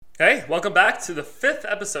Hey, welcome back to the fifth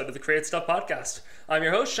episode of the Create Stuff podcast. I'm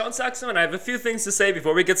your host, Sean Saxon, and I have a few things to say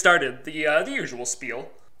before we get started. The usual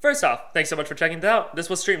spiel. First off, thanks so much for checking it out. This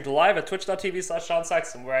was streamed live at twitch.tv/Sean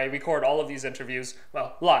Saxon, where I record all of these interviews,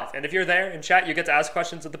 live. And if you're there in chat, you get to ask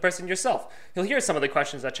questions of the person yourself. You'll hear some of the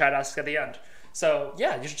questions that chat asks at the end. So,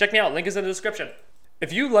 yeah, you should check me out. Link is in the description.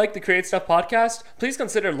 If you like the Create Stuff podcast, please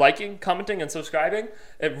consider liking, commenting, and subscribing.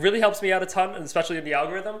 It really helps me out a ton, especially in the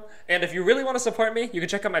algorithm. And if you really want to support me, you can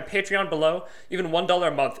check out my Patreon below. Even $1 a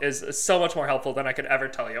month is so much more helpful than I could ever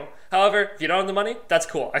tell you. However, if you don't have the money, that's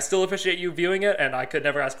cool. I still appreciate you viewing it, and I could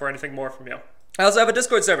never ask for anything more from you. I also have a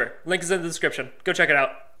Discord server. Link is in the description. Go check it out.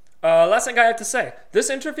 Last thing I have to say, this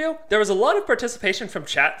interview, there was a lot of participation from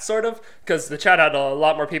chat, sort of, because the chat had a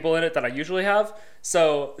lot more people in it than I usually have.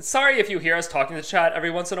 So, sorry if you hear us talking to chat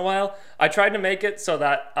every once in a while. I tried to make it so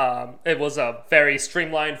that it was a very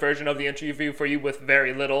streamlined version of the interview for you with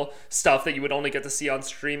very little stuff that you would only get to see on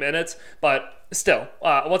stream in it. But still,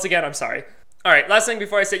 once again, I'm sorry. Alright, last thing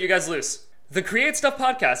before I set you guys loose. The Create Stuff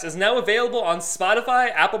podcast is now available on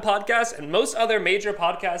Spotify, Apple Podcasts, and most other major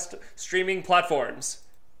podcast streaming platforms.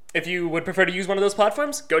 If you would prefer to use one of those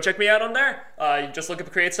platforms, go check me out on there. You just look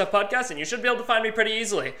up Create Stuff Podcast, and you should be able to find me pretty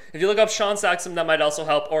easily. If you look up Sean Saxon, that might also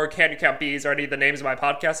help, or Can You Count Bees, or any of the names of my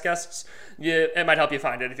podcast guests. It might help you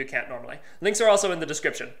find it if you can't normally. Links are also in the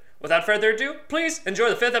description. Without further ado, please enjoy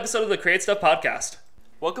the fifth episode of the Create Stuff Podcast.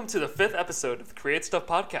 Welcome to the fifth episode of the Create Stuff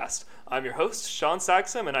Podcast. I'm your host, Sean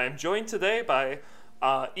Saxon, and I am joined today by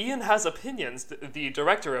Ian Has Opinions, the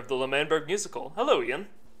director of the L'Manberg musical. Hello, Ian.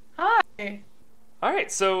 Hi. All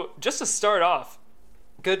right, so just to start off,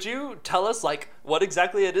 could you tell us, what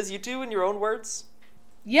exactly it is you do in your own words?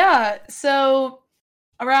 Yeah, so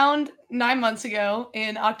around 9 months ago,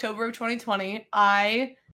 in October of 2020,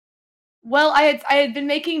 I had been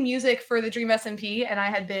making music for the Dream SMP, and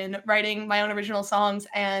I had been writing my own original songs,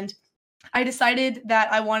 and I decided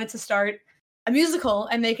that I wanted to start a musical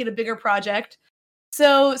and make it a bigger project.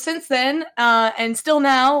 So since then, and still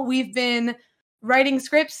now, we've been writing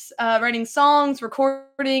scripts, writing songs,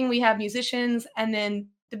 recording. We have musicians, and then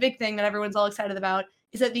the big thing that everyone's all excited about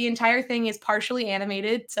is that the entire thing is partially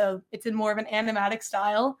animated, so it's in more of an animatic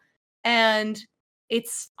style, and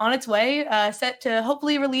it's on its way, set to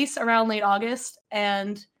hopefully release around late August,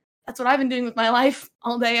 and that's what I've been doing with my life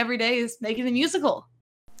all day, every day, is making a musical.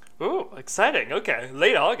 Ooh, exciting. Okay,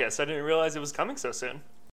 late August. I didn't realize it was coming so soon.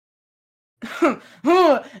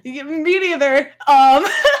 Me neither.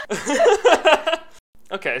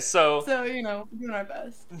 Okay, so doing our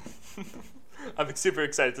best. I'm super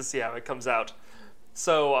excited to see how it comes out.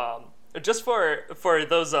 So, just for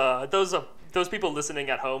those people listening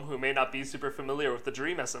at home who may not be super familiar with the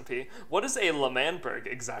Dream SMP, what is a L'Manberg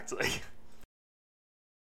exactly?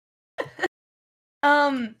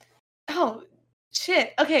 Oh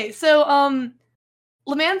shit. Okay, so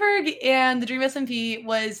L'Manberg and the Dream SMP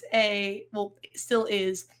was still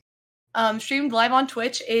is, streamed live on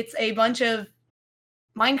Twitch. It's a bunch of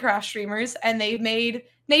Minecraft streamers, and they've made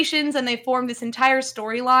nations, and they formed this entire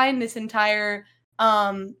storyline, this entire,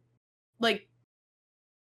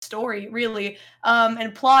 story, really,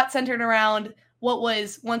 and plot centered around what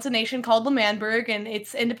was once a nation called L'Manberg and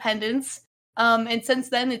its independence. And since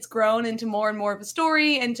then, it's grown into more and more of a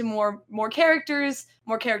story, into more characters,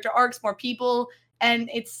 more character arcs, more people, and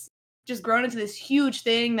it's just grown into this huge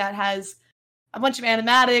thing that has a bunch of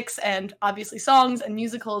animatics and obviously songs and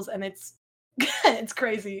musicals, and it's it's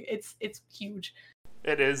crazy. It's huge.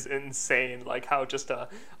 It is insane, how just a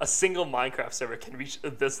single Minecraft server can reach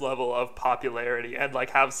this level of popularity and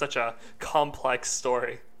have such a complex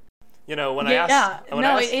story.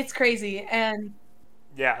 It's crazy. And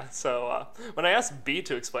yeah, so when I asked B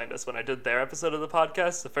to explain this when I did their episode of the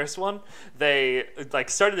podcast, the first one, they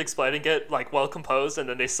started explaining it well composed, and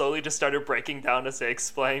then they slowly just started breaking down as they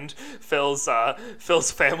explained Phil's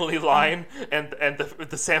family line and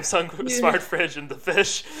the Samsung smart fridge and the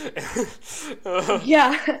fish.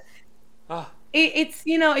 Yeah.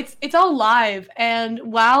 It's all live, and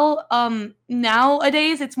while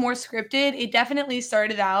nowadays it's more scripted, it definitely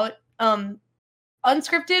started out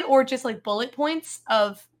unscripted, or just bullet points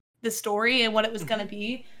of the story and what it was going to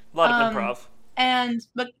be. A lot of improv. And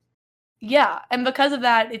because of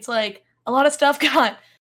that, it's a lot of stuff got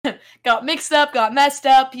mixed up, got messed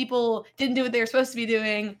up. People didn't do what they were supposed to be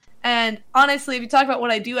doing. And honestly, if you talk about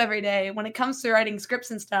what I do every day, when it comes to writing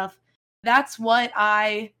scripts and stuff, that's a lot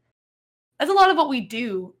of what we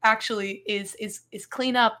do, actually, is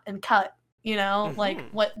clean up and cut,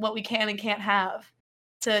 what we can and can't have,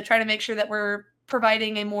 to try to make sure that we're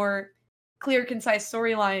providing a more clear, concise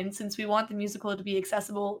storyline, since we want the musical to be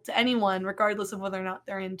accessible to anyone, regardless of whether or not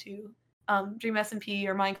they're into Dream SMP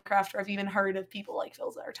or Minecraft, or I've even heard of people like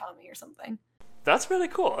Philza or Tommy or something. That's really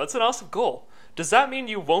cool. That's an awesome goal. Does that mean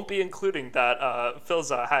you won't be including that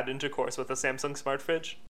Philza had intercourse with a Samsung smart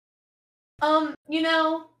fridge? You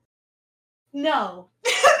know, no.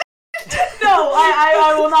 No,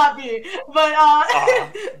 I will not be.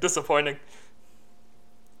 But disappointing.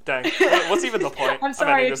 Dang. What's even the point? I'm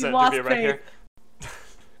sorry if you lost faith.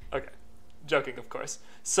 Okay. Joking, of course.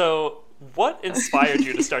 So, what inspired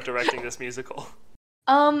you to start directing this musical?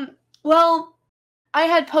 Well, I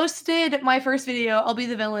had posted my first video, I'll Be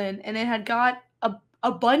the Villain, and it had got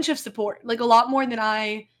a bunch of support, like a lot more than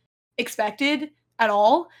I expected at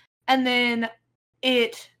all. And then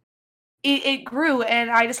it grew, and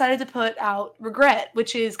I decided to put out Regret,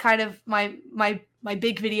 which is kind of my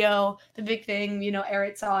big video, the big thing, you know,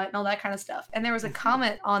 Eric saw it and all that kind of stuff. And there was a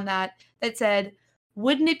comment on that said,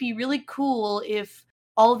 wouldn't it be really cool if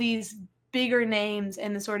all these bigger names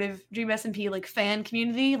in the sort of Dream SMP like fan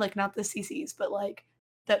community, like not the CCs, but like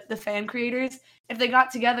the fan creators, if they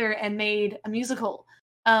got together and made a musical,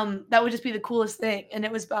 that would just be the coolest thing. And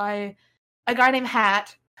it was by a guy named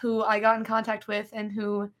Hat, who I got in contact with and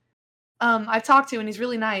who I've talked to, and he's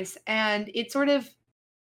really nice. And it sort of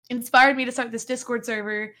inspired me to start this Discord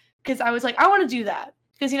server, because I was like, I want to do that.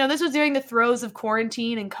 Because, you know, this was during the throes of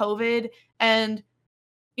quarantine and COVID, and,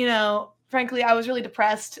 you know, frankly, I was really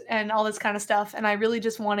depressed and all this kind of stuff, and I really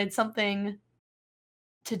just wanted something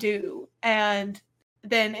to do. And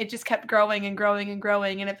then it just kept growing and growing and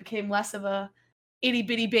growing, and it became less of a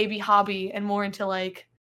itty-bitty baby hobby and more into, like,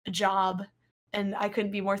 a job, and I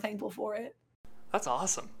couldn't be more thankful for it. That's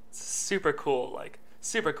awesome. Super cool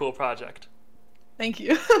project. Thank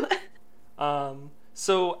you.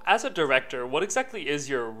 So as a director, what exactly is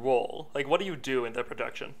your role? Like, what do you do in the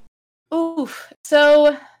production? Oof.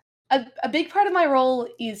 So a big part of my role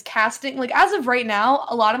is casting. Like, as of right now,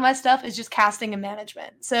 a lot of my stuff is just casting and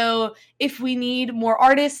management. So if we need more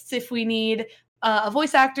artists, if we need a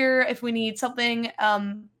voice actor, if we need something,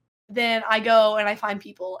 then I go and I find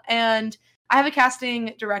people. And I have a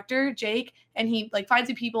casting director, Jake, and he like finds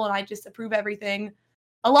me people, and I just approve everything.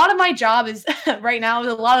 A lot of my job is right now is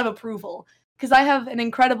a lot of approval, because I have an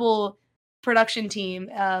incredible production team,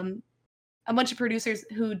 a bunch of producers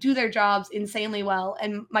who do their jobs insanely well,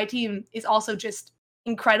 and my team is also just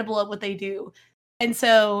incredible at what they do. And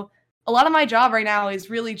so a lot of my job right now is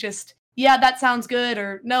really just, yeah, that sounds good,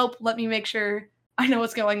 or nope, let me make sure I know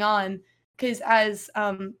what's going on. Because as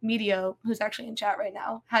Medio, who's actually in chat right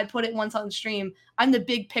now, had put it once on stream, I'm the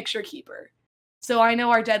big picture keeper. So I know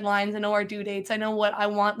our deadlines, I know our due dates, I know what I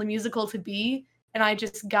want the musical to be, and I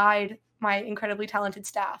just guide my incredibly talented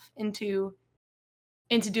staff into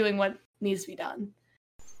doing what needs to be done.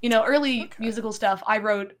 You know, early musical stuff, I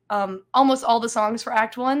wrote almost all the songs for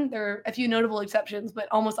Act 1. There are a few notable exceptions, but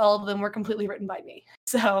almost all of them were completely written by me.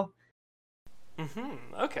 So.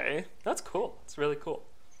 Okay, that's cool. It's really cool.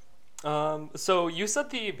 So you said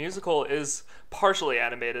the musical is partially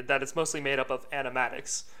animated, that it's mostly made up of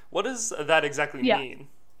animatics. What does that exactly mean?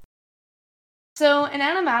 So an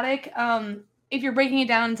animatic, if you're breaking it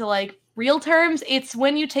down into like real terms, it's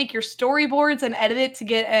when you take your storyboards and edit it to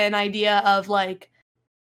get an idea of like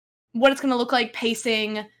what it's going to look like,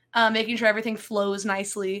 pacing, making sure everything flows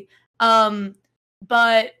nicely.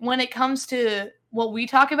 But when it comes to what we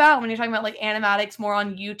talk about, when you're talking about like animatics more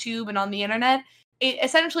on YouTube and on the internet, it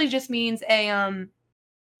essentially just means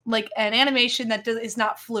like an animation that is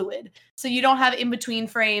not fluid. So you don't have in-between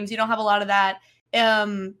frames. You don't have a lot of that.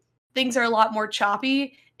 Things are a lot more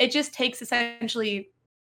choppy. It just takes essentially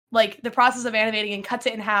like the process of animating and cuts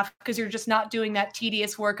it in half, because you're just not doing that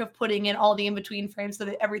tedious work of putting in all the in-between frames so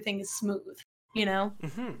that everything is smooth, you know?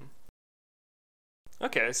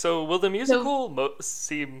 Okay, so will the musical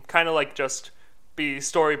seem kind of like just be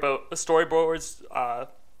storyboards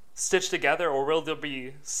stitched together, or will there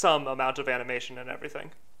be some amount of animation and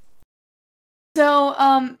everything? So,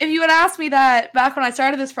 if you had asked me that back when I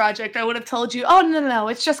started this project, I would have told you, oh, no,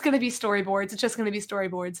 it's just going to be storyboards. It's just going to be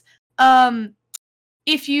storyboards.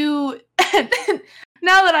 If you,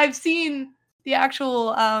 now that I've seen the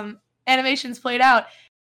actual animations played out,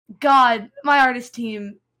 God, my artist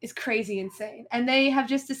team is crazy insane. And they have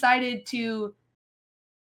just decided to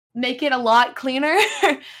make it a lot cleaner.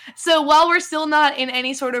 So while we're still not in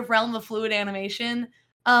any sort of realm of fluid animation,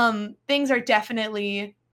 things are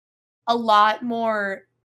definitely a lot more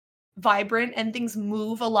vibrant, and things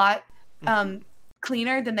move a lot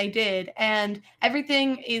cleaner than they did. And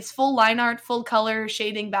everything is full line art, full color,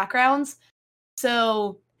 shading backgrounds.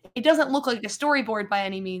 So it doesn't look like a storyboard by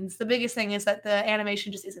any means. The biggest thing is that the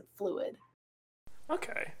animation just isn't fluid.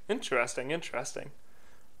 Okay, interesting.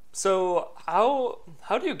 So how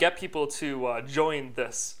do you get people to join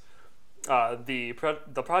this the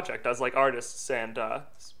project as like artists and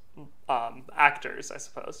actors, I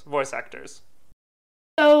suppose, voice actors?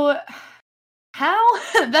 So how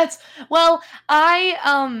that's well,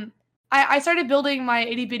 I started building my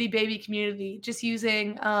itty bitty baby community just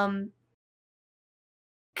using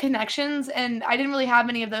connections, and I didn't really have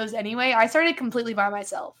many of those anyway. I started completely by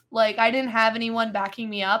myself. Like I didn't have anyone backing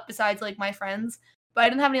me up besides like my friends, but I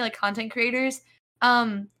didn't have any like content creators.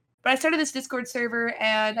 But I started this Discord server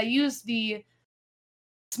and I used the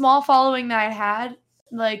small following that I had,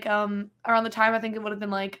 like around the time I think it would have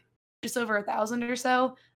been like just over 1,000 or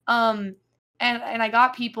so. Um and I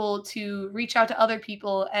got people to reach out to other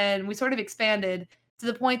people and we sort of expanded to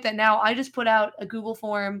the point that now I just put out a Google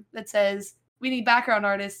form that says we need background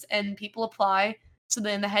artists and people apply. So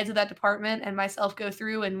then the heads of that department and myself go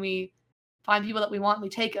through and we find people that we want and we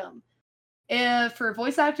take them. And for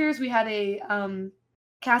voice actors, we had a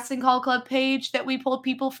casting call club page that we pulled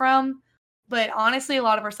people from. But honestly, a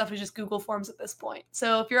lot of our stuff is just Google Forms at this point.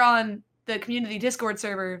 So if you're on the community Discord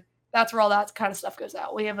server, that's where all that kind of stuff goes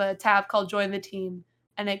out. We have a tab called Join the Team,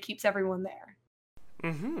 and it keeps everyone there.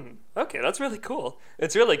 Okay, that's really cool.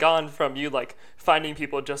 It's really gone from you like finding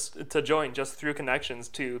people just to join just through connections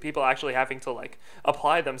to people actually having to like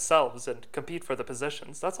apply themselves and compete for the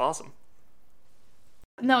positions. That's awesome.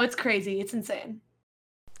 No, it's crazy. It's insane.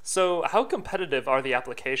 So, how competitive are the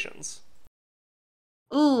applications?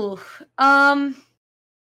 Ooh,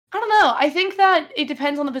 I don't know. I think that it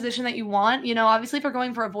depends on the position that you want. You know, obviously, if you're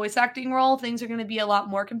going for a voice acting role, things are going to be a lot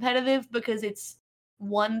more competitive because it's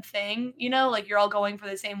one thing, you know, like you're all going for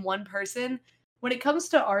the same one person. When it comes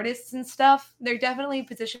to artists and stuff, there are definitely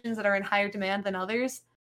positions that are in higher demand than others.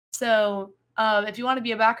 So, if you want to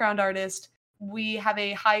be a background artist, we have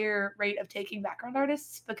a higher rate of taking background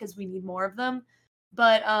artists because we need more of them.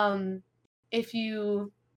 But if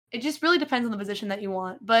you, it just really depends on the position that you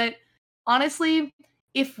want. But honestly,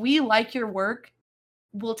 if we like your work,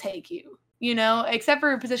 we'll take you. You know, except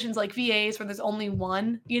for positions like VAs where there's only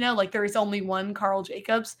one, you know, like there is only one Carl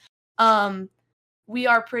Jacobs. Um, we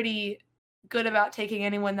are pretty good about taking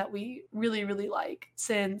anyone that we really, really like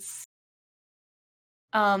since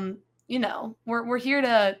you know, we're here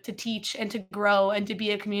to teach and to grow and to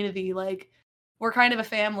be a community. Like we're kind of a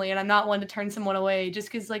family and I'm not one to turn someone away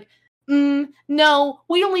just because like no,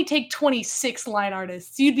 we only take 26 line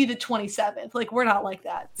artists. You'd be the 27th. Like we're not like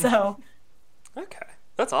that. So Okay,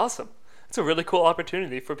 that's awesome. It's a really cool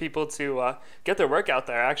opportunity for people to get their work out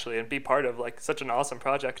there actually and be part of like such an awesome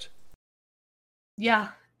project. yeah,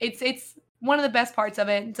 it's one of the best parts of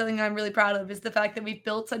it and something that I'm really proud of is the fact that we've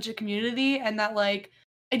built such a community and that like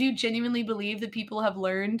I do genuinely believe that people have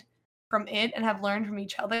learned from it and have learned from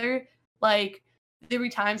each other. Like there'll be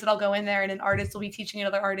times that I'll go in there and an artist will be teaching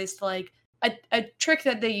another artist like a trick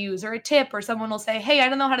that they use or a tip, or someone will say, hey, I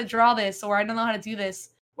don't know how to draw this, or I don't know how to do this,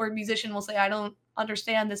 or a musician will say, I don't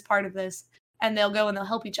understand this part of this, and they'll go and they'll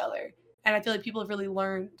help each other. And I feel like people have really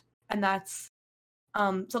learned, and that's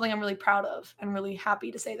something I'm really proud of and really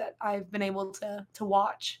happy to say that I've been able to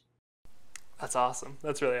watch. That's awesome.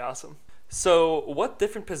 That's really awesome. So, what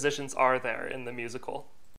different positions are there in the musical?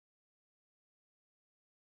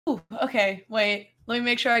 Ooh, okay, wait. Let me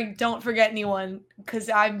make sure I don't forget anyone because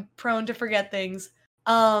I'm prone to forget things.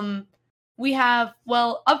 Um, we have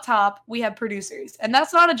well up top we have producers, and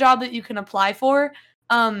that's not a job that you can apply for.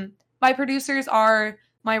 My producers are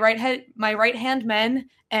my right hand men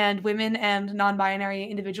and women and non-binary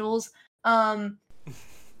individuals. Um,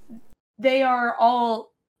 they are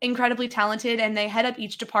all incredibly talented and they head up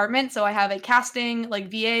each department. So I have a casting, like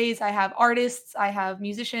VAs, I have artists, I have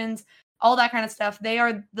musicians, all that kind of stuff. They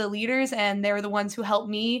are the leaders and they're the ones who help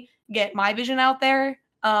me get my vision out there.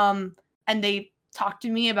 And they talk to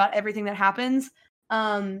me about everything that happens.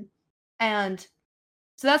 And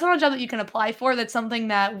so that's not a job that you can apply for. That's something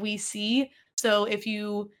that we see. So if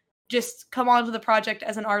you just come onto the project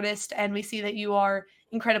as an artist and we see that you are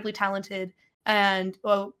incredibly talented and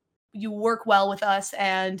well, you work well with us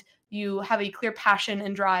and you have a clear passion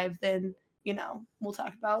and drive, then, you know, we'll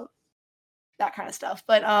talk about that kind of stuff.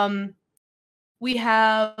 But we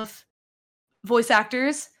have voice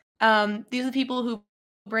actors. These are the people who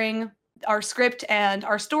bring our script and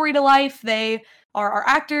our story to life. They are our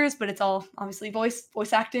actors, but it's all obviously voice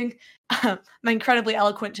acting. I'm incredibly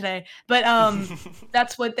eloquent today, but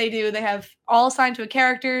that's what they do. They have all assigned to a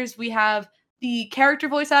characters. We have the character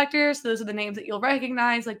voice actors. So those are the names that you'll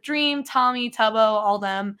recognize, like Dream, Tommy, Tubbo, all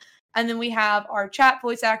them. And then we have our chat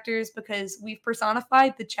voice actors because we've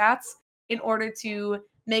personified the chats in order to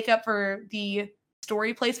make up for the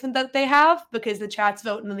story placement that they have, because the chats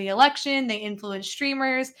vote in the election. They influence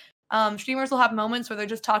streamers. Streamers will have moments where they're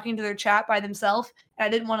just talking to their chat by themselves, and I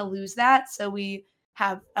didn't want to lose that, so we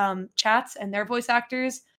have chats and their voice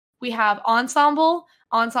actors. We have Ensemble.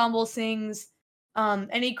 Ensemble sings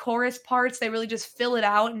any chorus parts. They really just fill it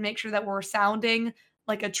out and make sure that we're sounding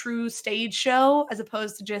like a true stage show as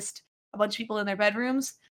opposed to just a bunch of people in their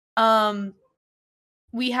bedrooms.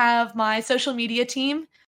 We have my social media team.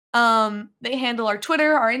 They handle our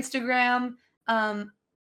Twitter, our Instagram,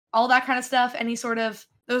 all that kind of stuff.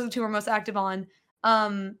 Those are the two we're most active on.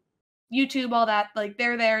 YouTube, all that. Like,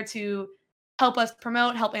 they're there to help us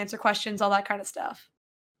promote, help answer questions, all that kind of stuff.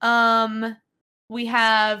 We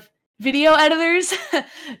have video editors.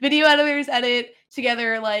 Video editors edit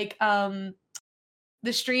together, like,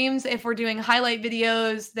 the streams. If we're doing highlight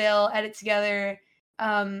videos, they'll edit together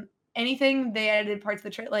anything. They edited parts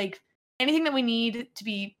of the like anything that we need to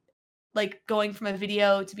be like going from a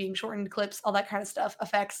video to being shortened clips, all that kind of stuff.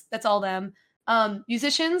 Effects, that's all them.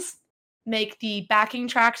 Musicians make the backing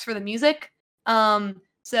tracks for the music.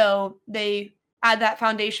 So they add that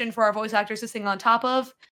foundation for our voice actors to sing on top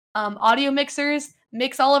of. Audio mixers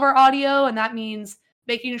mix all of our audio, and that means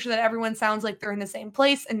making sure that everyone sounds like they're in the same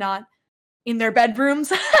place and not in their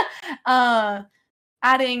bedrooms.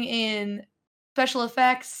 Adding in special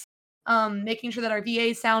effects, making sure that our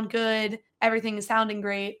VAs sound good, everything is sounding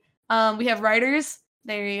great. We have writers.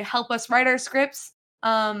 They help us write our scripts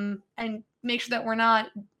and make sure that we're not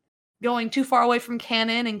going too far away from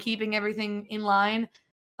canon and keeping everything in line.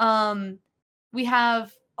 We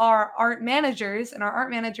have our art managers, and our art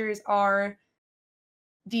managers are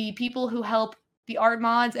the people who help the art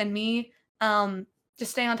mods and me to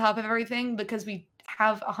stay on top of everything, because we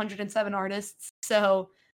have 107 artists. So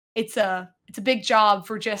it's a big job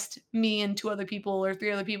for just me and 2 other people or 3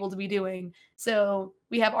 other people to be doing. So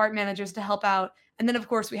we have art managers to help out. And then, of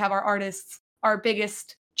course, we have our artists, our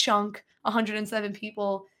biggest chunk, 107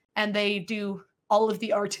 people, and they do all of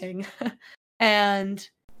the arting. And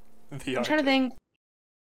I'm trying to think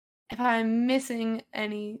if I'm missing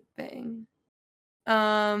anything. We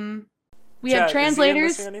have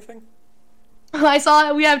translators. Is Ian missing anything? I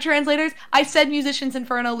saw we have translators. I said Musicians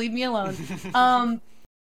Inferno, leave me alone.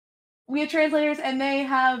 We have translators, and they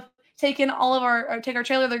have taken all of our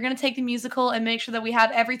trailer. They're going to take the musical and make sure that we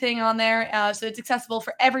have everything on there, so it's accessible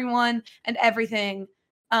for everyone and everything.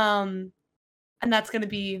 And that's going to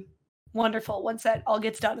be wonderful once that all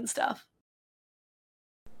gets done and stuff.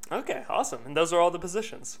 Okay, awesome. And those are all the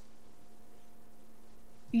positions?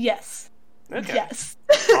 Yes. Okay. Yes.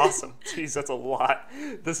 Awesome. Jeez, that's a lot.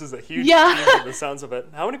 This is a huge team from the sounds of it.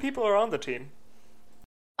 How many people are on the team?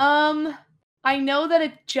 I know that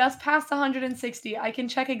it just passed 160. I can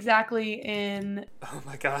check exactly in... Oh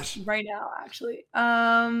my gosh. Right now, actually.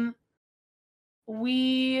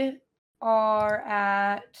 We are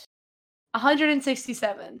at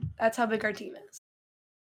 167. That's how big our team is.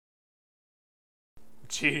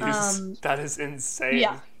 Jeez, that is insane.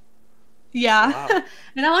 Yeah. Wow.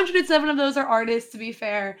 And 107 of those are artists, to be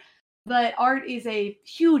fair. But art is a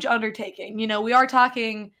huge undertaking. You know, we are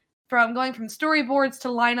talking from going from storyboards to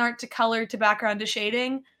line art to color to background to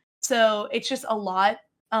shading. So it's just a lot.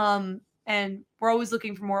 And we're always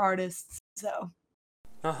looking for more artists. So.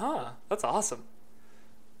 That's awesome.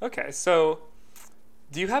 Okay, so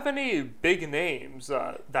do you have any big names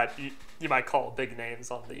that you might call big names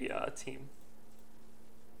on the team?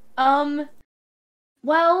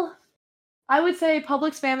 Well, I would say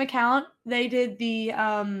Public Spam Account. They did the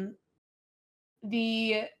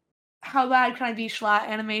How Bad Can I Be Schlatt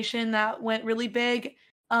animation that went really big.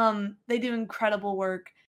 They do incredible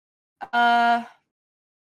work.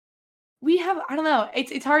 We have, I don't know,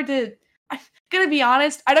 it's hard to, I'm gonna be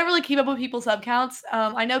honest, I don't really keep up with people's sub counts.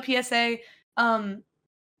 I know PSA,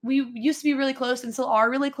 we used to be really close and still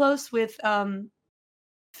are really close with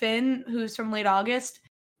Finn, who's from Late August.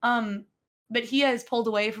 But he has pulled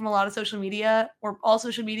away from a lot of social media, or all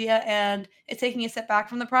social media, and it's taking a step back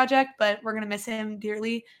from the project, but we're going to miss him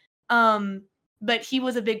dearly. But he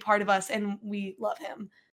was a big part of us, and we love him.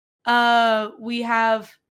 We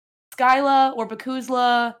have Skyla or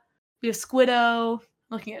Bakuzla. We have Squiddo.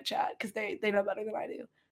 Looking at chat, because they know better than I do.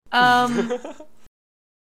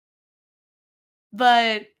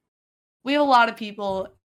 But we have a lot of people,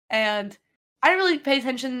 and I don't really pay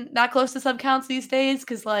attention that close to sub counts these days,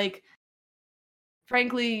 because, like,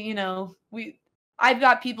 frankly, you know, I've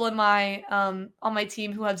got people in my on my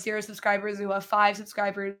team who have 0 subscribers, who have 5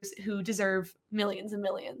 subscribers, who deserve millions and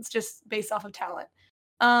millions just based off of talent.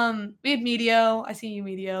 We have Medio. I see you,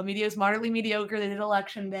 Medio. Medio's moderately mediocre. They did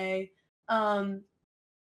election day.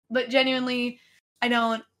 But genuinely,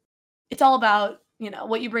 it's all about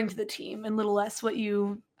what you bring to the team and little less what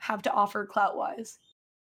you have to offer clout wise.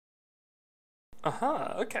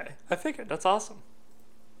 Okay. I figured. That's awesome.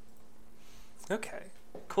 Okay.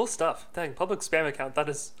 Cool stuff. Dang, public spam account. That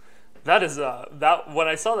when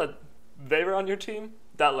I saw that they were on your team,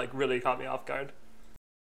 that like really caught me off guard.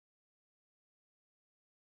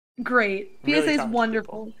 Great. Really PSA is talented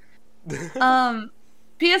wonderful.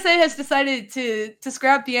 PSA has decided to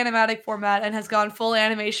scrap the animatic format and has gone full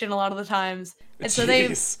animation a lot of the times. And so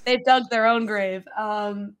they've dug their own grave.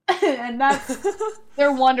 And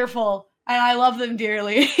they're wonderful. And I love them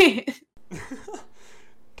dearly.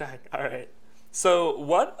 Dang, alright. So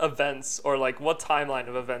what events or like what timeline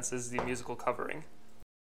of events is the musical covering?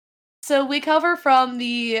 So we cover from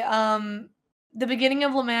the beginning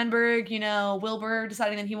of L'Manberg, Wilbur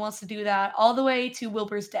deciding that he wants to do that, all the way to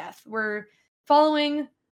Wilbur's death. We're following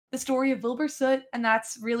the story of Wilbur Soot, and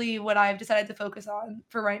that's really what I've decided to focus on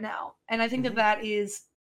for right now. And I think that is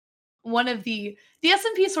one of the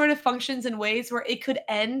SMP sort of functions in ways where it could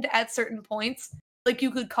end at certain points. Like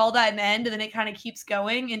you could call that an end, and then it kind of keeps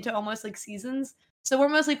going into almost like seasons. So we're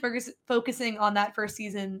mostly focusing on that first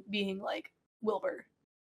season being like Wilbur.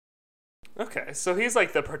 Okay, so he's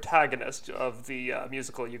like the protagonist of the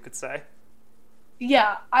musical, you could say.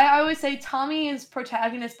 Yeah, I always say Tommy is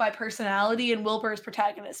protagonist by personality and Wilbur is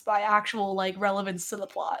protagonist by actual like relevance to the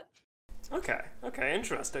plot. Okay,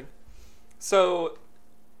 interesting. So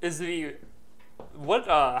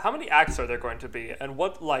how many acts are there going to be, and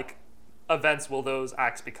what like events will those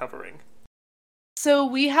acts be covering? So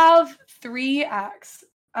we have 3 acts.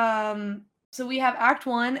 So we have Act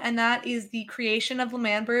 1, and that is the creation of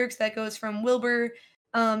L'Manberg. So that goes from Wilbur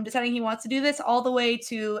deciding he wants to do this all the way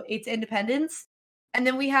to its independence. And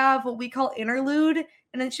then we have what we call Interlude,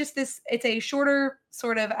 and it's just it's a shorter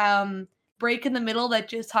sort of break in the middle that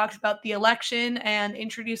just talks about the election and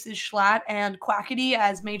introduces Schlatt and Quackity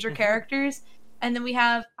as major characters. And then we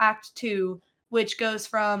have Act 2, which goes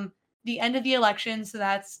from the end of the election, so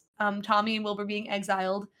that's Tommy and Wilbur being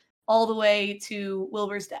exiled, all the way to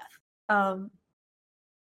Wilbur's death.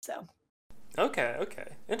 Okay.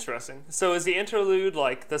 Interesting. So is the interlude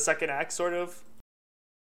like the second act, sort of?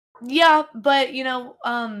 Yeah, but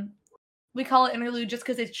we call it interlude just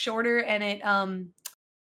because it's shorter and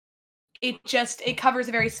it covers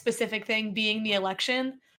a very specific thing, being the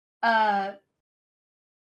election.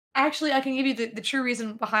 Actually, I can give you the true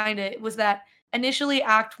reason behind it was that initially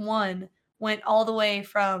Act 1 went all the way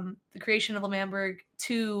from the creation of L'Manberg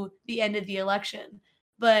to the end of the election.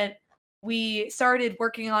 But we started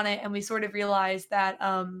working on it and we sort of realized that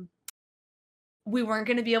we weren't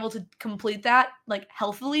going to be able to complete that like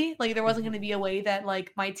healthily. Like there wasn't going to be a way that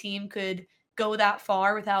like my team could go that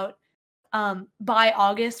far without by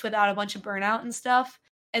August without a bunch of burnout and stuff.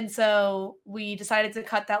 And so we decided to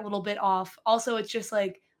cut that little bit off. Also, it's just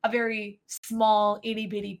like a very small itty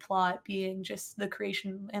bitty plot being just the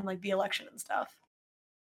creation and like the election and stuff.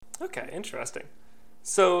 Okay, interesting.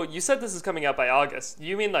 So you said this is coming out by August.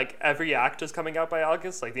 You mean like every act is coming out by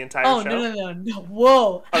August, like the entire show? No.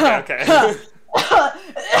 Whoa. Okay. You're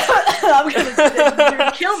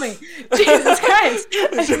gonna kill me. Jesus Christ.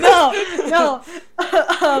 No.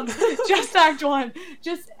 Just Act 1.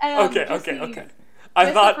 Okay.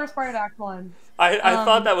 I thought the first part of Act 1. I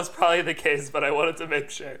thought that was probably the case, but I wanted to make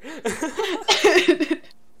sure.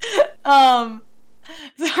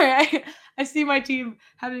 Sorry, I see my team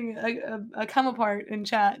having a come apart in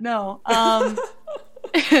chat. No.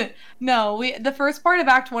 No, the first part of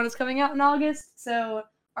Act 1 is coming out in August, so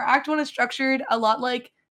our Act 1 is structured a lot like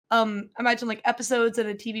imagine like episodes in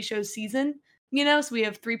a TV show season, so we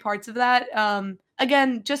have 3 parts of that.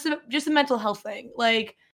 Again, just a mental health thing.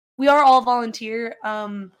 Like we are all volunteer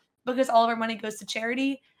because all of our money goes to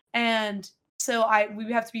charity, and so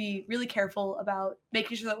we have to be really careful about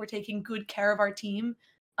making sure that we're taking good care of our team.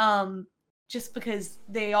 Just because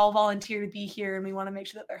they all volunteer to be here and we want to make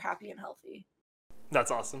sure that they're happy and healthy.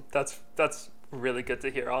 That's awesome. That's really good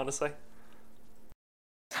to hear, honestly.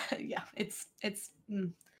 Yeah, it's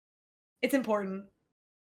important.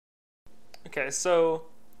 Okay, so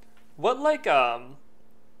what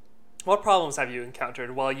problems have you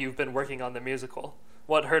encountered while you've been working on the musical?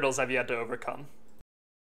 What hurdles have you had to overcome?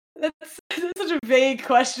 That's such a vague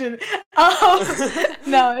question.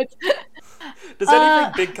 No, it's Does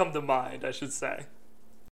anything big come to mind, I should say?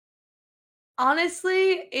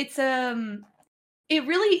 Honestly, it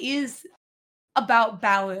really is about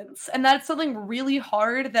balance, and that's something really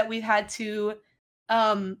hard that we've had to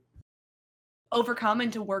overcome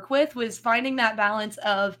and to work with, was finding that balance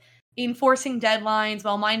of enforcing deadlines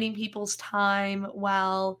while minding people's time,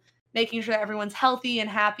 while making sure that everyone's healthy and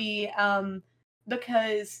happy,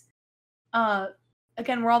 because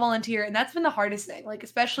again, we're all volunteer, and that's been the hardest thing, like,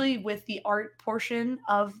 especially with the art portion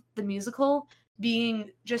of the musical being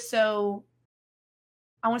just so,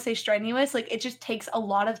 I want to say strenuous. Like, it just takes a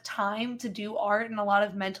lot of time to do art and a lot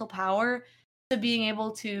of mental power to being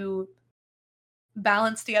able to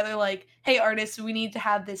balance together, like, hey, artists, we need to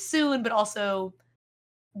have this soon, but also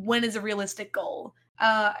when is a realistic goal?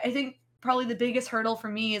 I think probably the biggest hurdle for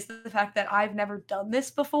me is the fact that I've never done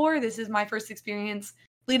this before. This is my first experience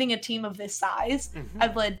leading a team of this size. Mm-hmm.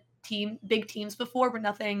 I've led big teams before, but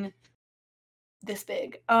nothing this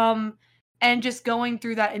big. And just going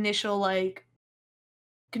through that initial, like,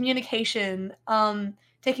 communication,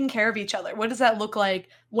 taking care of each other. What does that look like?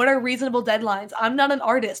 What are reasonable deadlines? I'm not an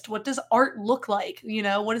artist. What does art look like? You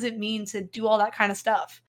know, what does it mean to do all that kind of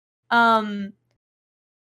stuff?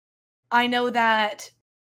 I know that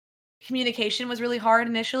communication was really hard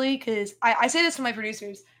initially because I say this to my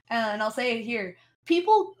producers, and I'll say it here.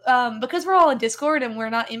 People, because we're all in Discord and we're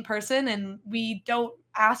not in person and we don't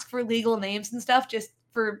ask for legal names and stuff, just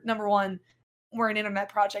for, number one, we're an internet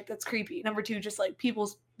project, that's creepy. Number two, just like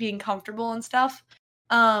people's being comfortable and stuff.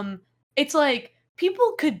 It's like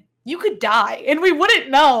you could die and we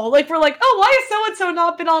wouldn't know. Like, we're like, oh, why has so-and-so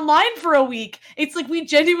not been online for a week? It's like we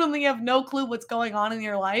genuinely have no clue what's going on in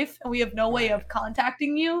your life and we have no way of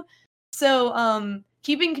contacting you. So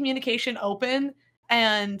keeping communication open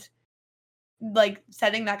and like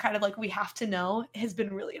setting that kind of like we have to know has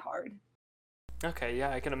been really hard. Okay,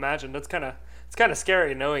 yeah, I can imagine. It's kind of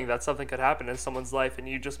scary knowing that something could happen in someone's life and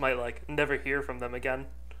you just might like never hear from them again.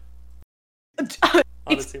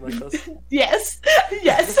 On a team like this. Yes.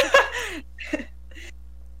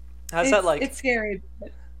 How's that like? It's scary.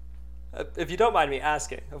 If you don't mind me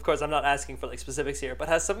asking, of course, I'm not asking for like specifics here, but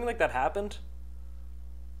has something like that happened?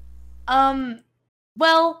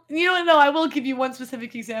 Well, you know what? No, I will give you one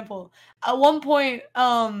specific example. At one point,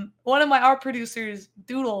 one of my art producers,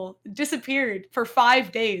 Doodle, disappeared for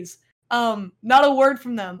 5 days. Not a word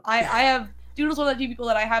from them. I have Doodle's one of the people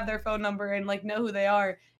that I have their phone number and like know who they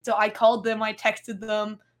are. So I called them, I texted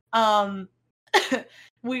them.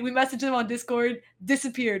 We messaged them on Discord,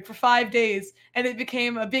 disappeared for 5 days, and it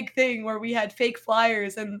became a big thing where we had fake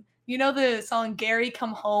flyers. And you know the song "Gary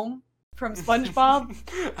Come Home" from SpongeBob?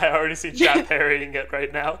 I already see chat parrying it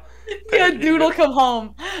right now. Yeah, Doodle Come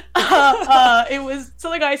Home. It was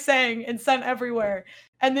something I sang and sent everywhere.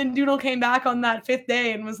 And then Doodle came back on that 5th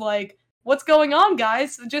day and was like, "What's going on,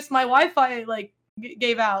 guys? Just my Wi-Fi like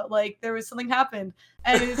gave out. Like there was something happened."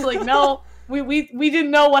 And it's like, "No, we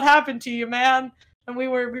didn't know what happened to you, man." And we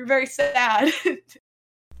were very sad.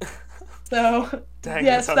 So Dang,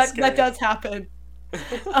 yes, that does happen.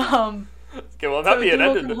 Okay, well, that it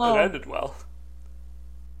ended well.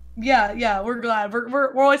 Yeah, we're glad.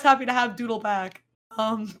 We're always happy to have Doodle back.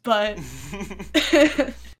 But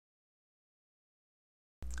okay.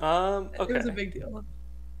 It was a big deal.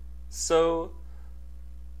 So,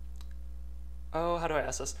 how do I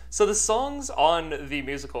ask this? So the songs on the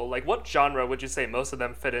musical, like, what genre would you say most of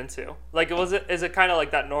them fit into? Like, is it kind of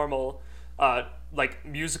like that normal, like,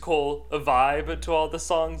 musical vibe to all the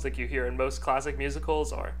songs like you hear in most classic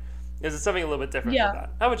musicals, or is it something a little bit different than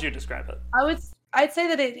that? How would you describe it? I'd say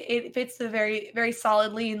that it fits the very, very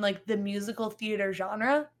solidly in like the musical theater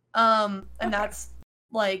genre. And that's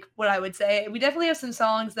like what I would say. We definitely have some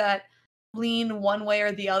songs that lean one way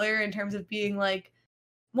or the other in terms of being like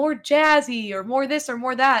more jazzy or more this or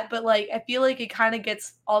more that, but like I feel like it kind of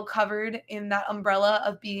gets all covered in that umbrella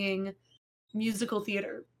of being musical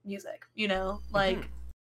theater music, you know? Like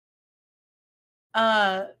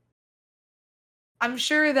I'm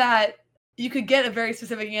sure that you could get a very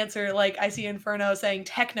specific answer, like I see Inferno saying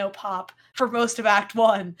techno pop for most of Act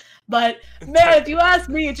 1. But man, if you ask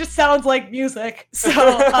me, it just sounds like music. So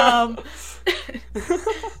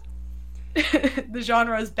the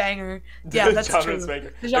genre is banger. Yeah, that's true.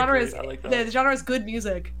 The genre is the genre is good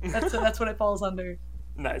music. That's what it falls under.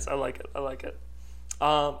 Nice, I like it.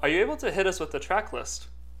 Are you able to hit us with the track list?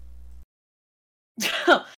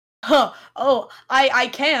 Oh, I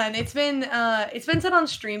can. It's been said on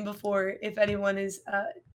stream before. If anyone is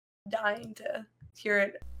dying to hear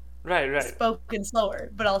it, right, spoken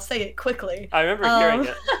slower, but I'll say it quickly. I remember hearing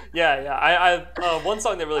it. Yeah. I one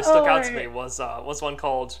song that really stuck out to me was one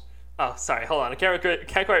called. Oh, sorry, hold on. I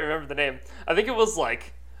can't quite remember the name. I think it was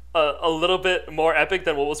like a little bit more epic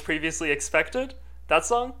than what was previously expected. That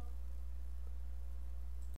song.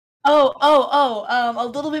 A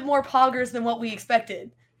little bit more poggers than what we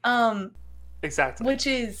expected. Exactly. Which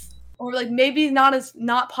is, or like maybe not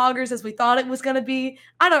poggers as we thought it was gonna be.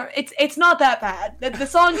 I don't. It's not that bad. The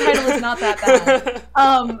song title is not that bad.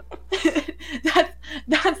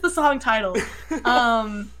 That's the song title.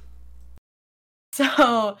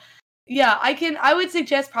 So yeah, I would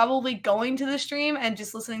suggest probably going to the stream and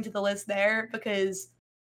just listening to the list there, because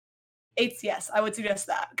I would suggest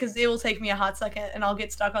that, because it will take me a hot second and I'll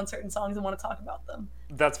get stuck on certain songs and want to talk about them.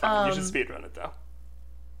 That's fine. You should speedrun it though.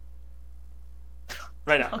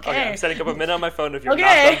 Right now. Okay. I'm setting up a minute on my phone. If you're not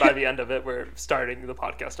done by the end of it, we're starting the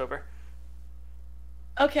podcast over.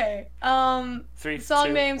 Okay. 3, song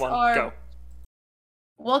 2, names 1, are go.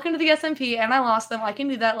 Welcome to the SMP, And I Lost Them, I Can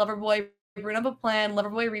Do That, Loverboy, Bruno Up a Plan,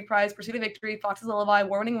 Loverboy Reprise, Pursuit of Victory, Fox's Lullaby,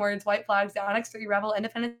 Warning Words, White Flags, Down X3, Rebel,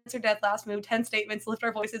 Independence or Death, Last Move, 10 Statements, Lift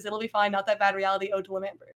Our Voices, It'll Be Fine, Not That Bad, Reality, Ode to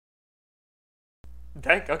Lamamber.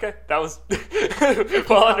 Dang, okay. That was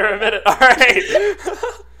well under a minute. Alright.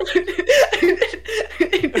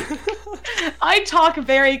 I talk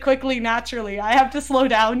very quickly naturally. I have to slow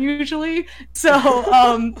down usually. So,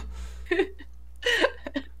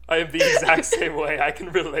 I am the exact same way. I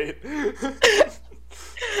can relate.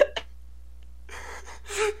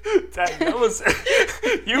 Dang, that was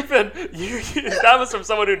that was from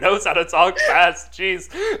someone who knows how to talk fast. Jeez.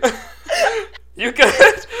 You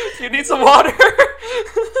good? You need some water?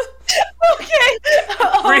 Okay.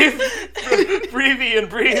 Breathe, Ian,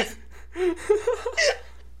 breathe.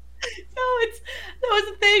 That was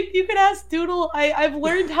the thing. You could ask Doodle. I've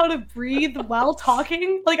learned how to breathe while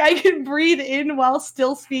talking. Like, I can breathe in while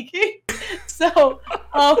still speaking. So,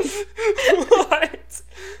 What?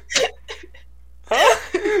 Huh?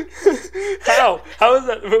 How is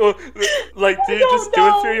that? Like, do you just do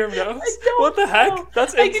it through your nose? What the heck? Know.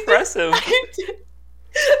 That's impressive.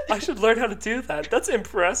 I should learn how to do that. That's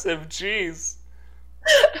impressive. Jeez.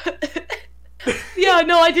 Yeah,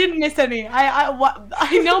 no, I didn't miss any.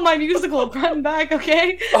 I know my musical front and back.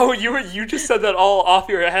 Okay. Oh, you just said that all off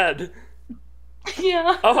your head.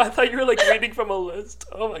 Yeah. Oh, I thought you were like reading from a list.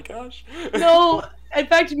 Oh my gosh. No, in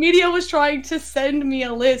fact, Media was trying to send me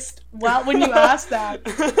a list when you asked that,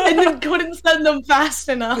 and then couldn't send them fast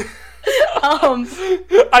enough.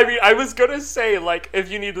 I mean, I was gonna say, like, if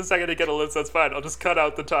you need a second to get a list, that's fine. I'll just cut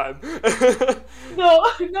out the time. No,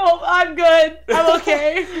 I'm good. I'm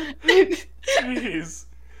okay. Jeez.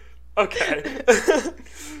 Okay.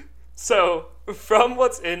 So, from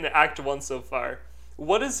what's in Act 1 so far,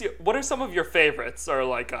 what are some of your favorites, or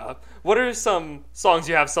like, what are some songs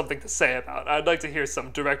you have something to say about? I'd like to hear some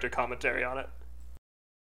director commentary on it.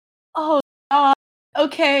 Oh,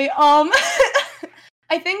 okay.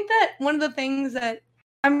 I think that one of the things that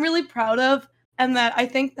I'm really proud of, and that I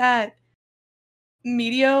think that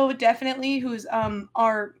Medio definitely, who's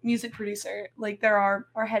our music producer, like they're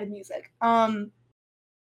our head of music,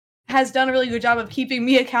 has done a really good job of keeping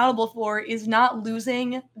me accountable for, is not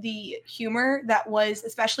losing the humor that was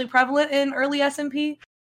especially prevalent in early SMP.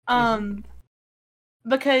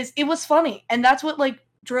 Because it was funny, and that's what like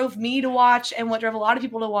drove me to watch, and what drove a lot of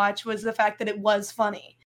people to watch, was the fact that it was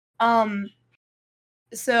funny.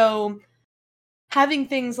 So having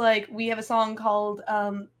things like, we have a song called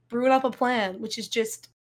Brewing Up a Plan, which is just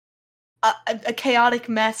a chaotic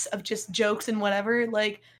mess of just jokes and whatever,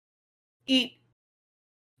 like it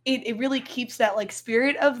really keeps that like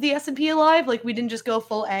spirit of the SMP alive. Like, we didn't just go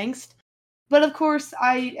full angst. But of course,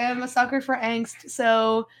 I am a sucker for angst,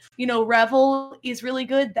 so, you know, Revel is really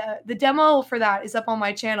good. The demo for that is up on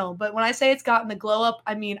my channel, but when I say it's gotten a glow up,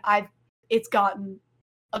 I mean it's gotten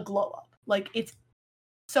a glow up. Like, it's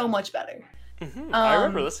so much better. Mm-hmm. I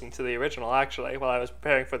remember listening to the original, actually, while I was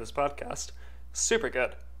preparing for this podcast. Super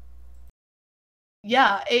good.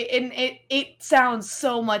 Yeah, it sounds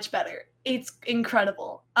so much better. It's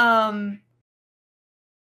incredible.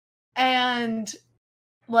 And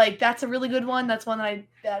like, that's a really good one. That's one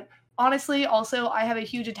that honestly also I have a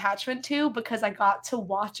huge attachment to, because I got to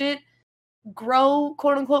watch it grow,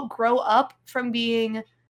 quote unquote, grow up from being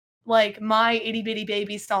like my itty bitty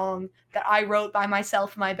baby song that I wrote by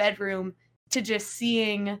myself in my bedroom, to just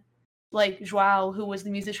seeing like Joao, who was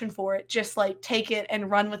the musician for it, just like take it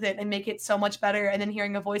and run with it and make it so much better, and then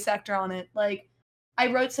hearing a voice actor on it. Like,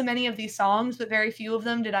 I wrote so many of these songs, but very few of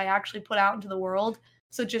them did I actually put out into the world.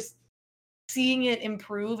 So just seeing it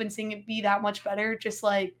improve and seeing it be that much better, just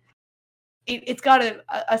like it's got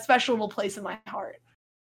a special little place in my heart.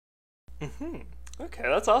 Mm-hmm. Okay,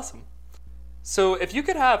 that's awesome. So if you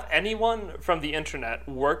could have anyone from the internet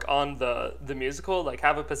work on the musical, like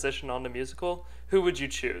have a position on the musical, who would you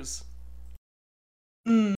choose?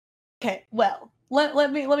 Okay, well,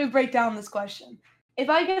 let me break down this question. If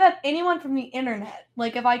I could have anyone from the internet,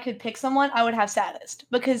 like if I could pick someone, I would have Saddest,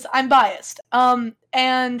 because I'm biased.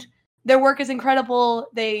 And their work is incredible.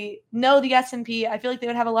 They know the SMP. I feel like they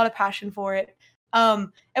would have a lot of passion for it.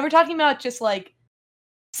 And we're talking about just like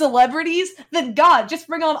celebrities, then God, just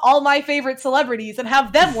bring on all my favorite celebrities and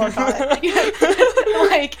have them work on it.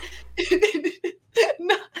 Like,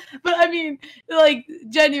 no, but I mean, like,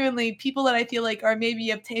 genuinely, people that I feel like are maybe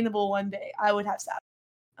obtainable one day, I would have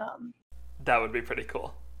Saturn. That would be pretty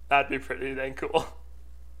cool. That'd be pretty dang cool.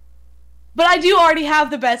 But I do already have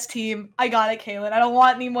the best team. I got it, Kaylin. I don't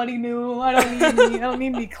want anybody new. I don't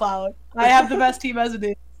need any clout. I have the best team as it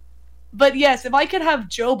is. But yes, if I could have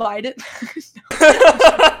Joe Biden.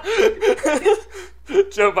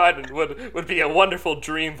 Joe Biden would be a wonderful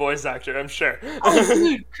dream voice actor, I'm sure. Oh,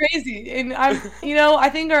 dude, crazy. And I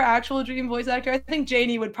think our actual dream voice actor, I think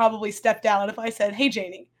Janie would probably step down if I said, "Hey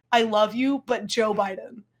Janie, I love you, but Joe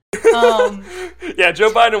Biden." Yeah,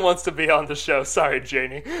 Joe Biden wants to be on the show. Sorry,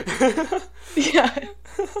 Janie. Yeah.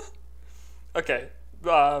 Okay.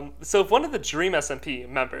 So if one of the Dream SMP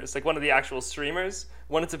members, like one of the actual streamers,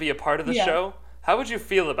 wanted to be a part of the show, how would you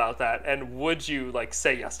feel about that? And would you like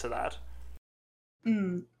say yes to that?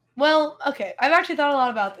 Well, okay. I've actually thought a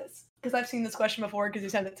lot about this because I've seen this question before because you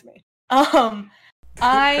sent it to me.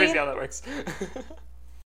 Crazy how that works.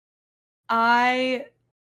 I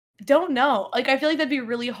don't know. Like, I feel like that'd be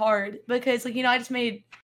really hard because, like,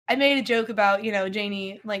 I made a joke about,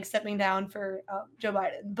 Janie, like, stepping down for Joe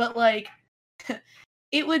Biden. But, like,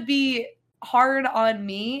 it would be hard on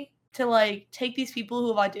me to, like, take these people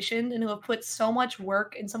who have auditioned and who have put so much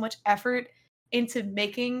work and so much effort into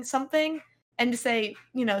making something and to say,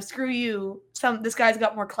 screw you, this guy's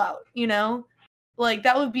got more clout, Like,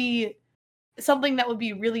 that would be something that would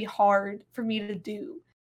be really hard for me to do.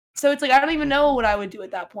 So it's like, I don't even know what I would do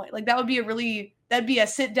at that point. Like, that'd be a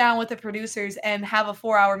sit down with the producers and have a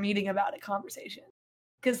 4-hour meeting about it conversation.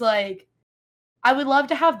 Because, like, I would love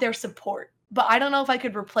to have their support, but I don't know if I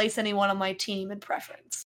could replace anyone on my team in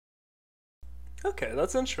preference. Okay,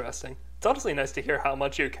 that's interesting. It's honestly nice to hear how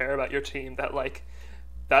much you care about your team. That, like,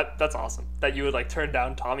 that's awesome. That you would, like, turn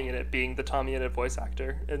down TommyInnit being the TommyInnit voice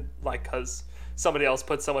actor, and, like, because somebody else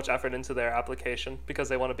put so much effort into their application because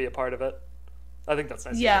they want to be a part of it. I think that's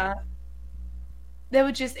nice. Yeah. That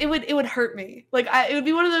would it would hurt me. Like, it would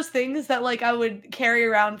be one of those things that, like, I would carry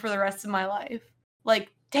around for the rest of my life. Like,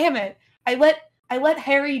 damn it. I let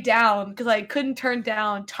Harry down because I couldn't turn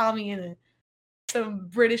down TommyInnit, some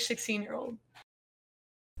British 16-year-old.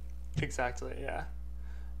 Exactly, yeah.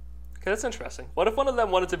 Okay, that's interesting. What if one of them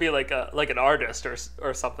wanted to be like an artist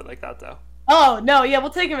or something like that, though? Oh, no, yeah, we'll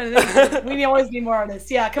take him in. We always need more artists.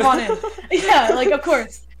 Yeah, come on in. Yeah, like, of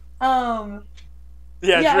course.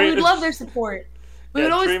 Yeah, we would love their support. We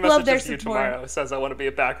would always love their support. Tomorrow says I want to be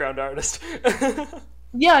a background artist.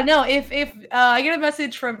 Yeah, no, if I get a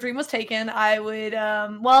message from Dream Was Taken, I would,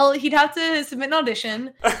 he'd have to submit an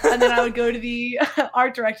audition, and then I would go to the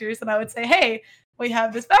art directors, and I would say, hey, we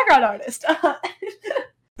have this background artist.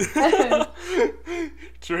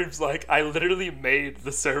 Dream's like, I literally made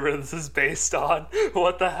the server this is based on.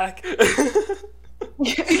 What the heck?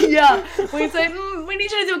 Yeah, we'd say, we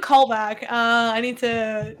need you to do a callback. I need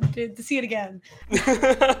to see it again.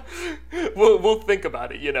 We'll think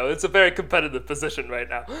about it. It's a very competitive position right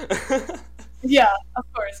now. Yeah, of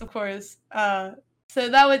course. So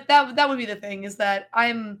that would be the thing, is that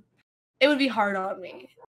it would be hard on me,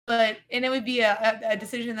 and it would be a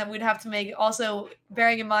decision that we'd have to make. Also,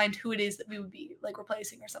 bearing in mind who it is that we would be like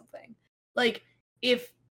replacing or something. Like,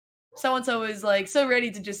 if so and so is like so ready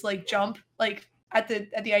to just like jump like at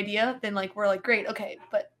the idea, then like we're like, great, okay,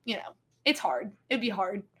 but it's hard. It'd be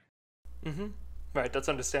hard. Right, that's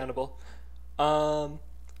understandable.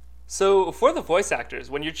 So for the voice actors,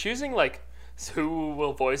 when you're choosing like who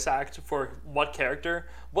will voice act for what character,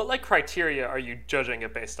 what like criteria are you judging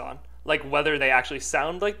it based on? Like whether they actually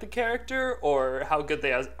sound like the character or how good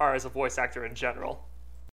they are as a voice actor in general?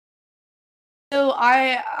 So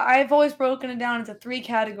I've always broken it down into 3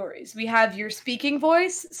 categories. We have your speaking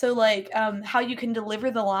voice, so like how you can deliver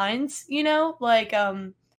the lines, like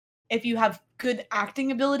if you have good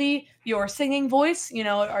acting ability, your singing voice,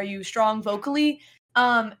 are you strong vocally,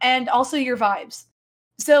 and also your vibes.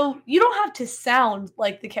 So you don't have to sound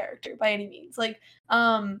like the character by any means. Like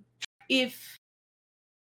if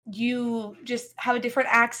you just have a different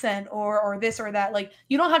accent or this or that, like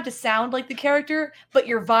you don't have to sound like the character, but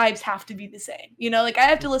your vibes have to be the same. Like I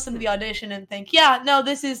have to listen to the audition and think, yeah, no,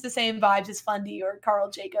 this is the same vibes as Fundy or Carl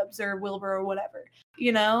Jacobs or Wilbur or whatever.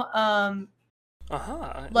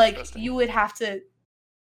 Like you would have to.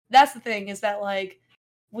 That's the thing, is that like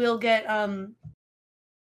we'll get one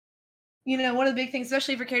of the big things,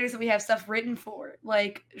 especially for characters that we have stuff written for,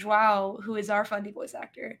 like Joao, who is our Fundy voice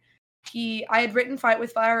actor. I had written Fight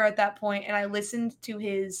with Fire at that point, and I listened to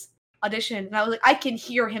his audition, and I was like, I can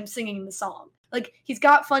hear him singing the song. Like, he's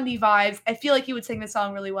got fundy vibes. I feel like he would sing the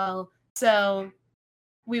song really well. So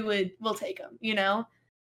we'll take him, you know?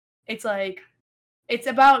 It's like, it's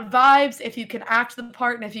about vibes if you can act the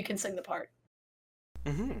part and if you can sing the part.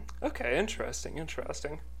 Okay,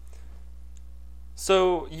 interesting.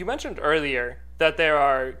 So you mentioned earlier that there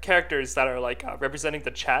are characters that are like representing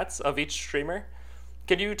the chats of each streamer.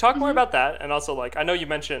 Can you talk more about that? And also, like, I know you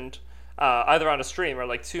mentioned either on a stream or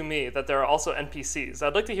like to me that there are also NPCs.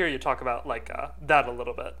 I'd like to hear you talk about like that a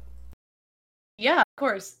little bit. Yeah, of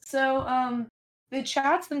course. So the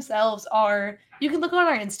chats themselves are, you can look on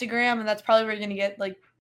our Instagram, and that's probably where you're going to get like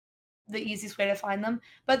the easiest way to find them.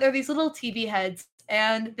 But they're these little TV heads,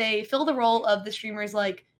 and they fill the role of the streamer's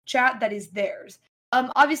like chat that is theirs.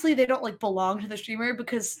 Obviously they don't like belong to the streamer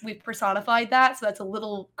because we've personified that, so that's a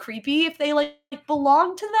little creepy if they like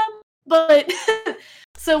belong to them. But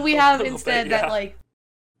so we have instead that like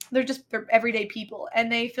they're everyday people,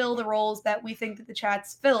 and they fill the roles that we think that the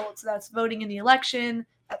chat's filled. So that's voting in the election,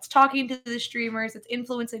 that's talking to the streamers, it's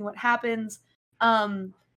influencing what happens.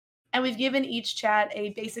 And we've given each chat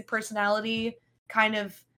a basic personality kind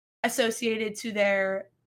of associated to their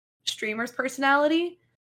streamer's personality.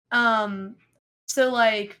 So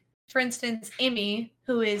like, for instance, Imi,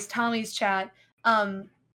 who is Tommy's chat,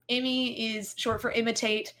 Imi is short for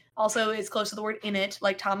imitate, also is close to the word in it,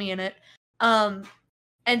 like Tommy in it. And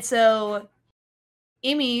so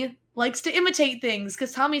Imi likes to imitate things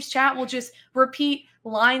because Tommy's chat will just repeat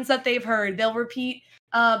lines that they've heard. They'll repeat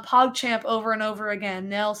PogChamp over and over again.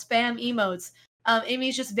 They'll spam emotes.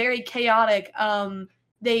 Imi's just very chaotic.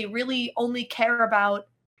 They really only care about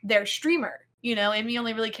their streamer. You know, Imi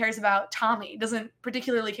only really cares about Tommy. Doesn't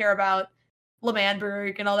particularly care about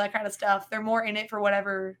L'Manberg and all that kind of stuff. They're more in it for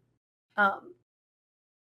whatever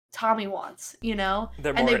Tommy wants, you know?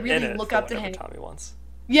 And they really look up to him. Tommy wants.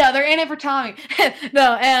 Yeah, they're in it for Tommy.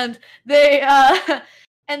 No, and they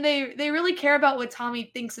they really care about what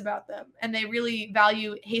Tommy thinks about them, and they really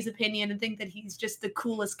value his opinion and think that he's just the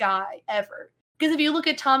coolest guy ever. Because if you look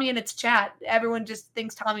at Tommy in its chat, everyone just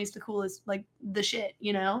thinks Tommy's the coolest, like the shit,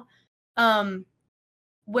 you know?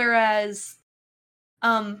 Whereas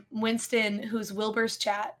Winston, who's Wilbur's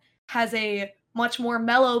chat, has a much more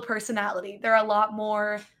mellow personality. They're a lot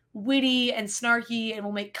more witty and snarky and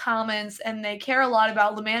will make comments, and they care a lot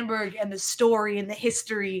about L'Manberg and the story and the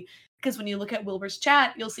history. Because when you look at Wilbur's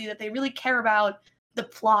chat, you'll see that they really care about the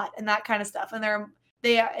plot and that kind of stuff. And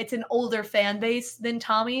it's an older fan base than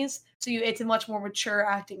Tommy's, so it's a much more mature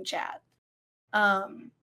acting chat.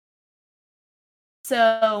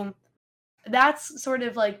 So that's sort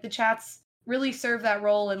of like the chats really serve that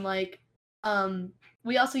role, and like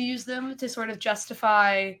we also use them to sort of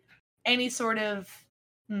justify any sort of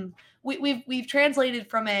we've translated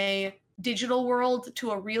from a digital world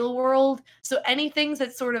to a real world, so any things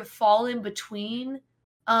that sort of fall in between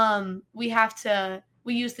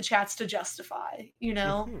we use the chats to justify, you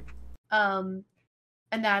know. And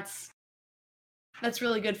that's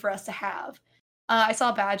really good for us to have. I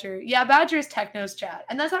saw Badger. Yeah, Badger is Techno's chat.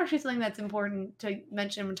 And that's actually something that's important to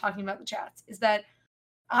mention when talking about the chats, is that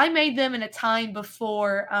I made them in a time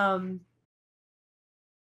before,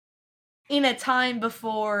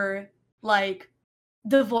 like,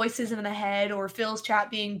 the voices in the head or Phil's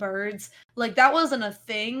chat being birds. Like, that wasn't a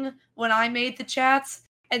thing when I made the chats.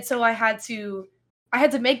 And so I had to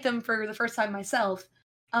make them for the first time myself.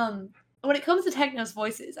 When it comes to Techno's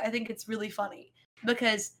voices, I think it's really funny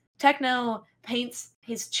because Techno paints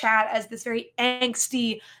his chat as this very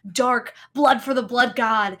angsty, dark, blood for the blood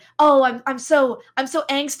god. Oh, I'm so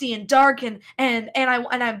angsty and dark and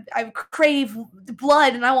I crave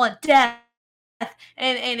blood and I want death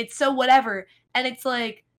and it's so whatever. And it's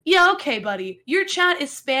like, yeah, okay, buddy, your chat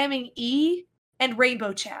is spamming E and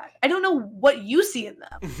rainbow chat. I don't know what you see in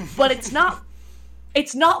them, but it's not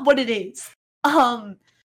what it is.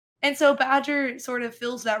 And so Badger sort of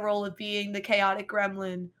fills that role of being the chaotic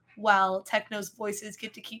gremlin, while Techno's voices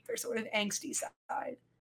get to keep their sort of angsty side.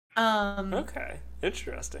 Okay,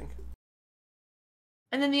 interesting.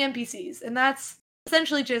 And then the NPCs, and that's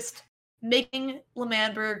essentially just making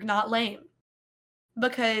L'Manberg not lame.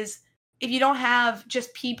 Because if you don't have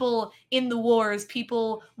just people in the wars,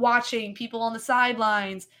 people watching, people on the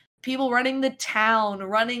sidelines, people running the town,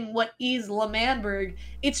 running what is L'Manberg,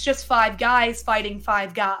 it's just 5 guys fighting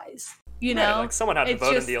 5 guys. You know? Right, like someone had to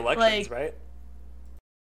vote in the elections, like, right?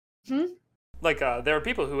 Like, there are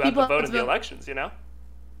people who have to vote in the elections, you know?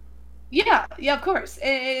 Yeah, of course.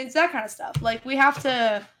 It's that kind of stuff. Like, we have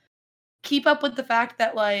to keep up with the fact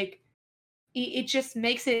that, like, it just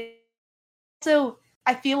makes it... So,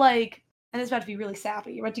 I feel like... And this is about to be really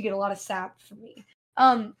sappy. You're about to get a lot of sap from me.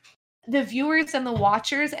 the viewers and the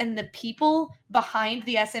watchers and the people behind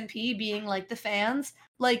the SMP being like the fans,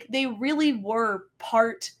 like they really were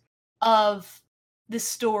part of the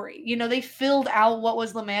story. You know, they filled out what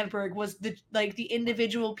was L'Manberg, was the like the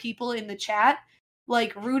individual people in the chat,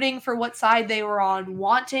 like rooting for what side they were on,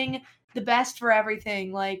 wanting the best for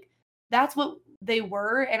everything. Like that's what they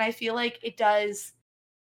were, and I feel like it does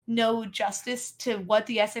no justice to what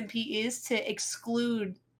the SMP is to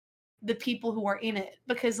exclude the people who are in it,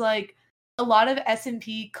 because like a lot of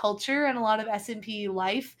SMP culture and a lot of SMP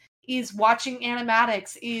life is watching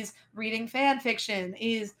animatics, is reading fan fiction,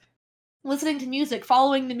 is listening to music,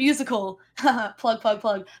 following the musical,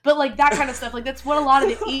 plug, but like that kind of stuff. Like that's what a lot of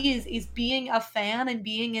it is being a fan and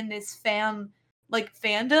being in this fan like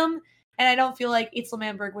fandom. And I don't feel like it's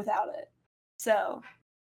L'Manberg without it. So.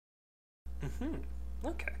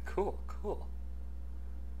 Okay, cool.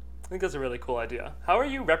 I think that's a really cool idea. How are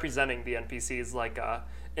you representing the NPCs like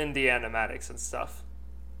in the animatics and stuff?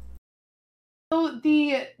 So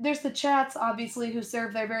there's the chats obviously who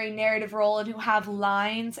serve their very narrative role and who have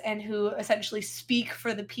lines and who essentially speak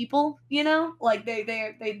for the people, you know? Like they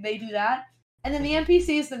do that. And then the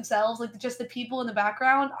NPCs themselves, like just the people in the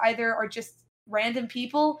background, either are just random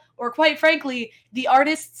people or quite frankly, the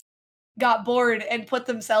artists got bored and put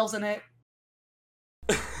themselves in it.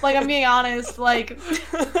 Like I'm being honest, like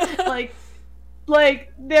they're like,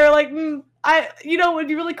 it would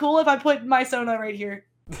be really cool if I put my Sona right here.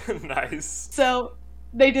 Nice. So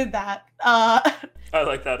they did that. I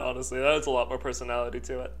like that, honestly. That adds a lot more personality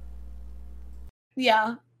to it.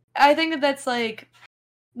 Yeah. I think that's like,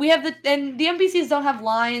 and the NPCs don't have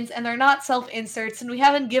lines and they're not self-inserts and we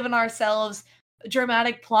haven't given ourselves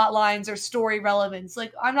dramatic plot lines or story relevance.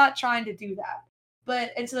 Like, I'm not trying to do that.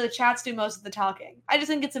 And so the chats do most of the talking. I just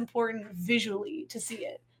think it's important visually to see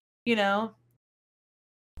it, you know?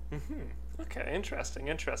 Okay, interesting.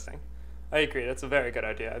 I agree, that's a very good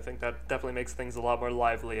idea. I think that definitely makes things a lot more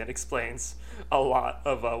lively and explains a lot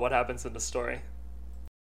of what happens in the story.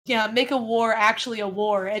 Yeah, make a war actually a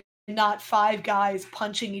war and not 5 guys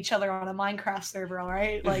punching each other on a Minecraft server,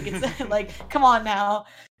 alright? Like, it's like, come on now.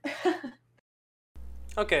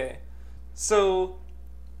 Okay, so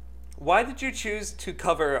why did you choose to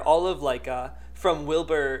cover all of from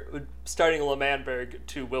Wilbur starting L'Manberg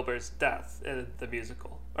to Wilbur's death in the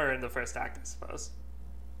musical, or in the first act, I suppose?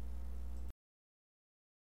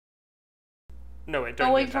 No, wait.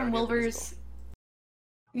 Going from Wilbur's,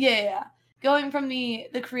 going from the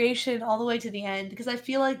creation all the way to the end, because I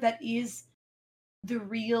feel like that is the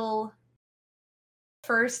real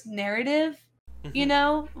first narrative. You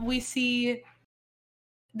know, we see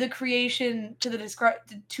the creation to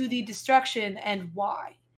the destruction and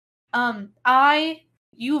why.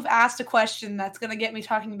 You've asked a question that's gonna get me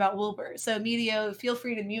talking about Wilbur. So Medio, feel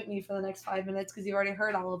free to mute me for the next 5 minutes because you already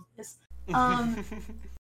heard all of this.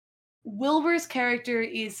 Wilbur's character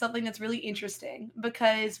is something that's really interesting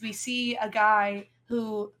because we see a guy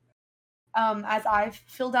who, as I've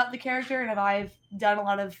filled out the character and I've done a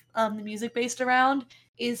lot of the music based around,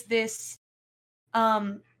 is this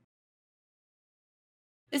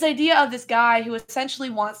this idea of this guy who essentially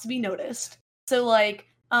wants to be noticed. So like,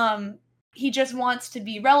 he just wants to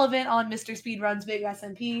be relevant on Mr. Speedrun's big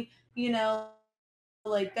SMP, you know,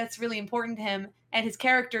 like that's really important to him, and his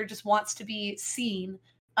character just wants to be seen.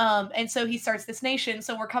 And so he starts this nation.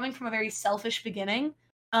 So we're coming from a very selfish beginning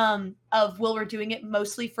of Wilbur doing it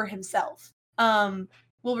mostly for himself.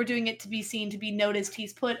 Wilbur doing it to be seen, to be noticed.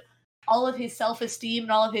 He's put all of his self-esteem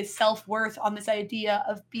and all of his self-worth on this idea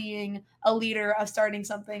of being a leader, of starting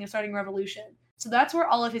something, of starting a revolution. So that's where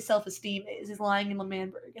all of his self-esteem is lying in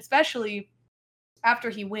L'Manberg, especially after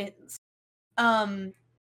he wins. Cause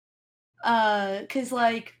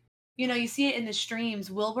like, you know, you see it in the streams,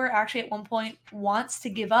 Wilbur actually at one point wants to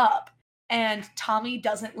give up, and Tommy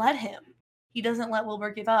doesn't let him. He doesn't let Wilbur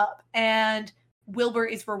give up, and Wilbur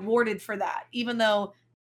is rewarded for that, even though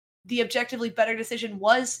the objectively better decision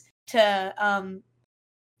was to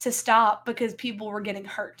stop because people were getting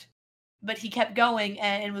hurt. But he kept going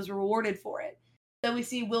and was rewarded for it. So we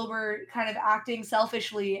see Wilbur kind of acting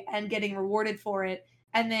selfishly and getting rewarded for it,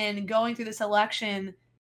 and then going through this election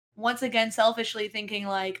once again selfishly thinking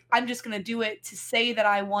like, I'm just going to do it to say that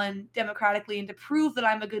I won democratically and to prove that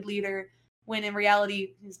I'm a good leader, when in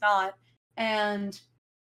reality he's not. And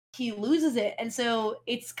he loses it. And so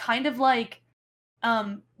it's kind of like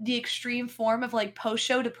the extreme form of like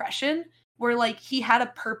post-show depression, where like he had a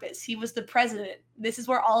purpose. He was the president. This is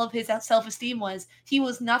where all of his self-esteem was. He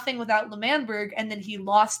was nothing without L'Manberg, and then he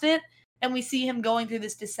lost it. And we see him going through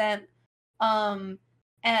this descent and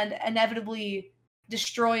inevitably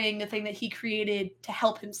destroying the thing that he created to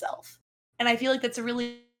help himself. And I feel like that's a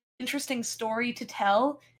really interesting story to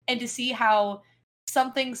tell, and to see how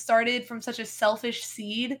something started from such a selfish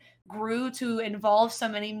seed grew to involve so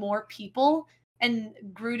many more people and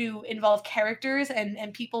grew to involve characters,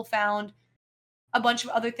 and people found a bunch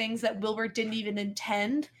of other things that Wilbur didn't even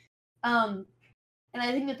intend. And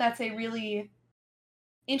I think that that's a really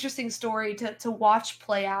interesting story to watch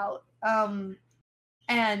play out.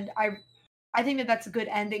 And I think that that's a good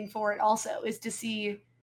ending for it also, is to see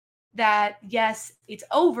that, yes, it's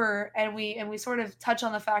over, and we sort of touch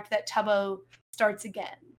on the fact that Tubbo starts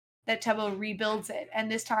again, that Tubbo rebuilds it, and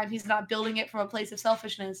this time he's not building it from a place of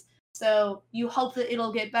selfishness. So you hope that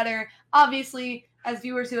it'll get better. Obviously, as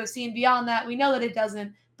viewers who have seen beyond that, we know that it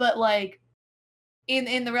doesn't, but like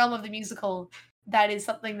in the realm of the musical, that is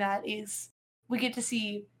something that is, we get to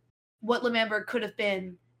see what L'Manberg could have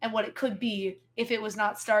been and what it could be if it was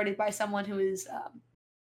not started by someone who is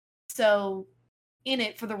so in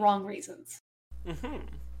it for the wrong reasons.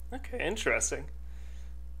 Okay, interesting.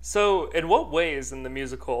 So, in what ways in the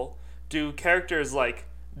musical do characters like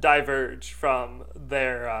diverge from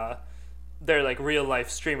their like real life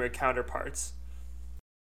streamer counterparts?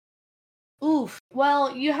 Oof.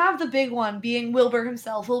 Well, you have the big one being Wilbur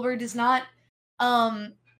himself. Wilbur does not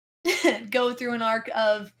go through an arc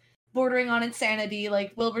of bordering on insanity.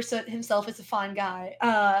 Like, Wilbur himself is a fine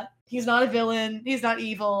guy. He's not a villain. He's not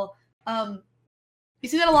evil. You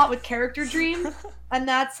see that a lot with character Dream, and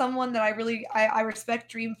that's someone that I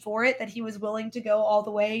respect Dream for it, that he was willing to go all the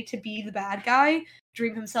way to be the bad guy.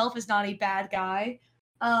 Dream himself is not a bad guy.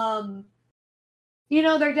 You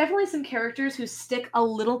know, there are definitely some characters who stick a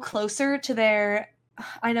little closer to their...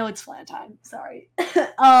 I know it's Flan time, sorry.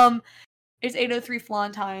 It's 8:03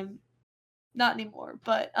 Flan time. Not anymore,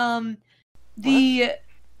 but every day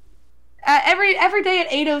at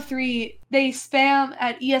 8:03 they spam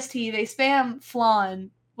at EST, they spam flan,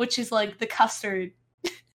 which is like the custard.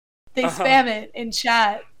 They spam it in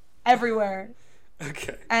chat everywhere.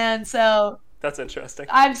 Okay. And so that's interesting.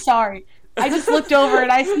 I'm sorry. I just looked over and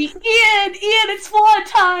I see Ian, it's flan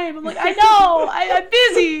time. I'm like, I know, I'm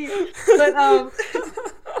busy. But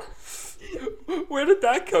where did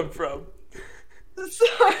that come from?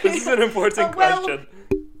 Sorry. This is an important question.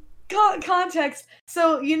 Context.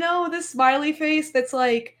 So, you know the smiley face that's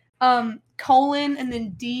like colon and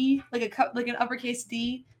then D, like an uppercase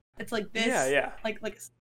D? It's like this. Yeah.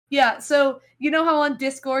 Yeah, so you know how on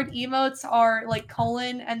Discord emotes are like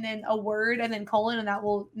colon and then a word and then colon, and that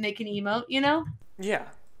will make an emote, you know? Yeah.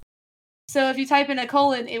 So if you type in a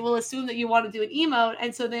colon, it will assume that you want to do an emote,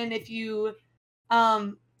 and so then if you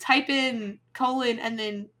type in colon and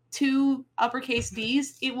then 2 uppercase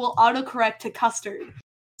D's, it will autocorrect to custard.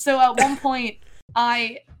 So at one point,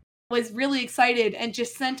 I was really excited and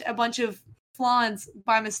just sent a bunch of flans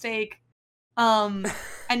by mistake. And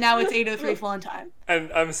now it's 8:03 flan time.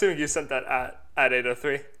 And I'm assuming you sent that at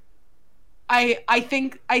 8:03. I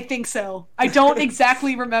think so. I don't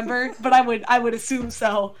exactly remember, but I would assume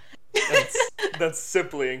so. That's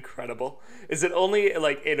simply incredible. Is it only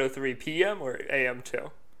like 8:03 p.m. or a.m.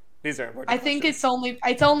 too? These are important. I think it's only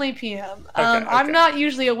p.m. Okay. I'm not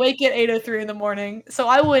usually awake at 8:03 in the morning, so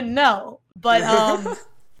I wouldn't know. But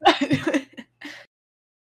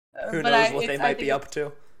who knows what they might be up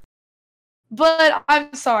to? But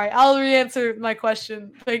I'm sorry, I'll re-answer my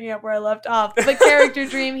question, picking up where I left off. But character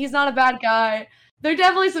Dream, he's not a bad guy. There are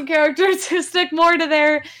definitely some characters who stick more to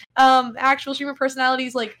their actual streamer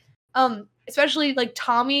personalities, like especially like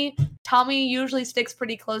Tommy. Tommy usually sticks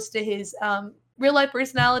pretty close to his real life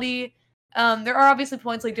personality. There are obviously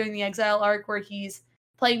points like during the Exile arc where he's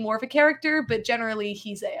playing more of a character, but generally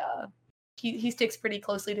he's he sticks pretty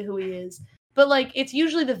closely to who he is. But like it's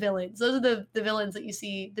usually the villains. Those are the villains that you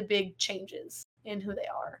see the big changes in who they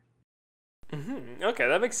are. Okay,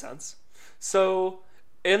 that makes sense. So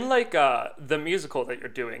in like the musical that you're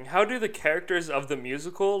doing, how do the characters of the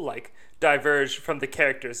musical like diverge from the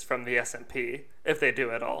characters from the SMP, if they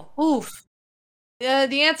do at all? Oof.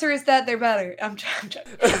 The answer is that they're better. I'm joking.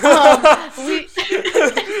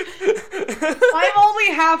 I'm only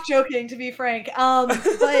half joking, to be frank.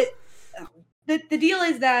 But the deal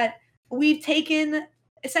is that we've taken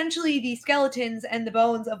essentially the skeletons and the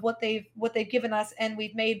bones of what they've given us, and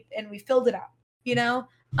we've filled it out. You know,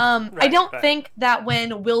 I don't think that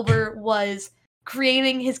when Wilbur was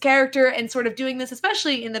creating his character and sort of doing this,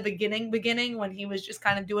 especially in the beginning when he was just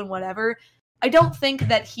kind of doing whatever, I don't think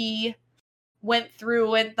that he went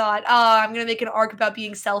through and thought, I'm gonna make an arc about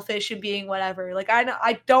being selfish and being whatever. Like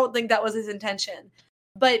I don't think that was his intention.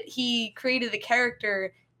 But he created the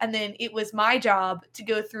character, and then it was my job to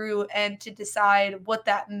go through and to decide what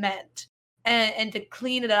that meant, and to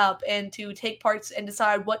clean it up and to take parts and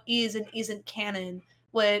decide what is and isn't canon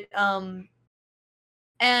what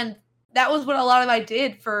and that was what a lot of I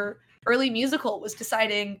did for early musical, was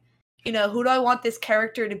deciding, you know, who do I want this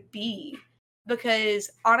character to be? Because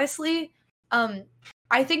honestly,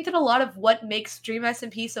 I think that a lot of what makes Dream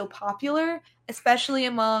SMP so popular, especially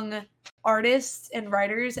among artists and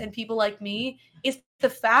writers and people like me, is the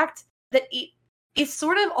fact that it's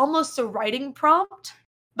sort of almost a writing prompt,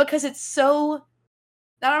 because it's so,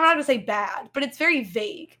 I'm not going to say bad, but it's very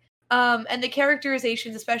vague. And the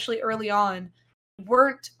characterizations, especially early on,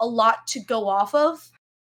 weren't a lot to go off of.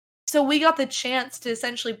 So we got the chance to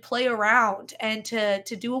essentially play around and to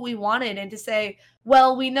do what we wanted, and to say,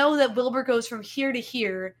 well, we know that Wilbur goes from here to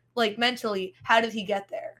here, like mentally. How did he get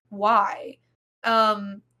there? Why?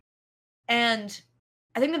 And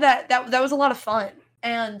I think that was a lot of fun.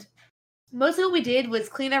 And mostly what we did was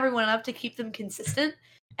clean everyone up to keep them consistent,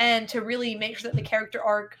 and to really make sure that the character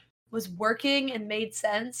arc was working and made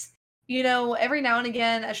sense. You know, every now and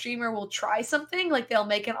again, a streamer will try something, like they'll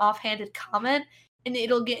make an offhanded comment, and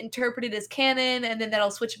it'll get interpreted as canon, and then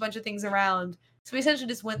that'll switch a bunch of things around. So we essentially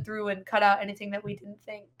just went through and cut out anything that we didn't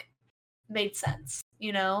think made sense,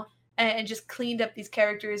 you know, and just cleaned up these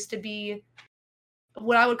characters to be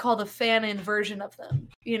what I would call the fan-in version of them,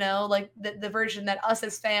 you know, like the version that us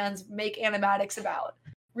as fans make animatics about,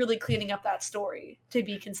 really cleaning up that story to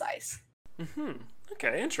be concise. Mm-hmm.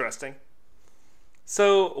 Okay, interesting.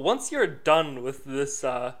 So once you're done with this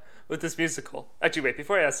musical, actually wait,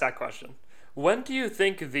 before I ask that question, when do you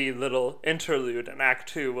think the little interlude in Act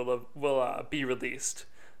 2 will be released?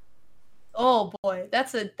 Oh boy,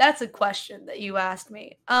 that's a question that you asked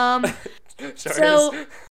me. So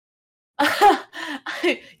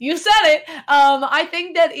you said it. I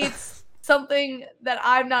think that it's something that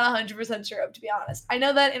I'm not 100% sure of, to be honest. I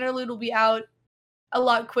know that interlude will be out a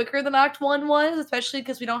lot quicker than Act 1 was, especially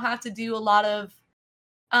because we don't have to do a lot of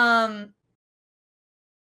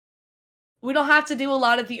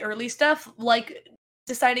the early stuff, like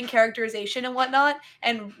deciding characterization and whatnot,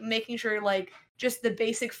 and making sure, like, just the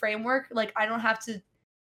basic framework. Like, I don't have to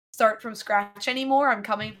start from scratch anymore. I'm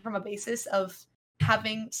coming from a basis of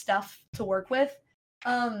having stuff to work with.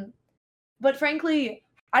 But frankly,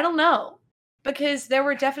 I don't know, because there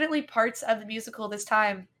were definitely parts of the musical this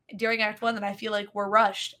time during Act 1 that I feel like were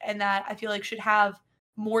rushed, and that I feel like should have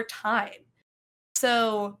more time.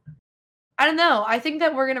 So I don't know. I think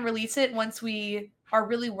that we're going to release it once we are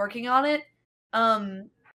really working on it.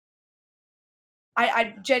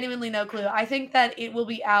 I genuinely no clue. I think that it will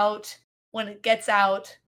be out when it gets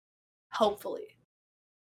out, hopefully.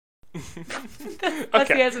 That's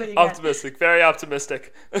the answer that you get. Optimistic, very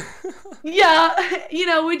optimistic. Yeah, you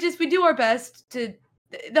know, we do our best to.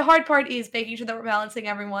 The hard part is making sure that we're balancing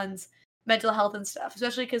everyone's mental health and stuff,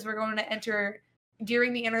 especially because we're going to enter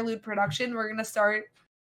during the interlude production. We're going to start,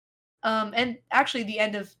 and actually the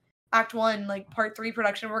end of Act 1, like Part 3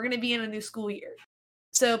 production, we're going to be in a new school year.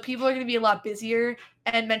 So people are going to be a lot busier,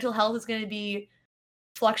 and mental health is going to be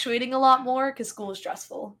fluctuating a lot more because school is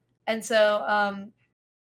stressful. And so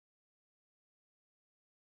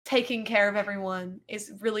taking care of everyone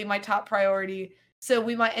is really my top priority. So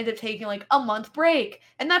we might end up taking like a month break,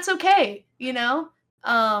 and that's okay, you know?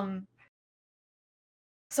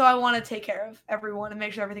 So I want to take care of everyone and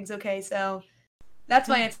make sure everything's okay. So that's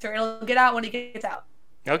my answer. It'll get out when it gets out.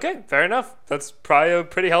 Okay, fair enough. That's probably a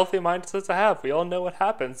pretty healthy mindset to have. We all know what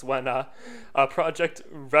happens when a project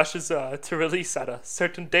rushes to release at a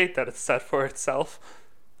certain date that it's set for itself.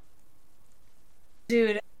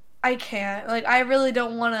 Dude, I can't. Like, I really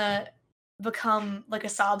don't want to become like a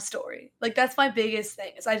sob story. Like, that's my biggest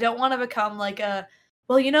thing, is I don't want to become like a,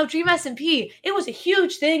 well, you know, Dream SMP, it was a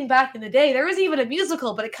huge thing back in the day. There was even a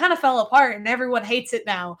musical, but it kind of fell apart and everyone hates it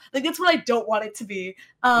now. Like, that's what I don't want it to be.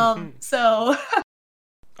 So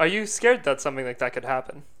are you scared that something like that could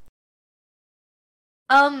happen?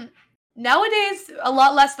 Nowadays, a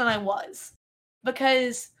lot less than I was,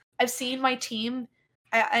 because I've seen my team,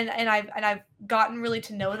 and I've gotten really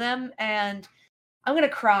to know them, and I'm gonna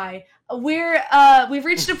cry. We've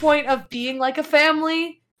reached a point of being like a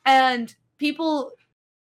family, and people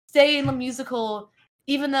stay in the musical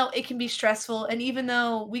even though it can be stressful, and even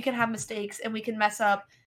though we can have mistakes and we can mess up,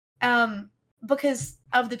 because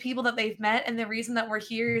of the people that they've met, and the reason that we're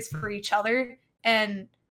here is for each other, and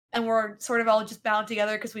we're sort of all just bound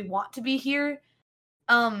together because we want to be here.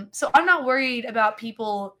 So I'm not worried about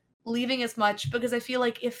people leaving as much, because I feel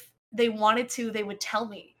like if they wanted to, they would tell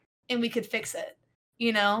me and we could fix it,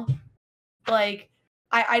 you know? Like,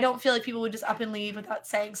 I don't feel like people would just up and leave without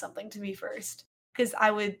saying something to me first, because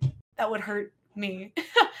that would hurt me.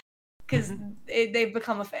 Because they've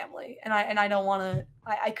become a family, and I don't want to.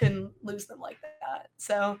 I couldn't lose them like that.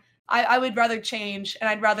 So I would rather change, and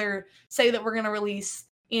I'd rather say that we're gonna release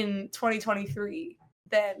in 2023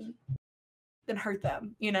 than hurt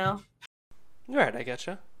them, you know? Right, I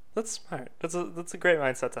getcha. That's smart. That's a great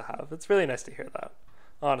mindset to have. It's really nice to hear that,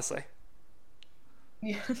 honestly.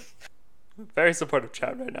 Yeah. Very supportive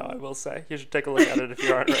chat right now, I will say. You should take a look at it if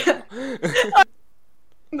you aren't right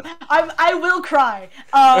now. I will cry.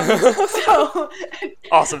 So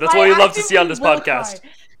awesome. That's what you love to see on this podcast. Cry.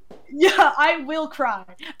 Yeah, I will cry.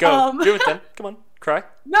 Go. Do it then. Come on. Cry.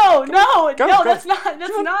 No, go. That's not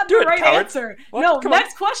do the it, right coward. answer. What? No, Come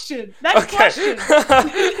next question. Next question.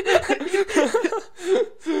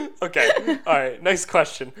 Okay. All right. Next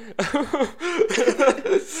question.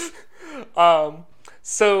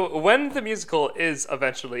 So when the musical is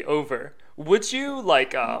eventually over, would you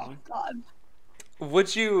like oh God.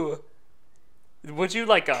 Would you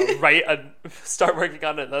like start working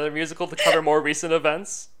on another musical to cover more recent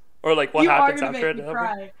events, or like what happens after it?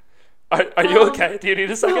 Are you okay? Do you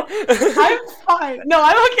need a second? I'm fine. No,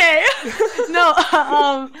 I'm okay. No,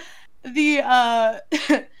 the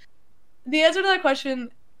answer to that question,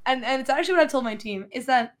 and it's actually what I've told my team, is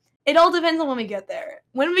that it all depends on when we get there.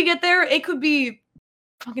 When we get there, it could be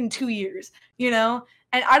fucking 2 years, you know?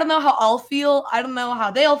 And I don't know how I'll feel. I don't know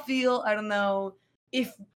how they'll feel. I don't know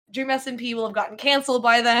if Dream SMP will have gotten canceled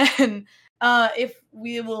by then. If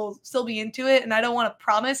we will still be into it. And I don't want to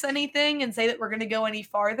promise anything and say that we're going to go any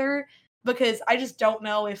farther, because I just don't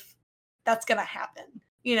know if that's going to happen.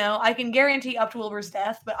 You know, I can guarantee up to Wilbur's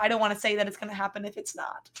death, but I don't want to say that it's going to happen if it's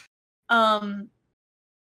not.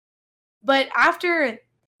 But after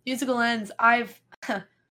musical ends, I've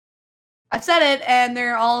said it, and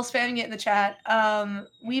they're all spamming it in the chat.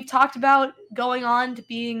 We've talked about going on to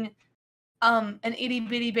being an itty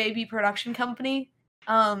bitty baby production company,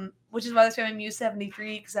 which is why they're spamming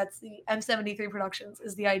Muse73, because that's the M73 Productions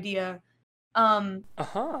is the idea.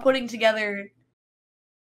 Putting together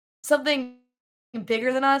something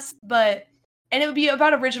bigger than us, and it would be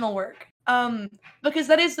about original work. Because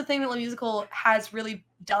that is the thing that the musical has really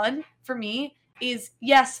done for me is,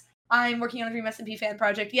 yes, I'm working on a Dream SMP fan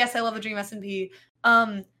project. Yes, I love the Dream SMP.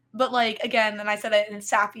 But like, again, and I said it, and it's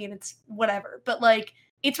sappy and it's whatever. But like,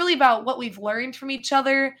 it's really about what we've learned from each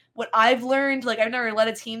other, what I've learned. Like, I've never led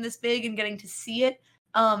a team this big, and getting to see it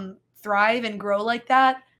thrive and grow like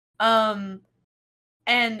that. And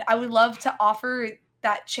I would love to offer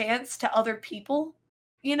that chance to other people,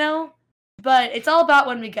 you know? But it's all about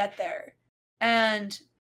when we get there. And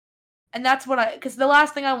that's what because the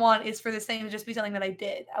last thing I want is for this thing to just be something that I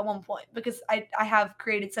did at one point, because I have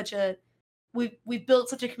created we've built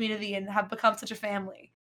such a community and have become such a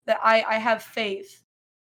family that I have faith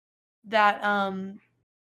that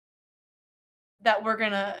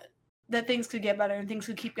that things could get better and things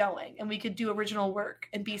could keep going and we could do original work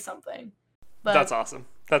and be something. But that's awesome.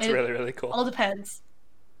 That's really, really cool. All depends.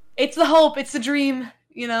 It's the hope. It's the dream,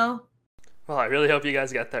 you know? Well, I really hope you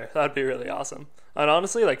guys get there. That'd be really awesome. And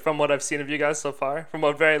honestly, like, from what I've seen of you guys so far, from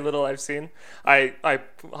what very little I've seen, I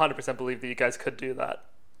 100% believe that you guys could do that.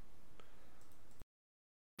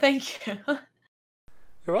 Thank you.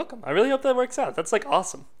 You're welcome. I really hope that works out. That's, like,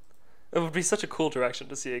 awesome. It would be such a cool direction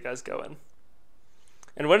to see you guys go in.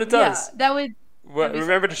 And when it does... Yeah, that would...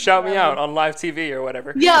 remember to shout me out on live TV or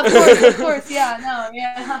whatever. Yeah, of course. Yeah, no,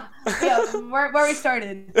 yeah. Yeah, where we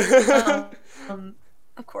started.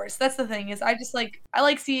 Of course. That's the thing, is I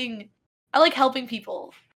like helping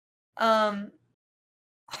people. I'm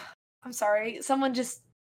sorry. Someone just...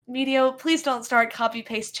 Medio, please don't start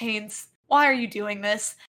copy-paste chains. Why are you doing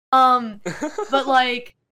this? But,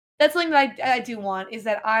 like, that's something that I do want, is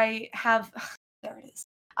that I have... There it is.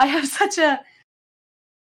 I have such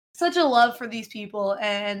a love for these people,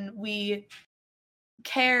 and we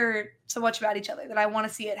care so much about each other that I want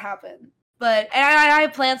to see it happen. And I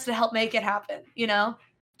have plans to help make it happen, you know?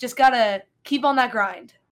 Just gotta keep on that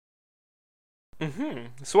grind.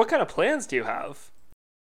 So what kind of plans do you have?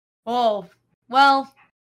 Oh, well,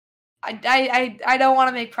 I don't want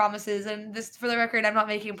to make promises, and this, for the record, I'm not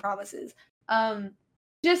making promises.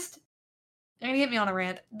 Just, you're gonna get me on a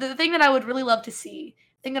rant. The thing that I would really love to see,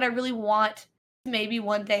 the thing that I really want to maybe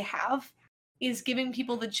one day have, is giving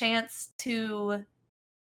people the chance to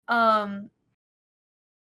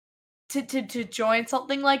join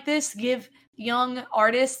something like this, give young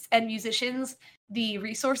artists and musicians the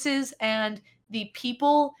resources and the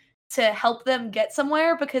people to help them get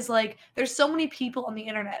somewhere, because like there's so many people on the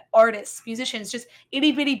internet, artists, musicians, just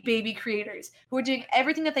itty bitty baby creators who are doing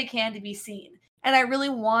everything that they can to be seen, and I really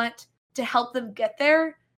want to help them get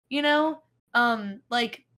there, you know?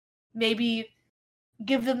 Like maybe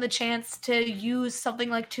give them the chance to use something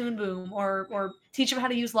like Toon Boom or teach them how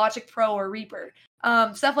to use Logic Pro or Reaper.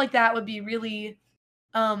 Stuff like that would be really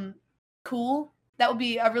cool. That would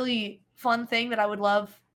be a really fun thing that I would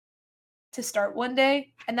love to start one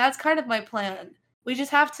day. And that's kind of my plan. We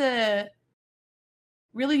just have to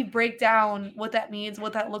really break down what that means,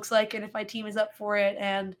 what that looks like, and if my team is up for it.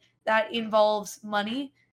 And that involves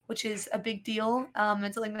money, which is a big deal.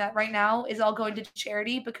 And something that right now is all going to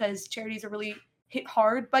charity, because charities are really hit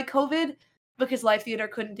hard by COVID because live theater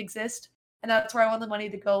couldn't exist. And that's where I want the money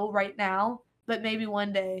to go right now. But maybe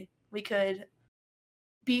one day we could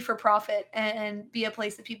be for profit and be a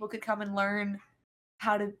place that people could come and learn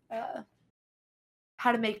how to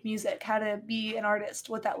make music, how to be an artist,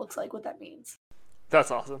 what that looks like, what that means.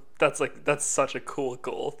 That's awesome. That's such a cool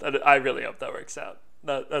goal. I really hope that works out.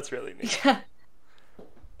 That's really neat. Yeah.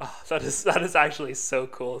 Oh, that is actually so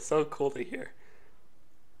cool. So cool to hear.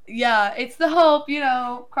 Yeah, it's the hope,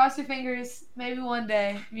 cross your fingers. Maybe one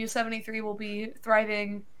day Muse73 will be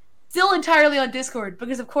thriving still entirely on Discord,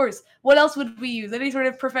 because of course, what else would we use? Any sort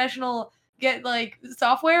of professional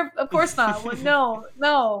software? Of course not.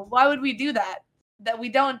 No. Why would we do that? That we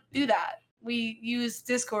don't do that. We use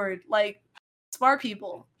Discord like smart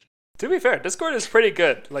people. To be fair, Discord is pretty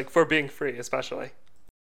good, like for being free, especially.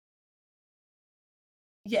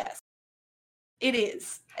 Yes, it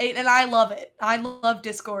is, and I love it. I love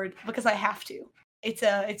Discord because I have to. It's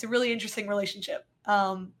a really interesting relationship.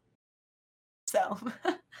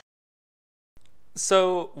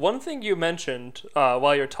 So one thing you mentioned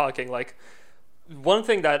while you're talking, like one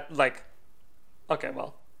thing that okay,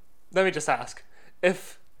 well, let me just ask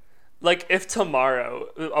if tomorrow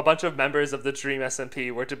a bunch of members of the Dream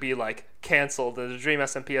SMP were to be canceled and the Dream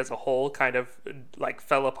SMP as a whole kind of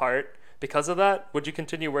fell apart because of that, would you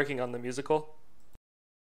continue working on the musical?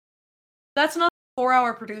 That's not a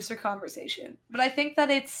 4-hour producer conversation, but I think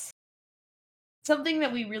that it's something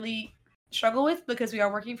that we really struggle with because we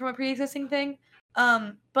are working from a pre-existing thing.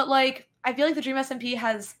 But I feel like the Dream SMP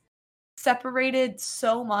has separated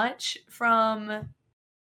so much from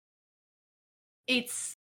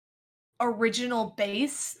its original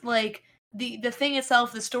base. The thing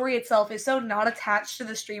itself, the story itself is so not attached to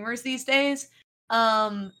the streamers these days,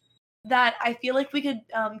 that I feel like we could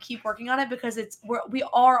keep working on it because we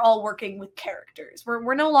are all working with characters.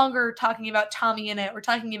 We're no longer talking about Tommy in it. We're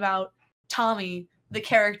talking about Tommy, the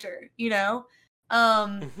character,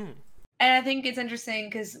 Mm-hmm. And I think it's interesting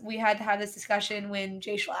because we had to have this discussion when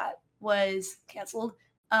J Schlatt was canceled.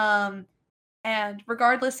 And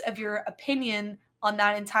regardless of your opinion on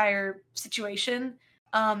that entire situation,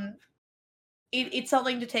 it's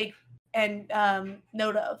something to take and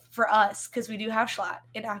note of for us, because we do have Schlatt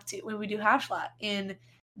in Act 2, when we do have Schlatt in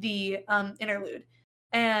the interlude.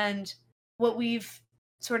 And what we've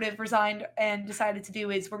sort of resigned and decided to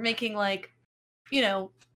do is we're making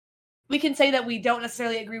we can say that we don't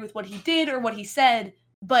necessarily agree with what he did or what he said,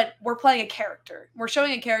 but we're playing a character. We're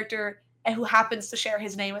showing a character and who happens to share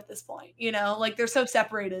his name at this point, they're so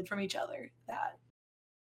separated from each other that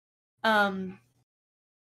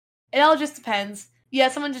it all just depends. Yeah,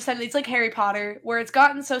 someone just said it's like Harry Potter, where it's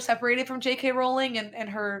gotten so separated from J.K. Rowling and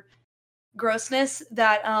her grossness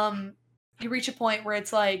that you reach a point where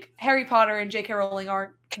it's like Harry Potter and J.K. Rowling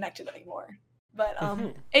aren't connected anymore. But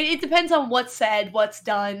it depends on what's said, what's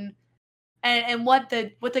done, and what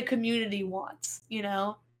the community wants,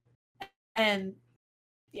 and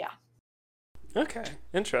yeah. Okay,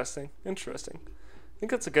 interesting. I think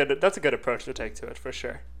that's a good approach to take to it for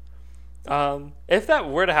sure. If that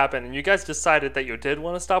were to happen and you guys decided that you did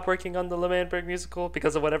want to stop working on the L'Manberg musical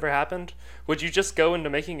because of whatever happened, would you just go into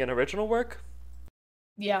making an original work?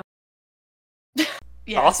 Yeah.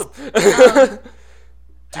 Awesome.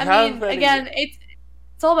 Again,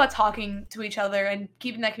 it's all about talking to each other and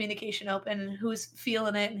keeping that communication open and who's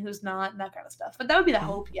feeling it and who's not and that kind of stuff. But that would be the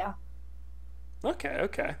hope, yeah.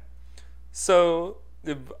 Okay. So,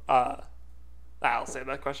 I'll save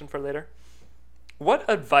that question for later. What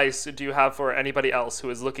advice do you have for anybody else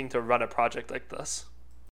who is looking to run a project like this?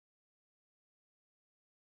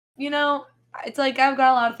 It's I've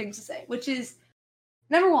got a lot of things to say, which is,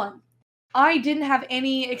 number one, I didn't have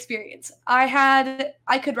any experience. I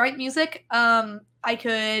could write music, I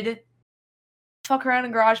could fuck around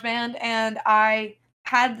in GarageBand, and I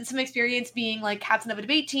had some experience being captain of a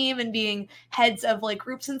debate team and being heads of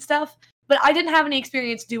groups and stuff, but I didn't have any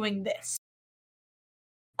experience doing this.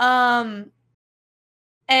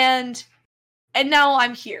 And now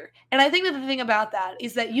I'm here. And I think that the thing about that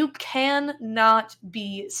is that you cannot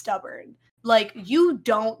be stubborn. You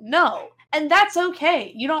don't know. And that's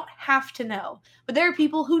okay. You don't have to know. But there are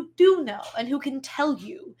people who do know and who can tell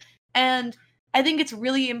you. And I think it's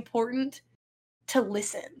really important to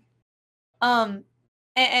listen. and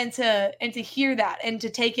to hear that and to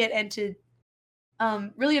take it and to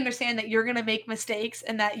really understand that you're gonna make mistakes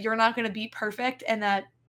and that you're not gonna be perfect and that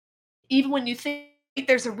even when you think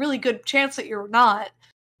there's a really good chance that you're not,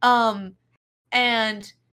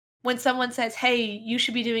 and when someone says, hey, you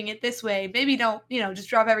should be doing it this way, maybe don't, just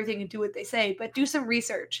drop everything and do what they say, but do some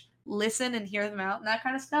research, listen and hear them out and that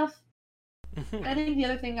kind of stuff. I think the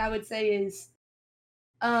other thing I would say is,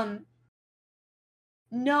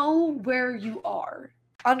 know where you are,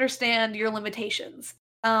 understand your limitations,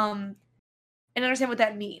 and understand what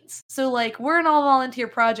that means. So, like, we're an all-volunteer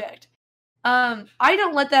project. I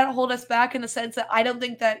don't let that hold us back in the sense that I don't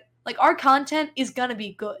think that, like, our content is gonna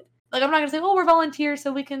be good. Like, I'm not gonna say, oh, we're volunteers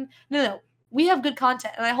so we can... No. We have good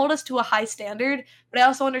content, and I hold us to a high standard, but I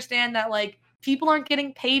also understand that, like, people aren't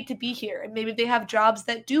getting paid to be here, and maybe they have jobs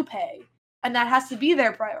that do pay, and that has to be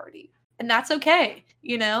their priority. And that's okay,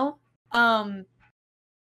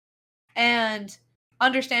 And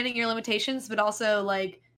understanding your limitations, but also,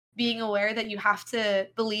 like, being aware that you have to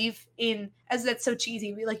believe in, as that's so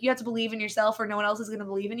cheesy, like, you have to believe in yourself or no one else is going to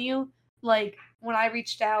believe in you. Like, when I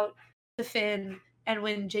reached out to Finn and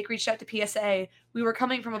when Jake reached out to PSA, we were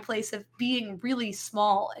coming from a place of being really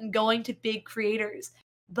small and going to big creators,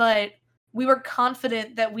 but we were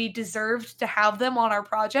confident that we deserved to have them on our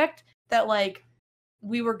project, that, like,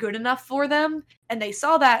 we were good enough for them, and they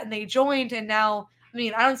saw that and they joined, and now, I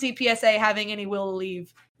mean, I don't see PSA having any will to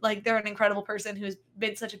leave. Like, they're an incredible person who's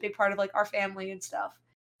been such a big part of, like, our family and stuff.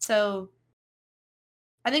 So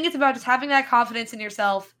I think it's about just having that confidence in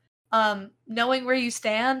yourself, knowing where you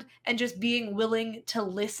stand, and just being willing to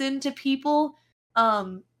listen to people.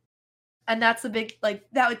 And that's the big, like,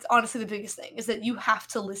 that's honestly the biggest thing, is that you have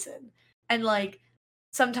to listen. And, like,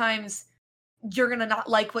 sometimes you're going to not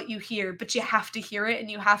like what you hear, but you have to hear it and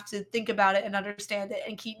you have to think about it and understand it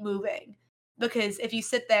and keep moving. Because if you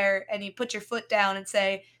sit there and you put your foot down and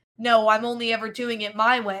say, no, I'm only ever doing it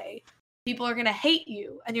my way, people are going to hate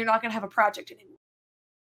you and you're not going to have a project anymore.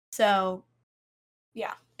 So,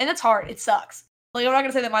 yeah. And it's hard. It sucks. Like, I'm not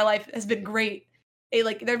going to say that my life has been great. There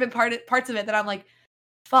have been parts of it that I'm like,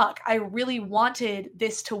 fuck, I really wanted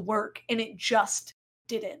this to work and it just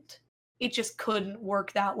didn't. It just couldn't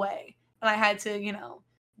work that way. And I had to,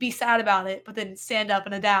 be sad about it, but then stand up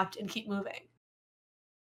and adapt and keep moving.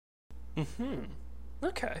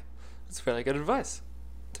 Okay. That's really good advice.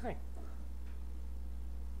 Dang.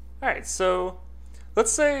 Alright, so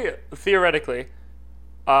let's say, theoretically,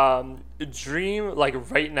 Dream,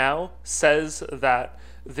 like, right now, says that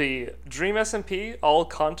the Dream SMP, all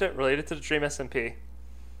content related to the Dream SMP,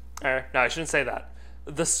 no, I shouldn't say that.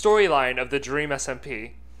 The storyline of the Dream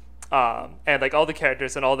SMP, and, like, all the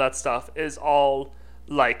characters and all that stuff is all,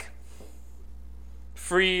 like,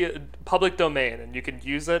 free public domain, and you can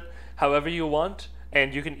use it however you want,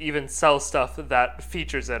 and you can even sell stuff that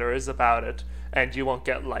features it or is about it, and you won't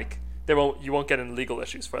get, like, you won't get in legal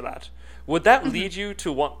issues for that. Would that lead you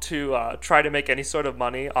to want to try to make any sort of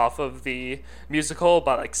money off of the musical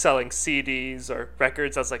by, like, selling CDs or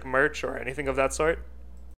records as, like, merch or anything of that sort?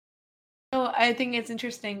 So I think it's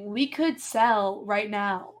interesting. We could sell right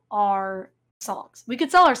now our songs. We could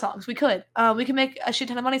sell our songs. We could. We could make a shit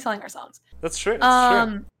ton of money selling our songs. That's true. That's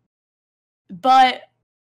true. But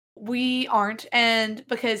we aren't, and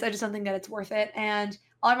because I just don't think that it's worth it. And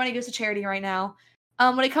all our money goes to charity right now.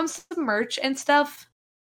 When it comes to merch and stuff,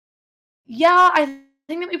 yeah, I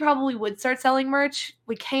think that we probably would start selling merch.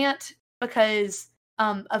 We can't because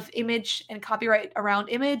of image and copyright around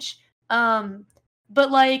image.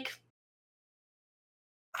 But, like,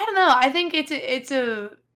 I don't know. I think it's an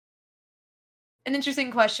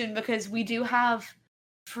interesting question because we do have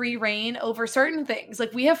free reign over certain things.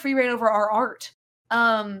 Like, we have free reign over our art.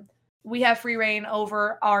 We have free reign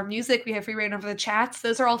over our music. We have free reign over the chats.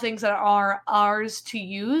 Those are all things that are ours to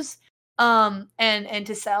use, and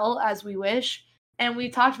to sell as we wish. And we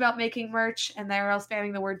talked about making merch, and they were all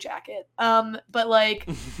spamming the word jacket. But, like,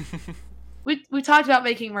 we talked about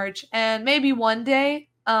making merch, and maybe one day,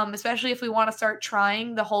 especially if we want to start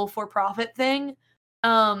trying the whole for-profit thing.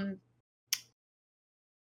 I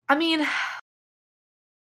mean,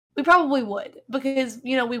 we probably would, because,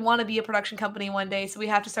 we want to be a production company one day, so we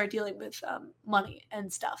have to start dealing with money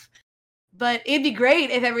and stuff. But it'd be great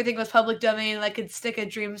if everything was public domain and I could stick a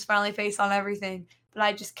Dream smiley face on everything, but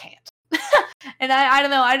I just can't. And I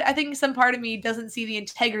don't know, I think some part of me doesn't see the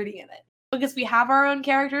integrity in it, because we have our own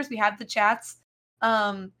characters, we have the chats,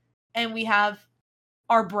 and we have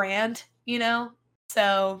our brand,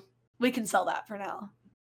 so we can sell that for now.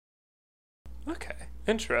 Okay,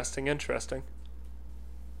 interesting.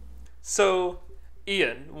 So,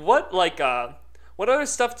 Ian, what other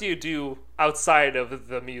stuff do you do outside of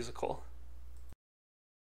the musical?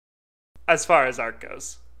 as far as art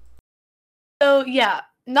goes. So yeah,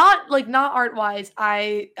 not art wise.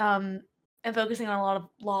 I am focusing on a lot of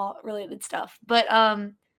law related stuff, but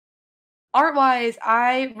art wise,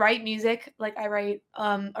 I write music. Like I write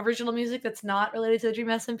original music that's not related to the Dream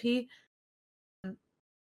SMP.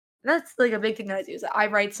 That's like a big thing that I do. Is that I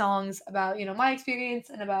write songs about my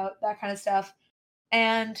experience and about that kind of stuff.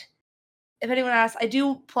 And if anyone asks, I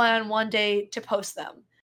do plan one day to post them.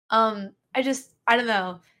 I don't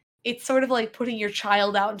know. It's sort of like putting your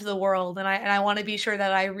child out into the world, and I want to be sure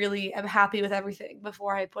that I really am happy with everything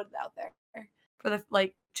before I put it out there. For the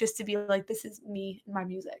just to be like, this is me and my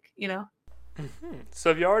music, Mm-hmm. So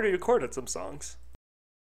have you already recorded some songs?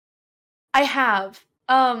 I have.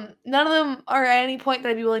 None of them are at any point that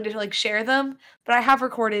I'd be willing to share them, but I have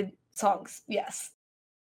recorded songs. Yes.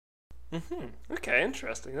 Mm-hmm. Okay,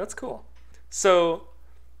 interesting. That's cool. So,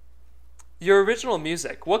 your original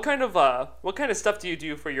music. What kind of stuff do you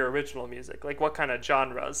do for your original music? Like, what kind of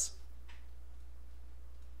genres?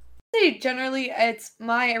 Generally, it's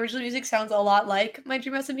my original music sounds a lot like my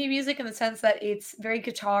Dream SMP music in the sense that it's very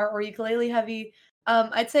guitar or ukulele heavy.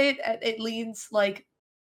 I'd say it leans I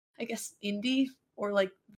guess indie or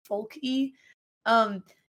folk-y. I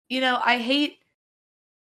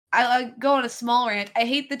go on a small rant. I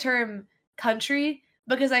hate the term country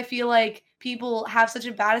because I feel like people have such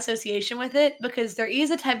a bad association with it because there is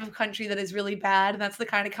a type of country that is really bad, and that's the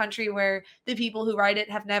kind of country where the people who write it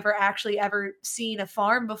have never actually ever seen a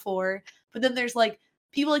farm before. But then there's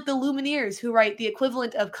people like the Lumineers who write the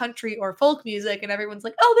equivalent of country or folk music, and everyone's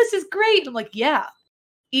like, "Oh, this is great." I'm like, "Yeah,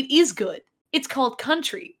 it is good. It's called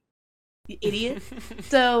country, you idiot."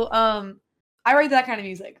 So, I write that kind of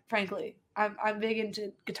music, frankly. I'm big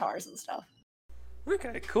into guitars and stuff.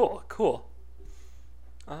 Okay, cool.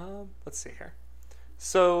 Let's see here.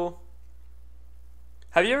 So,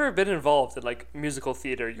 have you ever been involved in musical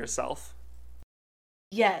theater yourself?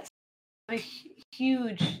 Yes, I'm a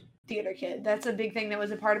huge theater kid. That's a big thing that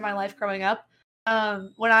was a part of my life growing up.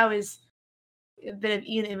 When I was a bit of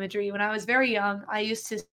Ian imagery, when I was very young, I used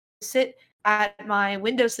to sit at my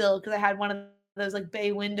windowsill because I had one of those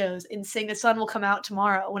bay windows and sing "The Sun Will Come Out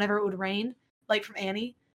Tomorrow" whenever it would rain, from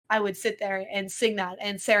Annie. I would sit there and sing that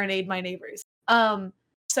and serenade my neighbors.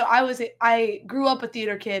 So I grew up a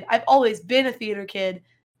theater kid. I've always been a theater kid.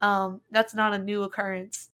 That's not a new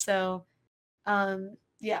occurrence. So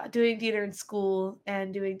yeah, doing theater in school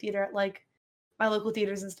and doing theater at my local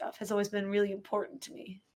theaters and stuff has always been really important to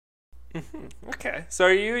me. Mm-hmm. Okay, so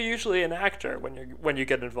are you usually an actor when you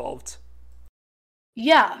get involved?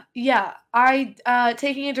 Yeah. I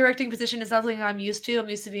taking a directing position is something I'm used to. I'm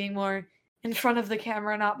used to being more in front of the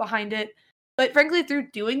camera, not behind it. But frankly,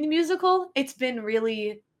 through doing the musical, it's been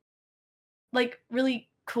really really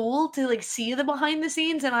cool to see the behind the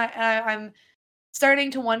scenes, and I'm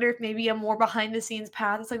starting to wonder if maybe a more behind the scenes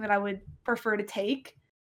path is something that I would prefer to take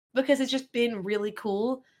because it's just been really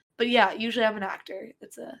cool. But yeah, usually I'm an actor.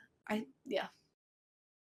 Yeah.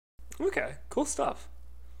 Okay, cool stuff.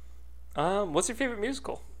 What's your favorite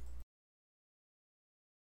musical?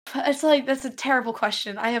 It's that's a terrible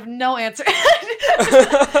question. I have no answer.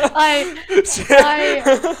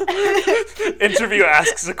 Interview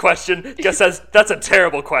asks a question. Guess that's a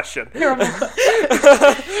terrible question. Terrible.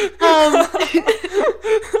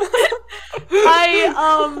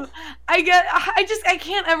 I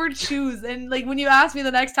can't ever choose, and when you ask me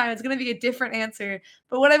the next time, it's gonna be a different answer.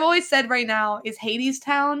 But what I've always said right now is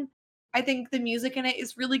Hadestown. I think the music in it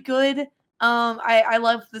is really good. I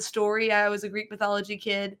love the story. I was a Greek mythology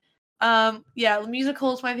kid. Yeah, the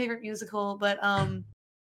musical is my favorite musical, but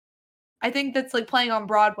I think that's playing on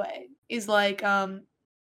Broadway is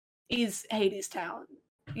is Hadestown.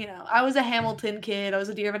 I was a Hamilton kid, I was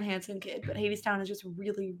a Dear Evan Hansen kid, but Hadestown is just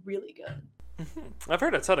really, really good. Mm-hmm. I've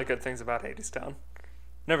heard a ton of good things about Hadestown.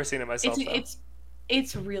 Never seen it myself.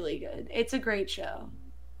 It's really good. It's a great show.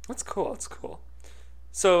 That's cool.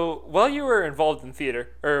 So, while you were involved in theater,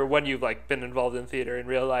 or when you've been involved in theater in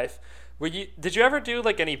real life, did you ever do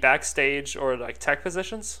any backstage or tech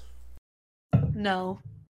positions? No.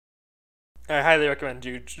 I highly recommend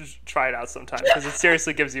you try it out sometime because it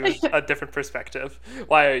seriously gives you a different perspective.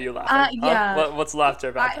 Why are you laughing? Yeah. Huh? What's laughter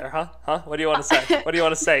about there? Huh? What do you want to say? What do you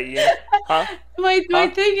want to say, Ian? Huh? My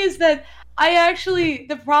thing is that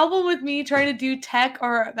the problem with me trying to do tech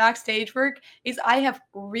or backstage work is I have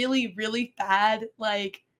really, really bad,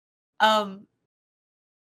 I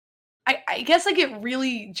guess I get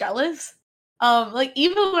really jealous.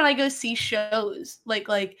 Even when I go see shows,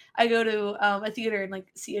 I go to a theater and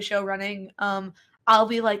see a show running, I'll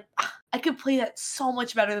be like, I could play that so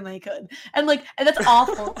much better than they could. And that's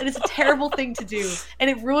awful. And it's a terrible thing to do. And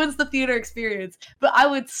it ruins the theater experience. But I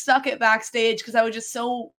would suck it backstage because I would just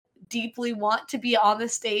so deeply want to be on the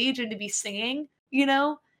stage and to be singing, you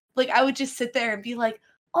know? Like, I would just sit there and be like,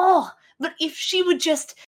 oh, but if she would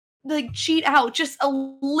just, like, cheat out just a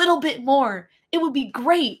little bit more, it would be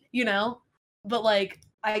great, you know? But, like,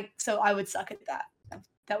 I would suck at that.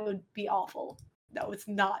 That would be awful. No, it's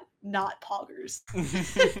not poggers.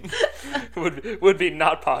 would be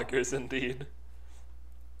not poggers indeed.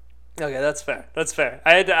 Okay, that's fair.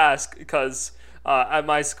 I had to ask because at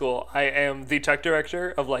my school I am the tech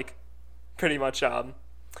director of like pretty much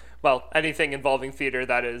anything involving theater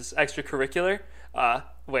that is extracurricular.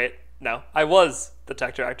 Wait, no, I was the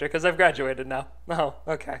tech director because I've graduated now. Oh,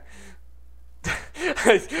 okay.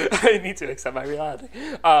 I need to accept my reality.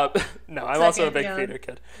 No, I'm also a big theater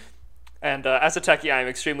kid. And as a techie, I'm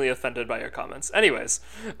extremely offended by your comments. Anyways,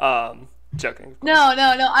 joking. No.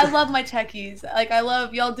 I love my techies. Like, I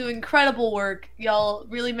love y'all do incredible work. Y'all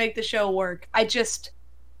really make the show work. I get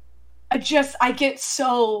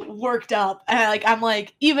so worked up. And I'm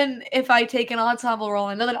like, even if I take an ensemble role,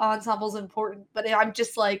 I know that ensemble's important, but I'm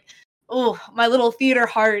just like, oh, my little theater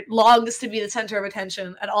heart longs to be the center of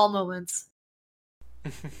attention at all moments.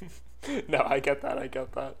 No, I get that.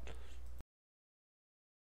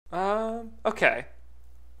 Okay.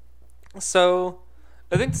 So,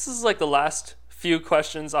 I think this is like the last few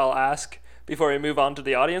questions I'll ask before we move on to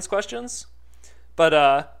the audience questions. But,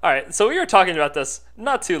 alright, so we were talking about this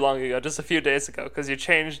not too long ago, just a few days ago, because you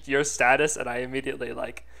changed your status, and I immediately,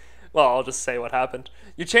 I'll just say what happened.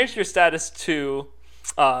 You changed your status to,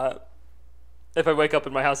 if I wake up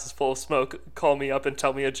and my house is full of smoke, call me up and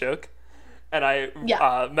tell me a joke. And I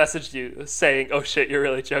messaged you saying, oh shit, you're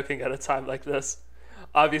really joking at a time like this.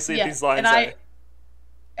 Obviously, these lines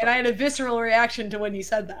and I had a visceral reaction to when you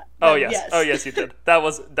said that. Oh yes, you did. That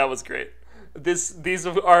was great. These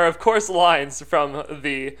are of course lines from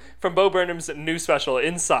Bo Burnham's new special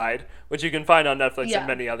Inside, which you can find on Netflix and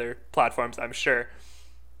many other platforms, I'm sure.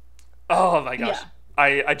 Oh my gosh,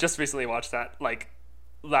 I just recently watched that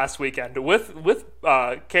last weekend with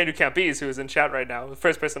Candu Campese, who is in chat right now, the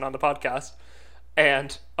first person on the podcast,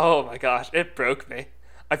 and oh my gosh, it broke me.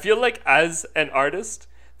 I feel like as an artist,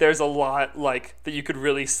 there's a lot that you could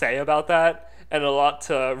really say about that, and a lot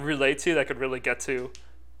to relate to that could really get to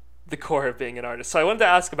the core of being an artist. So I wanted to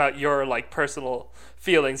ask about your personal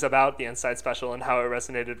feelings about the Inside special and how it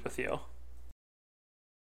resonated with you.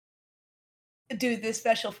 Dude, this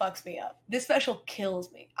special fucks me up. This special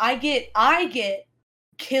kills me. I get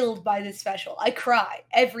killed by this special. I cry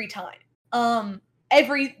every time.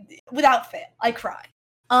 Without fail, I cry.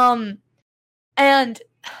 And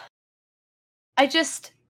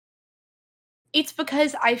it's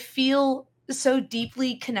because I feel so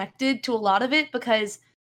deeply connected to a lot of it, because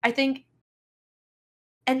I think,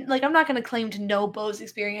 and I'm not going to claim to know Bo's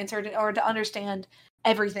experience or to understand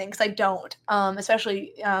everything, because I don't,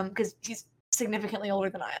 especially because he's significantly older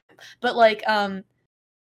than I am. But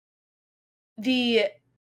the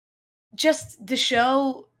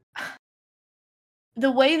show,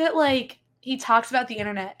 the way that he talks about the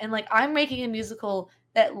internet, and I'm making a musical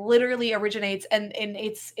that literally originates and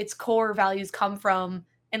its core values come from,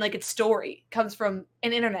 and its story comes from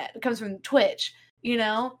an internet. It comes from Twitch, you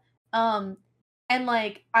know? And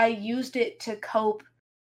I used it to cope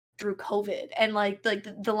through COVID. And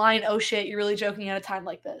the line, oh shit, you're really joking at a time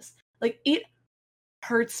like this. It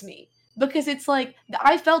hurts me. Because it's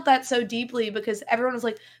I felt that so deeply, because everyone was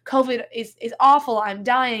like, COVID is awful, I'm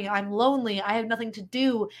dying, I'm lonely, I have nothing to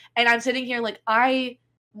do. And I'm sitting here I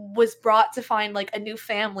was brought to find a new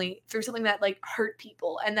family through something that hurt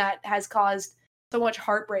people and that has caused so much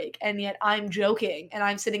heartbreak, and yet I'm joking and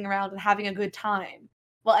I'm sitting around and having a good time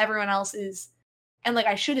while everyone else is, and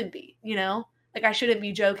I shouldn't be, you know? I shouldn't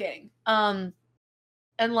be joking. And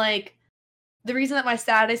the reason that my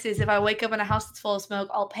status is, if I wake up in a house that's full of smoke,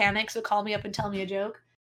 I'll panic, so call me up and tell me a joke,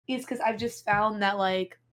 is because I've just found that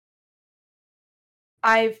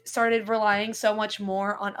I've started relying so much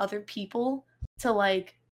more on other people to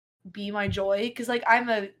be my joy, because I'm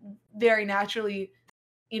a very naturally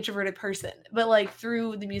introverted person, but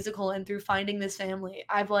through the musical and through finding this family,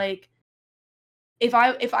 I've if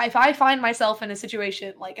I find myself in a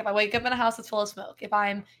situation, if I wake up in a house that's full of smoke, if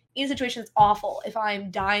I'm in a situation that's awful, if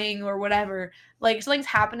I'm dying or whatever, something's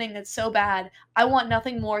happening that's so bad, I want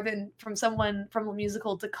nothing more than from someone from a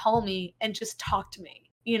musical to call me and just talk to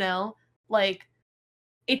me, you know?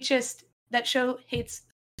 It just, that show hits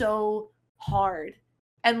so hard.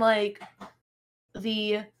 And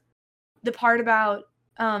the part about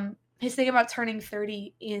his thing about turning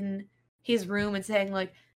 30 in his room and saying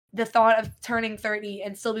the thought of turning 30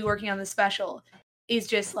 and still be working on the special is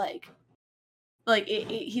just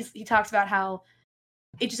he talks about how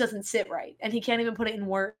it just doesn't sit right and he can't even put it in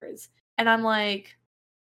words. And I'm like,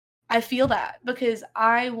 I feel that because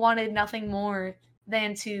I wanted nothing more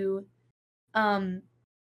than to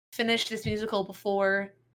finish this musical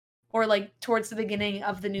before or like towards the beginning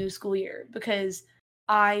of the new school year, because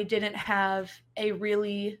I didn't have a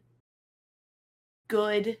really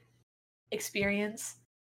good experience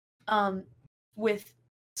with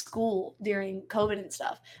school during COVID and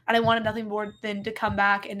stuff, and I wanted nothing more than to come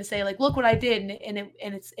back and to say like, look what I did, and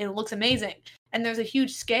it looks amazing. And there's a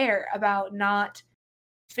huge scare about not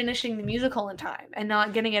finishing the musical in time and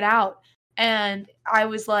not getting it out. And I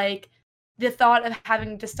was like, the thought of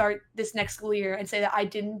having to start this next school year and say that I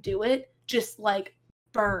didn't do it just like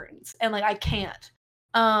burns, and like I can't.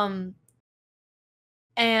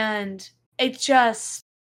 And it just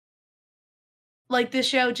like this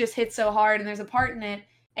show just hits so hard, and there's a part in it,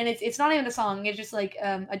 and it's not even a song, it's just like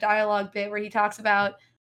a dialogue bit where he talks about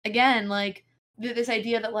again like this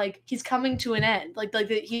idea that like he's coming to an end, like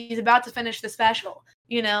that he's about to finish the special,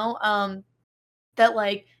 you know, that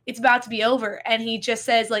like it's about to be over, and he just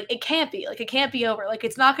says like it can't be over, like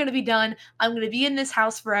it's not going to be done, I'm going to be in this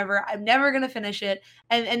house forever, I'm never going to finish it,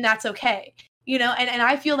 and that's okay, you know. And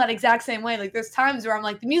I feel that exact same way. Like there's times where I'm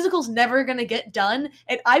like, the musical's never going to get done,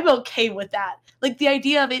 and I'm okay with that. Like the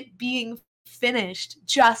idea of it being finished,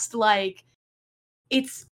 just like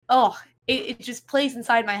it's it just plays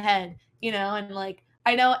inside my head, you know. And like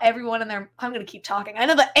I know everyone and their I'm gonna keep talking. I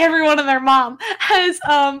know that everyone and their mom has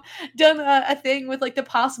done a thing with like the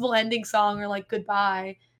possible ending song or like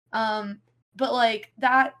goodbye. But like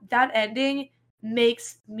that ending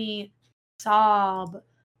makes me sob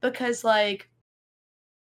because like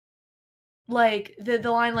the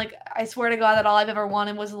line like I swear to God that all I've ever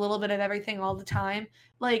wanted was a little bit of everything all the time.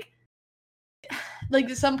 Like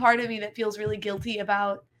there's some part of me that feels really guilty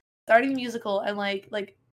about starting a musical, and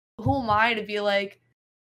like who am I to be like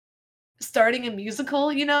starting a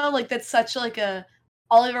musical, you know? Like that's such like a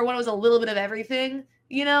all I ever wanted was a little bit of everything,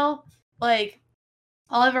 you know? Like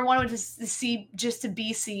all I ever wanted was to see, just to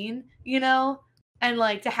be seen, you know? And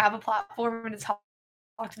like to have a platform and to talk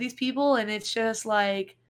to these people, and it's just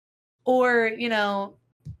like, or you know,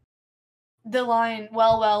 the line,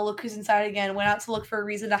 well, look who's inside again, went out to look for a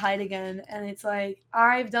reason to hide again. And it's like,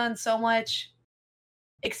 I've done so much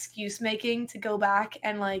excuse making to go back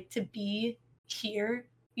and like to be here,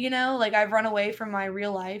 you know, like I've run away from my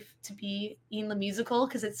real life to be in the musical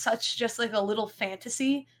because it's such just like a little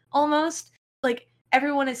fantasy almost. Like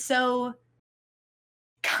everyone is so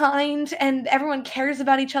kind and everyone cares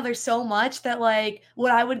about each other so much that like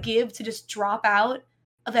what I would give to just drop out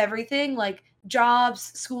of everything, like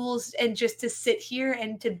jobs, schools, and just to sit here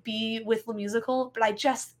and to be with the musical, but I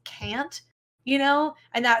just can't, you know?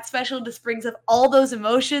 And that special just brings up all those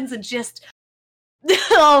emotions and just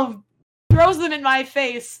throws them in my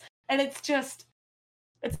face. And it's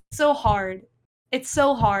so hard. It's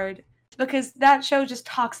so hard because that show just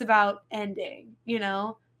talks about ending, you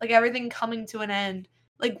know? Like everything coming to an end,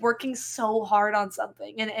 like working so hard on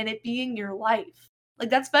something and it being your life.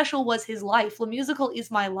 Like that special was his life. The musical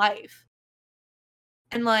is my life.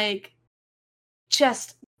 And like,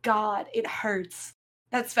 just, God, it hurts.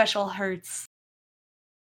 That special hurts.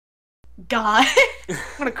 God, I'm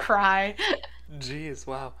gonna cry. Jeez,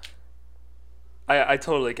 wow. I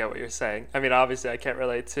totally get what you're saying. I mean, obviously I can't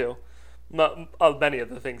relate to many of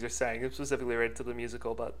the things you're saying, specifically related to the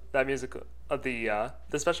musical, but that musical, the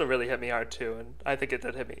special really hit me hard too, and I think it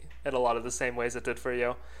did hit me in a lot of the same ways it did for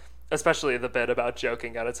you. Especially the bit about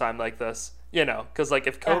joking at a time like this, you know, because like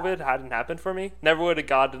if COVID hadn't happened for me, never would have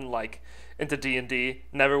gotten like into D&D,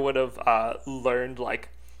 never would have learned like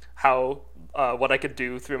how what I could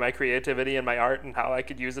do through my creativity and my art and how I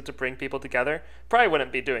could use it to bring people together. Probably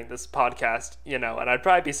wouldn't be doing this podcast, you know, and I'd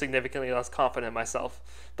probably be significantly less confident in myself.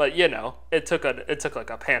 But you know, it took like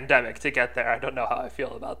a pandemic to get there. I don't know how I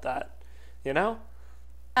feel about that, you know.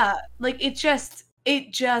 Like it just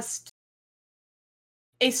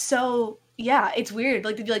it's so, yeah, it's weird.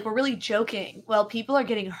 Like to be like, we're really joking. Well, people are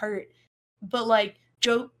getting hurt. But like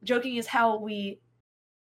joking is how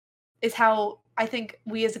I think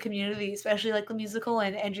we as a community, especially like the musical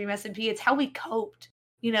and Dream SMP, it's how we coped.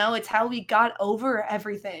 You know, it's how we got over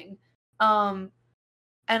everything. And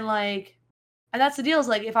that's the deal, is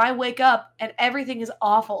like if I wake up and everything is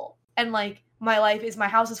awful and like my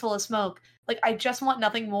house is full of smoke, like I just want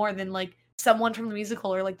nothing more than like someone from the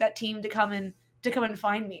musical or like that team to come and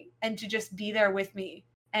find me and to just be there with me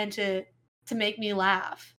and to make me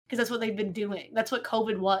laugh, because that's what they've been doing. That's what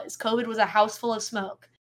COVID was. COVID was a house full of smoke,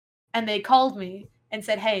 and they called me and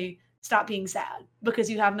said, hey, stop being sad because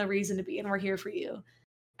you have no reason to be and we're here for you.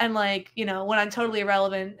 And like, you know, when I'm totally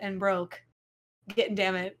irrelevant and broke,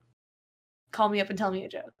 damn it, call me up and tell me a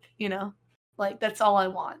joke, you know? Like, that's all I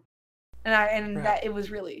want. And Right. that it was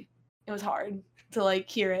hard to like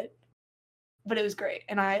hear it, but it was great.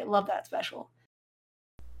 And I love that special.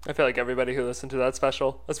 I feel like everybody who listened to that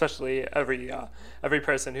special, especially every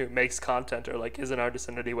person who makes content or like is an artist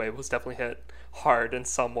in any way, was definitely hit hard in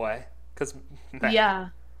some way. Cause man, Yeah.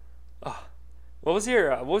 what was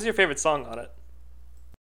your favorite song on it?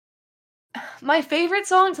 My favorite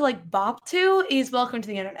song to like bop to is Welcome to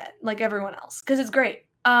the Internet, like everyone else, because it's great.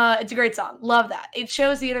 It's a great song. Love that. It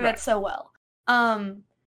shows the internet Right. so well.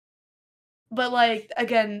 But like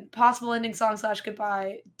again, Possible Ending Song /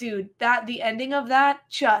 Goodbye, dude, the ending of that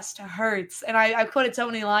just hurts. And I quoted so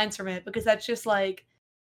many lines from it because that's just like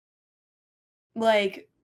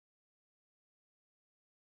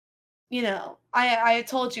you know, I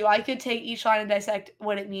told you I could take each line and dissect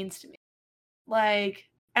what it means to me. Like,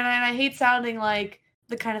 and I hate sounding like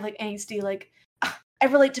the kind of like angsty, like, I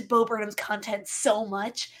relate to Bo Burnham's content so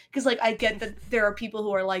much because like I get that there are people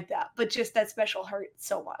who are like that, but just that special hurt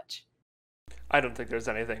so much. I don't think there's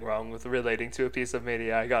anything wrong with relating to a piece of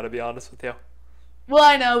media. I gotta be honest with you. Well,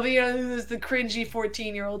 I know, but you know, there's the cringy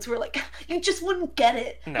 14-year-olds who are like, you just wouldn't get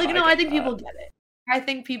it. No, like, I no, I get think that. people get it. I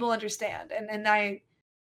think people understand, and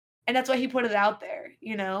that's why he put it out there.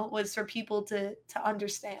 You know, was for people to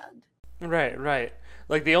understand. Right.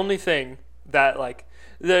 Like the only thing that like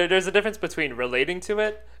there's a difference between relating to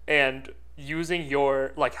it and using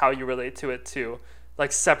your like how you relate to it to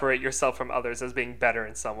like separate yourself from others as being better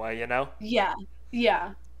in some way, you know? Yeah.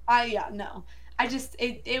 No. I just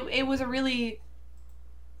it was a really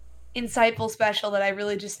insightful special that I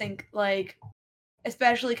really just think like,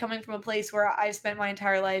 especially coming from a place where I've spent my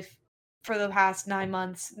entire life for the past 9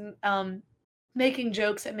 months making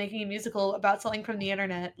jokes and making a musical about something from the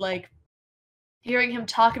internet, like hearing him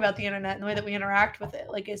talk about the internet and the way that we interact with it,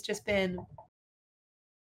 like it's just been,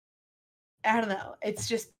 I don't know, it's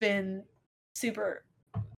just been super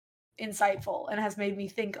insightful and has made me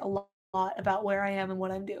think a lot about where I am and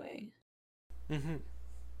what I'm doing. Mm-hmm.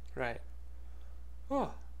 Right. Oh,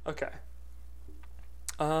 okay.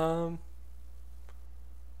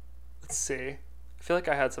 Let's see. I feel like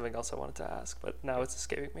I had something else I wanted to ask, but now it's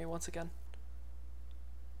escaping me once again.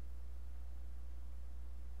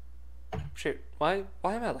 Shoot, why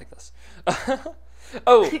am I like this?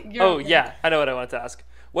 Okay. Yeah, I know what I wanted to ask.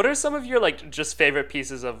 What are some of your like just favorite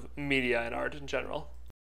pieces of media and art in general?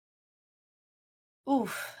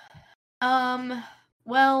 Oof.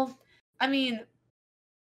 Well, I mean,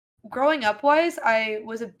 growing up wise, I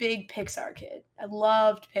was a big Pixar kid. I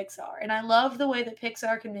loved Pixar, and I love the way that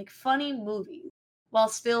Pixar can make funny movies while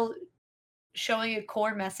still showing a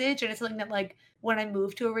core message. And it's something that like when I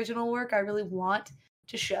move to original work, I really want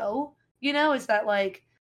to show, you know, is that like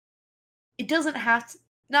it doesn't have to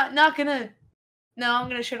not gonna no, I'm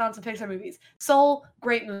gonna shit on some Pixar movies. Soul,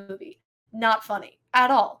 great movie. Not funny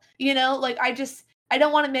at all. You know, like I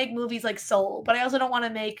don't want to make movies like Soul, but I also don't want to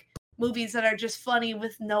make movies that are just funny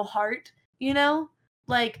with no heart, you know?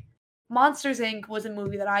 Like Monsters Inc. was a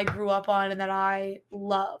movie that I grew up on and that I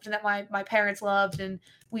loved and that my parents loved, and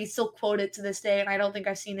we still quote it to this day, and I don't think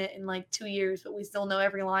I've seen it in like 2 years, but we still know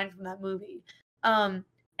every line from that movie. And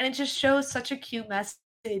it just shows such a cute message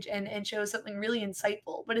and shows something really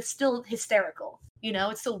insightful, but it's still hysterical, you know?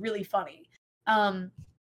 It's still really funny.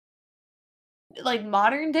 Like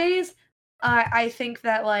modern days, I think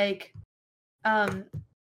that like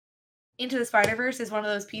Into the Spider-Verse is one of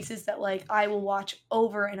those pieces that like I will watch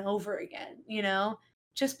over and over again, you know?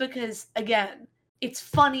 Just because again, it's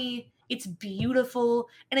funny, it's beautiful,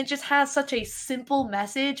 and it just has such a simple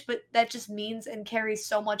message, but that just means and carries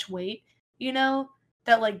so much weight, you know?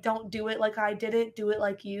 That like don't do it like I did it, do it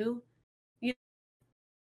like you. You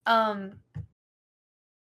and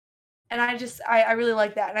I really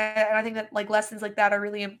like that. And I think that like lessons like that are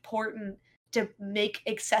really important to make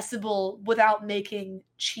accessible without making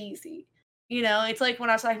cheesy. You know, it's like when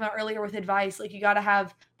I was talking about earlier with advice, like you got to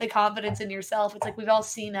have the confidence in yourself. It's like we've all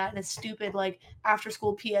seen that in a stupid like after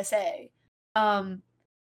school PSA.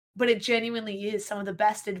 But it genuinely is some of the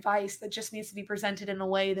best advice that just needs to be presented in a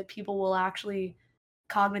way that people will actually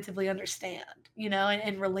cognitively understand, you know,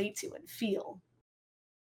 and relate to and feel.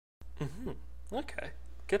 Mm-hmm. Okay.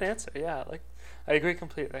 Good answer. Yeah, like I agree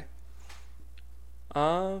completely.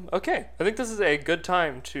 Okay. I think this is a good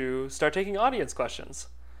time to start taking audience questions.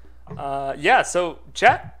 Yeah, so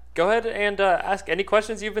chat, go ahead and ask any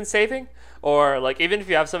questions you've been saving, or like even if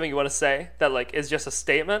you have something you want to say that like is just a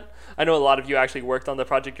statement. I know a lot of you actually worked on the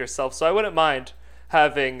project yourself, so I wouldn't mind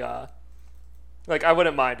having Like, I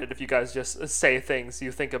wouldn't mind it if you guys just say things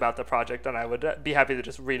you think about the project, and I would be happy to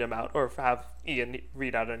just read them out, or have Ian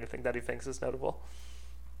read out anything that he thinks is notable.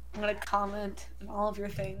 I'm gonna comment on all of your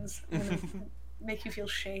things. I'm gonna make you feel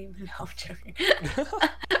shame. No, I'm joking.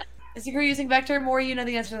 Is you're using Vector? More, you know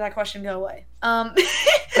the answer to that question. Go away.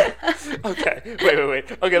 Okay.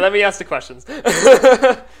 Wait. Okay, let me ask the questions.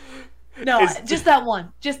 No, just that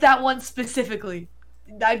one. Just that one specifically.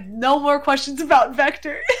 No more questions about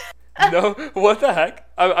Vector. No, what the heck?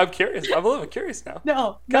 I'm curious. I'm a little bit curious now.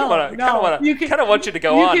 No. Kind of want you to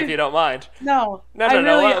go on if you don't mind. No. I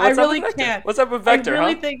really can't. What's up with Vector? I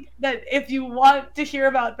really think that if you want to hear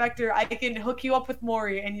about Vector, I can hook you up with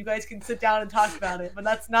Maury, and you guys can sit down and talk about it. But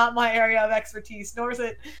that's not my area of expertise, nor is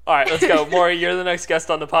it. All right, let's go, Maury. You're the next guest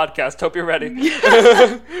on the podcast. Hope you're ready.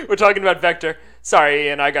 We're talking about Vector. Sorry,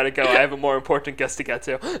 Ian, I gotta go. I have a more important guest to get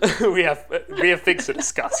to. We have things to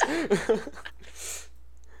discuss.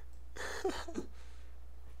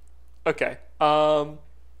 Okay. How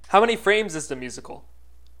many frames is the musical?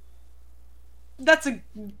 That's a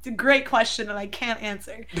great question, and I can't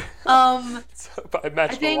answer. I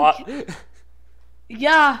imagine a lot.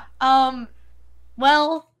 Yeah.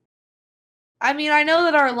 Well, I mean, I know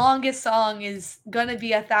that our longest song is gonna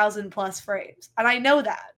be 1,000+ frames, and I know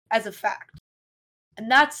that as a fact. And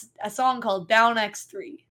that's a song called Down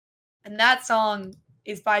X3, and that song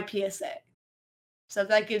is by PSA. So if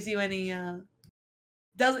that gives you any,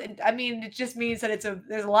 it just means that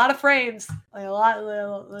there's a lot of frames, like a lot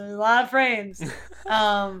of frames.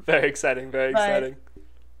 Very exciting, very exciting.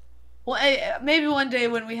 Well, maybe one day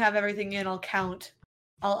when we have everything in, I'll count.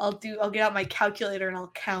 I'll get out my calculator and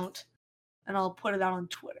I'll count, and I'll put it out on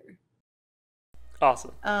Twitter.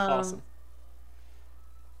 Awesome. Awesome.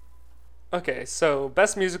 Okay, so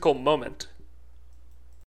best musical moment.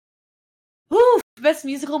 Ooh, best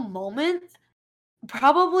musical moment?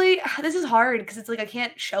 Probably, this is hard because it's like I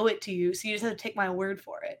can't show it to you, so you just have to take my word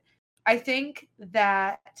for it. I think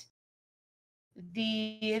that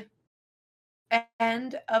the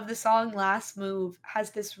end of the song Last Move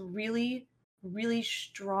has this really, really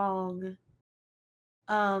strong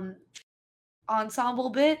ensemble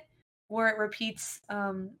bit where it repeats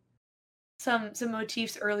some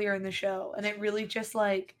motifs earlier in the show, and it really just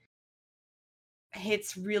like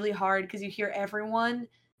hits really hard because you hear everyone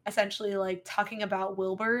essentially like talking about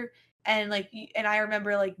Wilbur, and I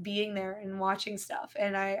remember like being there and watching stuff,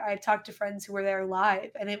 and I talked to friends who were there live,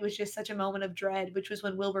 and it was just such a moment of dread, which was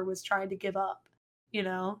when Wilbur was trying to give up,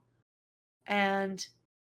 and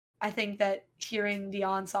I think that hearing the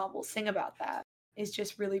ensemble sing about that is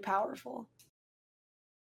just really powerful.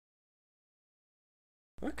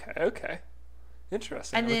 Okay.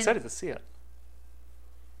 Interesting. I'm excited to see it.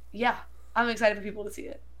 Yeah, I'm excited for people to see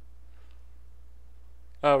it.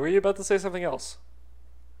 Were you about to say something else?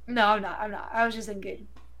 No, I'm not. I was just thinking.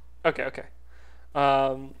 Okay.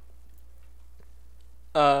 I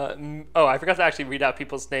forgot to actually read out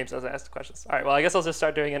people's names as I asked the questions. All right, well, I guess I'll just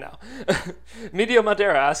start doing it now. Medio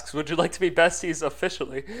Madeira asks, would you like to be besties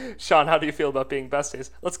officially? Sean, how do you feel about being besties?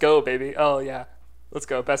 Let's go, baby. Oh, yeah. Let's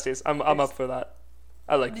go, besties. I'm up for that.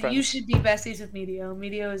 I like friends. You should be besties with Medio.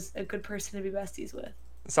 Medio is a good person to be besties with.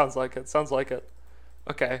 Sounds like it.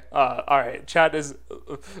 Okay. All right. Chat is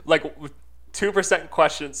like 2%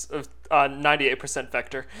 questions of 98%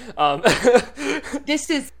 Vector. This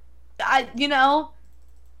is,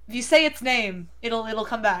 if you say its name, it'll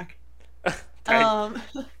come back. Do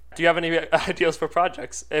you have any ideas for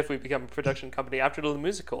projects if we become a production company after the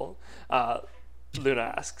musical?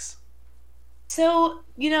 Luna asks. So,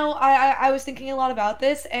 I was thinking a lot about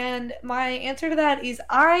this, and my answer to that is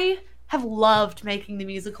I have loved making the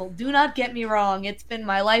musical. Do not get me wrong. It's been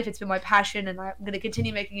my life. It's been my passion, and I'm going to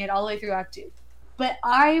continue making it all the way through Act 2. But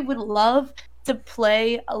I would love to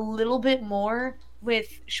play a little bit more with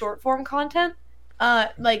short form content,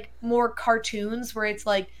 like more cartoons where it's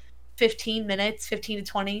like 15 minutes, 15 to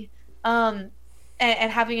 20, and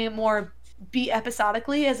having it more be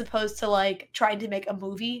episodically as opposed to like trying to make a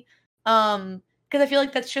movie. Because I feel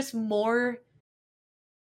like that's just more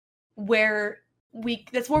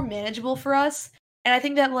that's more manageable for us. And I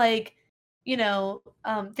think that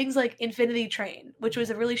things like Infinity Train, which was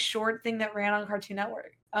a really short thing that ran on Cartoon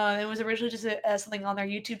Network. It was originally just something on their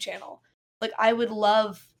YouTube channel. Like, I would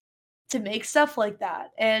love to make stuff like that,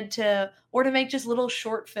 or to make just little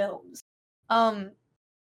short films. I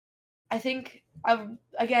think,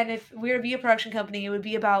 again, if we were to be a production company, it would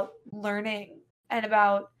be about learning and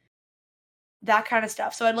about that kind of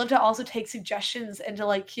stuff. So I'd love to also take suggestions and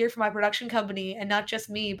to hear from my production company, and not just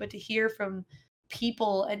me, but to hear from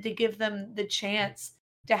people and to give them the chance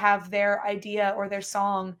to have their idea or their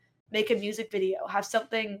song make a music video, have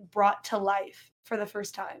something brought to life for the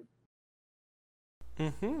first time.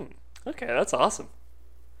 Okay, that's awesome.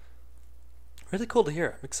 Really cool to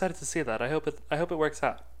hear. I'm excited to see that. I hope it works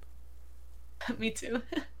out. Me too.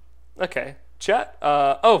 Okay, chat.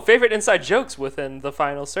 Favorite inside jokes within the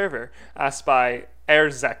final server, asked by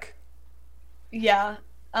Erzek. Yeah.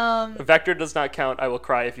 Vector does not count. I will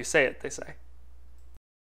cry if you say it, they say.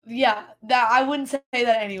 Yeah, that I wouldn't say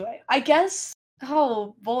that anyway. I guess.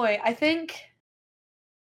 Oh boy, I think.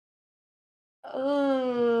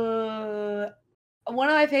 One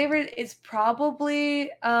of my favorite is probably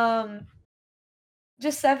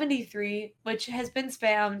just 73, which has been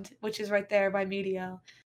spammed, which is right there by Medio.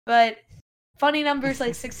 But funny numbers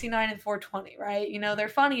like 69 and 420, right? You know, they're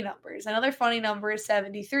funny numbers. Another funny number is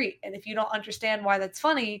 73. And if you don't understand why that's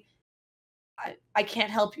funny, I can't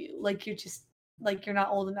help you. Like, you're just, like, you're not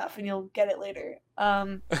old enough and you'll get it later.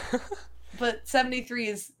 But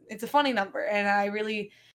 73 it's a funny number. And I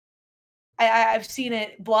really, I've seen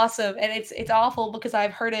it blossom. And it's awful because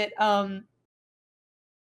I've heard it,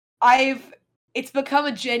 it's become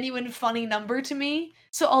a genuine funny number to me.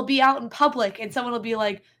 So I'll be out in public and someone will be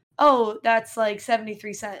like, oh, that's like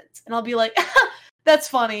 73 cents. And I'll be like, that's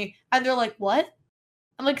funny. And they're like, what?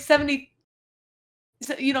 I'm like, 70.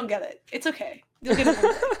 So you don't get it. It's okay. You'll get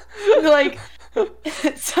it. Like,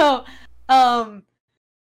 so,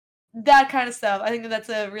 that kind of stuff. I think that's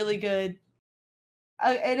a really good,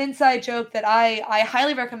 an inside joke that I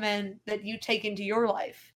highly recommend that you take into your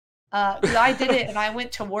life. Because I did it and I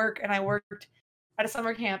went to work and I worked at a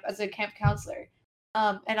summer camp as a camp counselor.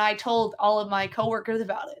 And I told all of my coworkers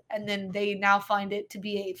about it, and then they now find it to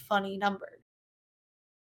be a funny number.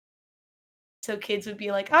 So kids would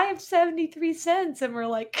be like, I have 73 cents. And we're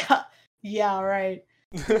like, yeah, right.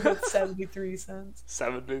 73 cents.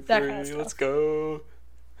 73, kind of let's go.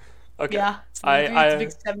 Okay. Yeah, it's a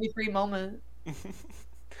big 73 moment.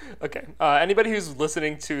 Okay. Anybody who's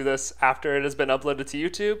listening to this after it has been uploaded to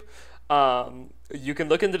YouTube, you can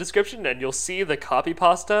look in the description and you'll see the copy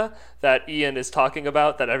pasta that Ian is talking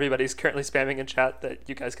about that everybody's currently spamming in chat that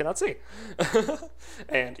you guys cannot see.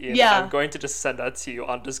 And Ian, I'm going to just send that to you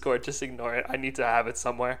on Discord. Just ignore it. I need to have it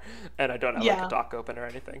somewhere, and I don't have like a doc open or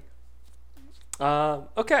anything.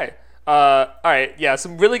 Okay. All right. Yeah,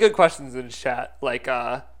 some really good questions in chat, like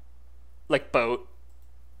boat.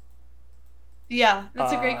 Yeah,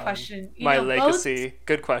 that's a great question. My legacy,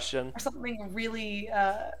 good question. Are something really,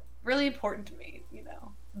 really important to me. You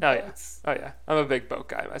know. Boats. Oh yeah. I'm a big boat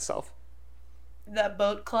guy myself. That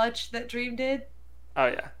boat clutch that Dream did. Oh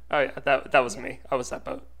yeah. That was me. I was that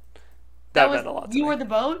boat. That meant a lot to me. You were the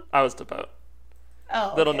boat? I was the boat.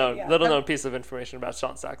 Oh. Little known piece of information about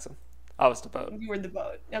Sean Saxon. I was the boat. You were the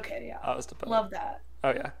boat. Okay, yeah. I was the boat. Love that.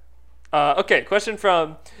 Oh yeah. Okay, question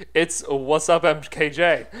from It's What's Up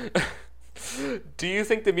MKJ. Do you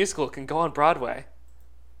think the musical can go on Broadway?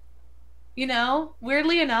 You know,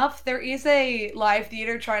 weirdly enough, there is a live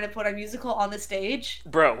theater trying to put a musical on the stage.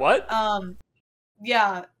 Bro, what?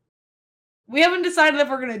 Yeah. We haven't decided if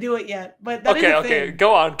we're gonna do it yet, but that is a thing. Okay,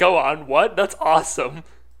 go on. What? That's awesome.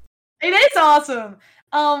 It is awesome.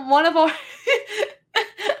 One of our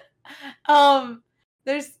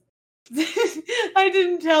there's I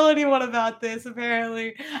didn't tell anyone about this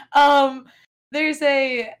apparently. There's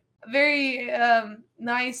a very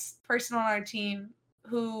nice person on our team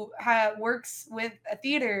who works with a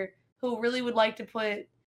theater who really would like to put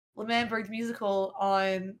L'Manberg's musical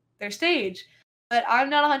on their stage. But I'm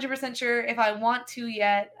not 100% sure if I want to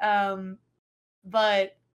yet.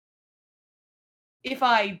 But if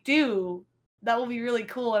I do, that will be really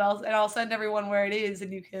cool, and I'll send everyone where it is,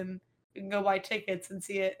 and you can go buy tickets and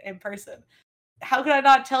see it in person. How could I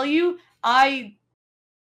not tell you? I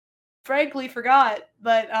frankly forgot,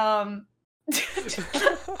 but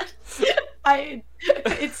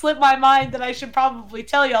it slipped my mind that I should probably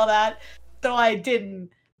tell y'all that, so I didn't.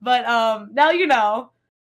 But now you know.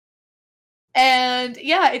 And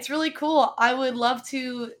yeah, it's really cool. I would love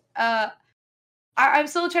to. I'm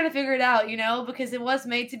still trying to figure it out, you know, because it was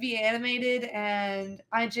made to be animated, and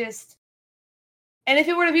and if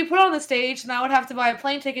it were to be put on the stage, then I would have to buy a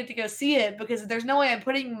plane ticket to go see it, because there's no way I'm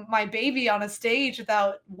putting my baby on a stage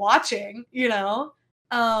without watching, you know.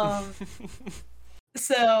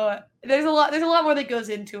 So there's a lot more that goes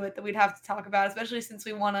into it that we'd have to talk about, especially since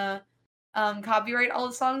we want to copyright all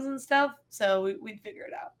the songs and stuff. So we'd figure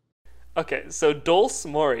it out. Okay, so Dulce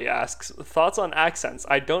Mori asks, thoughts on accents?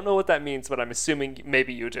 I don't know what that means, but I'm assuming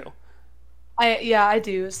maybe you do. I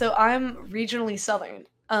do. So I'm regionally Southern,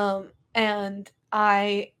 and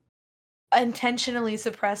I intentionally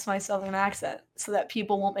suppress my Southern accent so that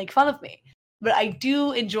people won't make fun of me. But I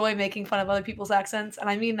do enjoy making fun of other people's accents, and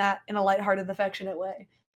I mean that in a lighthearted, affectionate way.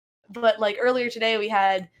 But like earlier today, we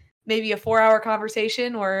had maybe a 4-hour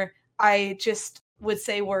conversation where I just would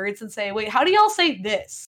say words and say, wait, how do y'all say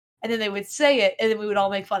this? And then they would say it, and then we would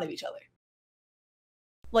all make fun of each other.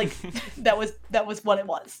 Like, that was what it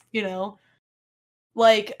was, you know?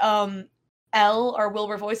 Like, L, our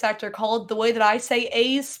Wilbur voice actor, called the way that I say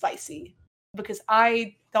A's spicy. Because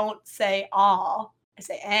I don't say ah, I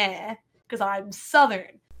say eh, because I'm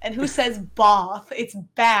Southern. And who says bath? It's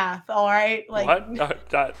bath, alright? Like,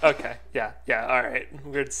 what? Okay, yeah, alright.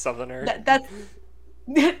 Weird Southerner. That's...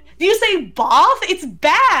 Do you say bath? It's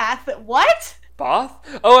bath! What?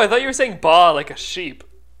 Bath? Oh, I thought you were saying ba like a sheep.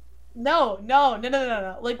 No.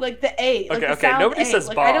 Like the A. Like okay. Nobody says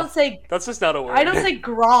like, bath. I don't say... That's just not a word. I don't say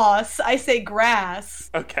grass. I say grass.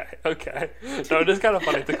 Okay. No, it is kind of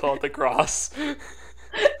funny to call it the grass.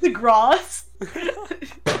 The grass?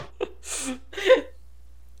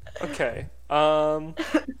 Okay.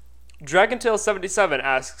 DragonTail77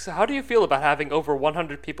 asks, how do you feel about having over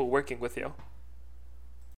 100 people working with you?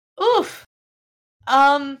 Oof.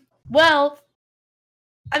 Well,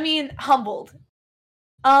 I mean, humbled.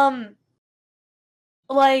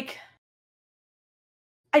 Like,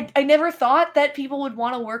 I never thought that people would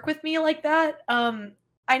want to work with me like that.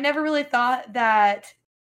 I never really thought that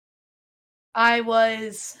I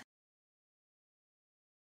was...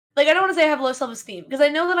 Like, I don't want to say I have low self-esteem, because I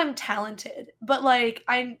know that I'm talented, but, like,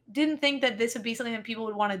 I didn't think that this would be something that people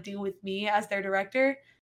would want to do with me as their director.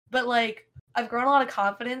 But, like, I've grown a lot of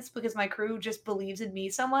confidence because my crew just believes in me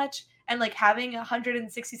so much. And, like, having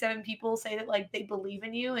 167 people say that, like, they believe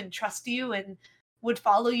in you and trust you and would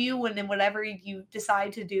follow you in whatever you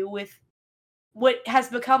decide to do with what has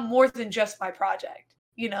become more than just my project.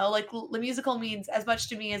 You know, like, the musical means as much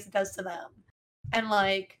to me as it does to them. And,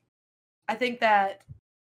 like, I think that,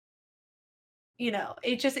 you know,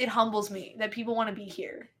 it humbles me that people want to be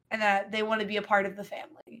here and that they want to be a part of the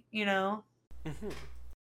family, you know? Mm-hmm.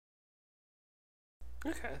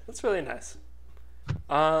 Okay, that's really nice.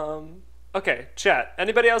 Okay, chat.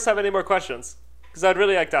 Anybody else have any more questions? Because I'd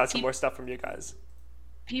really like to ask some more stuff from you guys.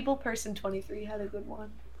 People Person 23 had a good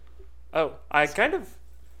one. Oh, you kind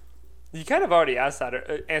of already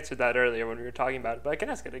answered that earlier when we were talking about it, but I can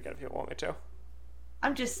ask it again if you want me to.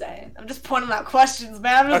 I'm just saying. I'm just pointing out questions,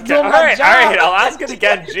 man. I'm just okay, doing my job. All right. I'll ask it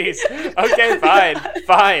again. Jeez. Okay,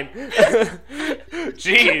 fine.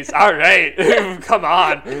 Jeez. All right. Come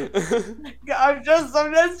on. I'm just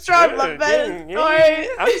trying my best. Sorry.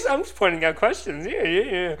 I'm just pointing out questions.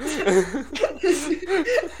 Yeah.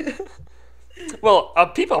 Well,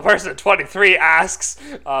 People Person 23 asks.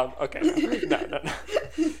 Okay. No.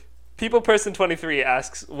 People Person 23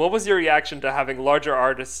 asks, what was your reaction to having larger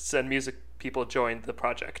artists and music people join the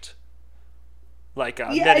project? Like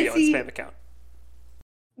Netio and Spam Account.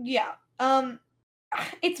 Yeah.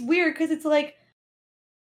 It's weird because it's like,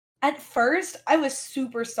 at first I was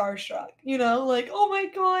super starstruck, you know, like, oh my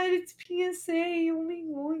god, it's PSA, oh my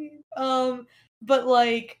god. But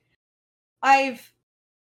like, I've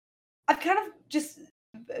kind of just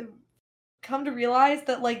come to realize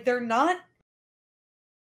that, like, they're not.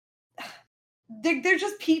 They're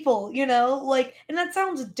just people, you know, like, and that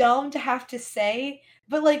sounds dumb to have to say,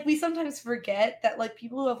 but like, we sometimes forget that, like,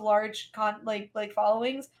 people who have large like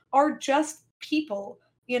followings are just people,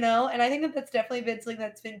 you know. And I think that that's definitely been something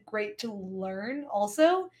that's been great to learn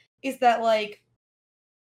also, is that, like,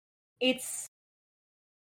 it's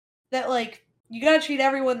that, like, you gotta treat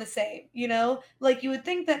everyone the same, you know. Like, you would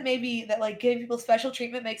think that maybe that, like, giving people special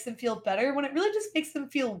treatment makes them feel better, when it really just makes them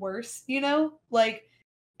feel worse, you know. Like,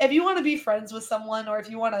 if you want to be friends with someone, or if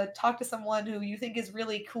you want to talk to someone who you think is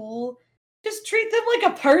really cool, just treat them like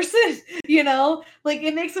a person, you know? Like,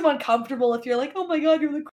 it makes them uncomfortable if you're like, oh my god,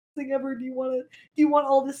 you're the coolest thing ever, do you want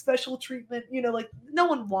all this special treatment? You know, like, no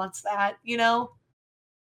one wants that, you know?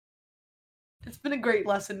 It's been a great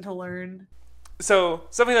lesson to learn. So,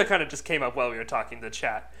 something that kind of just came up while we were talking in the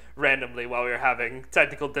chat, randomly, while we were having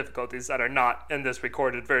technical difficulties that are not in this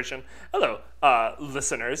recorded version. Hello,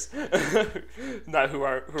 listeners, not who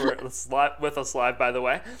are with us live, by the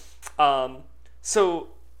way. So,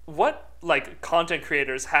 what, like, content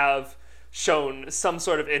creators have shown some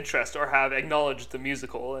sort of interest or have acknowledged the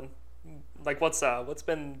musical, and, like, what's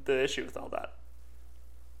been the issue with all that?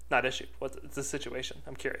 Not issue. What's the situation?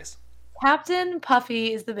 I'm curious. Captain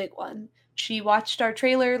Puffy is the big one. She watched our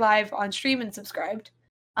trailer live on stream and subscribed.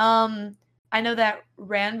 I know that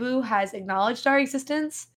Ranboo has acknowledged our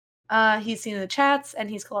existence. He's seen in the chats and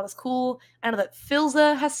he's called us cool. I know that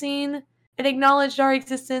Filza has seen and acknowledged our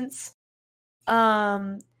existence.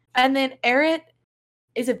 And then Eret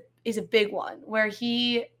is a big one, where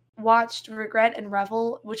he watched Regret and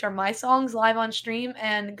Revel, which are my songs, live on stream,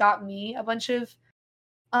 and got me a bunch of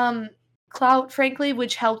clout, frankly,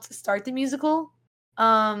 which helped start the musical.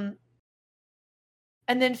 And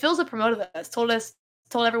then Philza promoted us,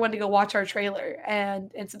 told everyone to go watch our trailer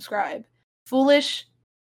and subscribe. Foolish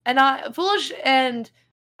and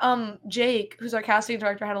Jake, who's our casting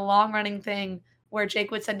director, had a long running thing where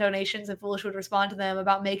Jake would send donations and Foolish would respond to them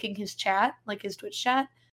about making his chat, like his Twitch chat.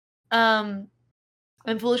 And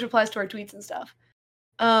Foolish replies to our tweets and stuff.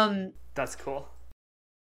 That's cool.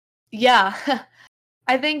 Yeah.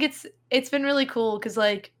 I think it's been really cool because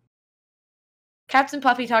like Captain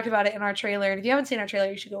Puffy talked about it in our trailer, and if you haven't seen our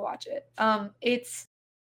trailer, you should go watch it. It's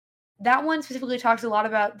that one specifically talks a lot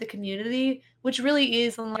about the community, which really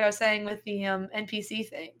is, like I was saying with the NPC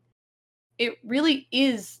thing, it really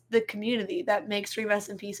is the community that makes Dream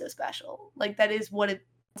SMP so special. Like that is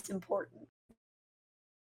it's important.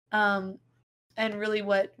 And really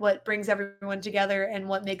what brings everyone together and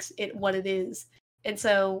what makes it what it is. And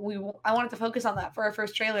so I wanted to focus on that for our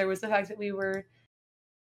first trailer, was the fact that we were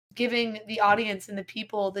giving the audience and the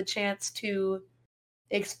people the chance to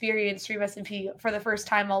experience Dream SMP for the first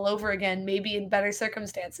time all over again, maybe in better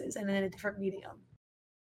circumstances and in a different medium.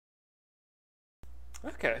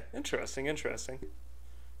 Okay, interesting.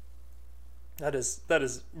 That is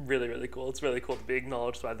really, really cool. It's really cool to be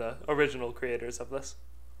acknowledged by the original creators of this.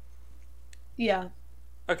 Yeah.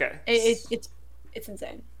 Okay. It's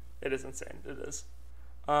insane. It is insane. It is.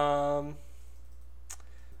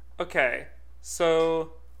 Okay.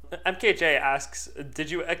 So MKJ asks,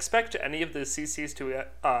 did you expect any of the CCs to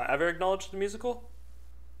ever acknowledge the musical?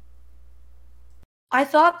 I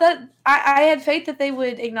thought that I had faith that they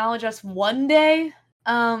would acknowledge us one day,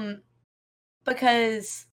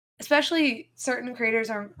 because especially certain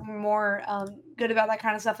creators are more good about that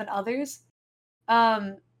kind of stuff than others.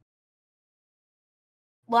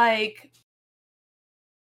 Like,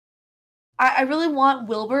 I really want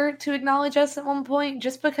Wilbur to acknowledge us at one point,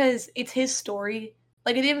 just because it's his story.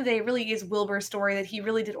 Like, at the end of the day, it really is Wilbur's story that he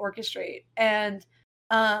really did orchestrate. And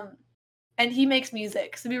he makes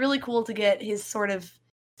music, so it'd be really cool to get his sort of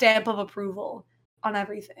stamp of approval on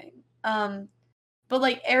everything. But,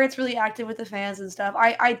 like, Eric's really active with the fans and stuff.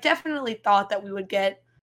 I definitely thought that we would get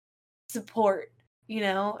support,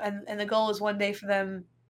 and the goal is one day for them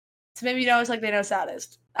to maybe know us like they know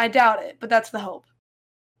Saddest. I doubt it, but that's the hope.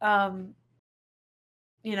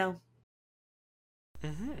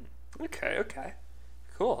 Okay.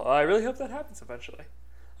 Cool. I really hope that happens eventually.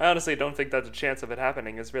 I honestly don't think that the chance of it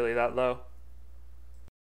happening is really that low.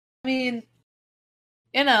 I mean,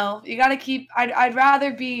 you gotta keep... I'd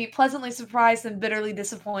rather be pleasantly surprised than bitterly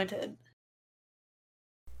disappointed.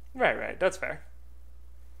 Right. That's fair.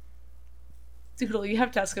 Doodle, you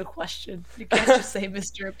have to ask a question. You can't just say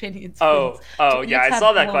Mr. Opinions. Oh, yeah, I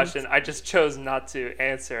saw that question. I just chose not to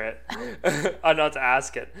answer it. Not to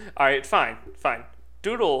ask it. Alright, fine.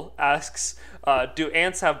 Doodle asks, do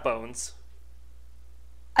ants have bones?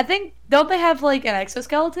 I think, don't they have, like, an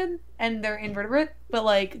exoskeleton? And they're invertebrate? But,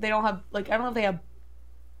 like, they don't have, like, I don't know if they have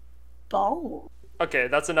bones. Okay,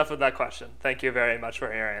 that's enough of that question. Thank you very much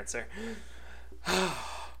for your answer.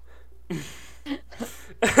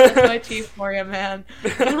 That's my teeth for you, man.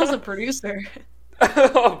 Doodle's a producer.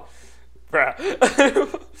 Oh, bruh.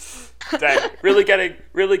 Dang, really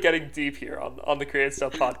getting deep here on the Create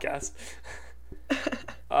Stuff podcast.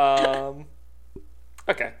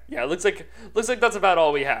 Okay, yeah, looks like that's about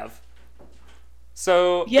all we have.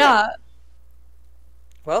 So yeah.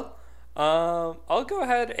 Well, I'll go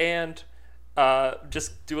ahead and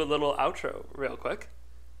just do a little outro real quick.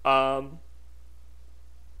 Well,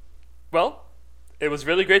 it was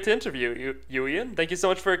really great to interview you, Ian. Thank you so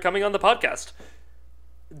much for coming on the podcast.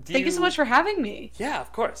 Thank you so much for having me. Yeah,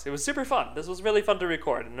 of course. It was super fun. This was really fun to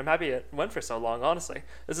record, and I'm happy it went for so long, honestly.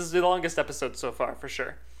 This is the longest episode so far, for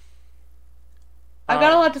sure. I've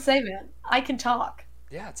got a lot to say, man. I can talk.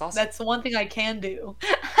 Yeah, it's awesome. That's the one thing I can do.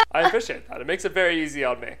 I appreciate that. It makes it very easy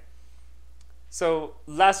on me. So,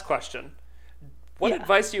 last question. What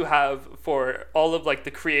advice do you have for all of, like,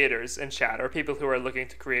 the creators in chat, or people who are looking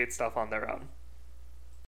to create stuff on their own?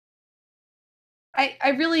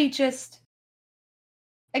 I really just...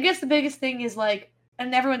 I guess the biggest thing is, like,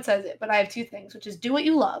 and everyone says it, but I have two things, which is do what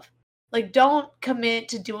you love. Like, don't commit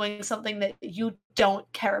to doing something that you don't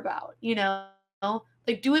care about,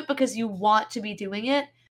 Like, do it because you want to be doing it,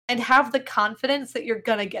 and have the confidence that you're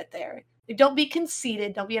gonna get there. Like, don't be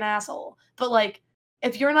conceited, don't be an asshole. But, like,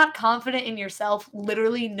 if you're not confident in yourself,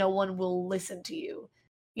 literally no one will listen to you.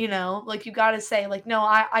 Like, you gotta say, like, no,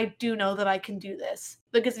 I do know that I can do this.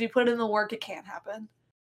 Because if you put in the work, it can't happen.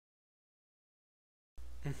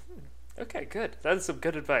 Okay, good. That is some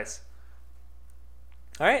good advice.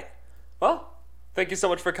 All right. Well, Thank you so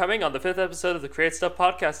much for coming on the 5th episode of the Create Stuff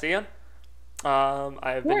podcast, Ian.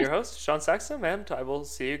 I have been your host, Sean Saxum, and I will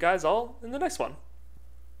see you guys all in the next one.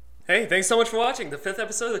 Hey, thanks so much for watching the 5th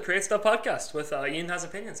episode of the Create Stuff podcast with Ian Has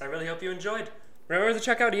Opinions. I really hope you enjoyed. Remember to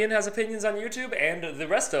check out Ian Has Opinions on YouTube and the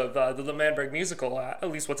rest of the L'Manberg musical,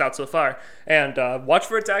 at least what's out so far. And watch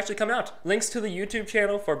for it to actually come out. Links to the YouTube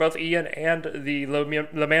channel for both Ian and the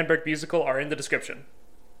L'Manberg musical are in the description.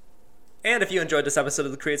 And if you enjoyed this episode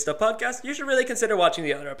of the Create Stuff podcast, you should really consider watching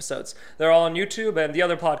the other episodes. They're all on YouTube and the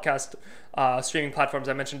other podcast streaming platforms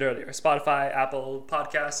I mentioned earlier. Spotify, Apple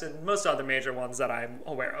Podcasts, and most other major ones that I'm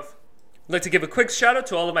aware of. I'd like to give a quick shout out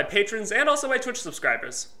to all of my patrons and also my Twitch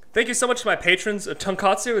subscribers. Thank you so much to my patrons,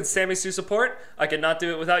 Tonkatsu and Sammy Sue Support. I could not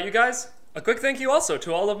do it without you guys. A quick thank you also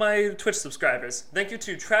to all of my Twitch subscribers. Thank you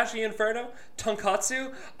to Trashy Inferno,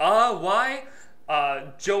 Tonkatsu,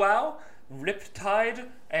 Joao, Riptide,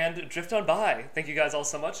 and Drift On By. Thank you guys all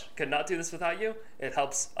so much. Could not do this without you. It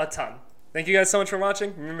helps a ton. Thank you guys so much for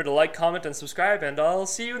watching. Remember to like, comment, and subscribe, and I'll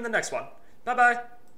see you in the next one. Bye-bye.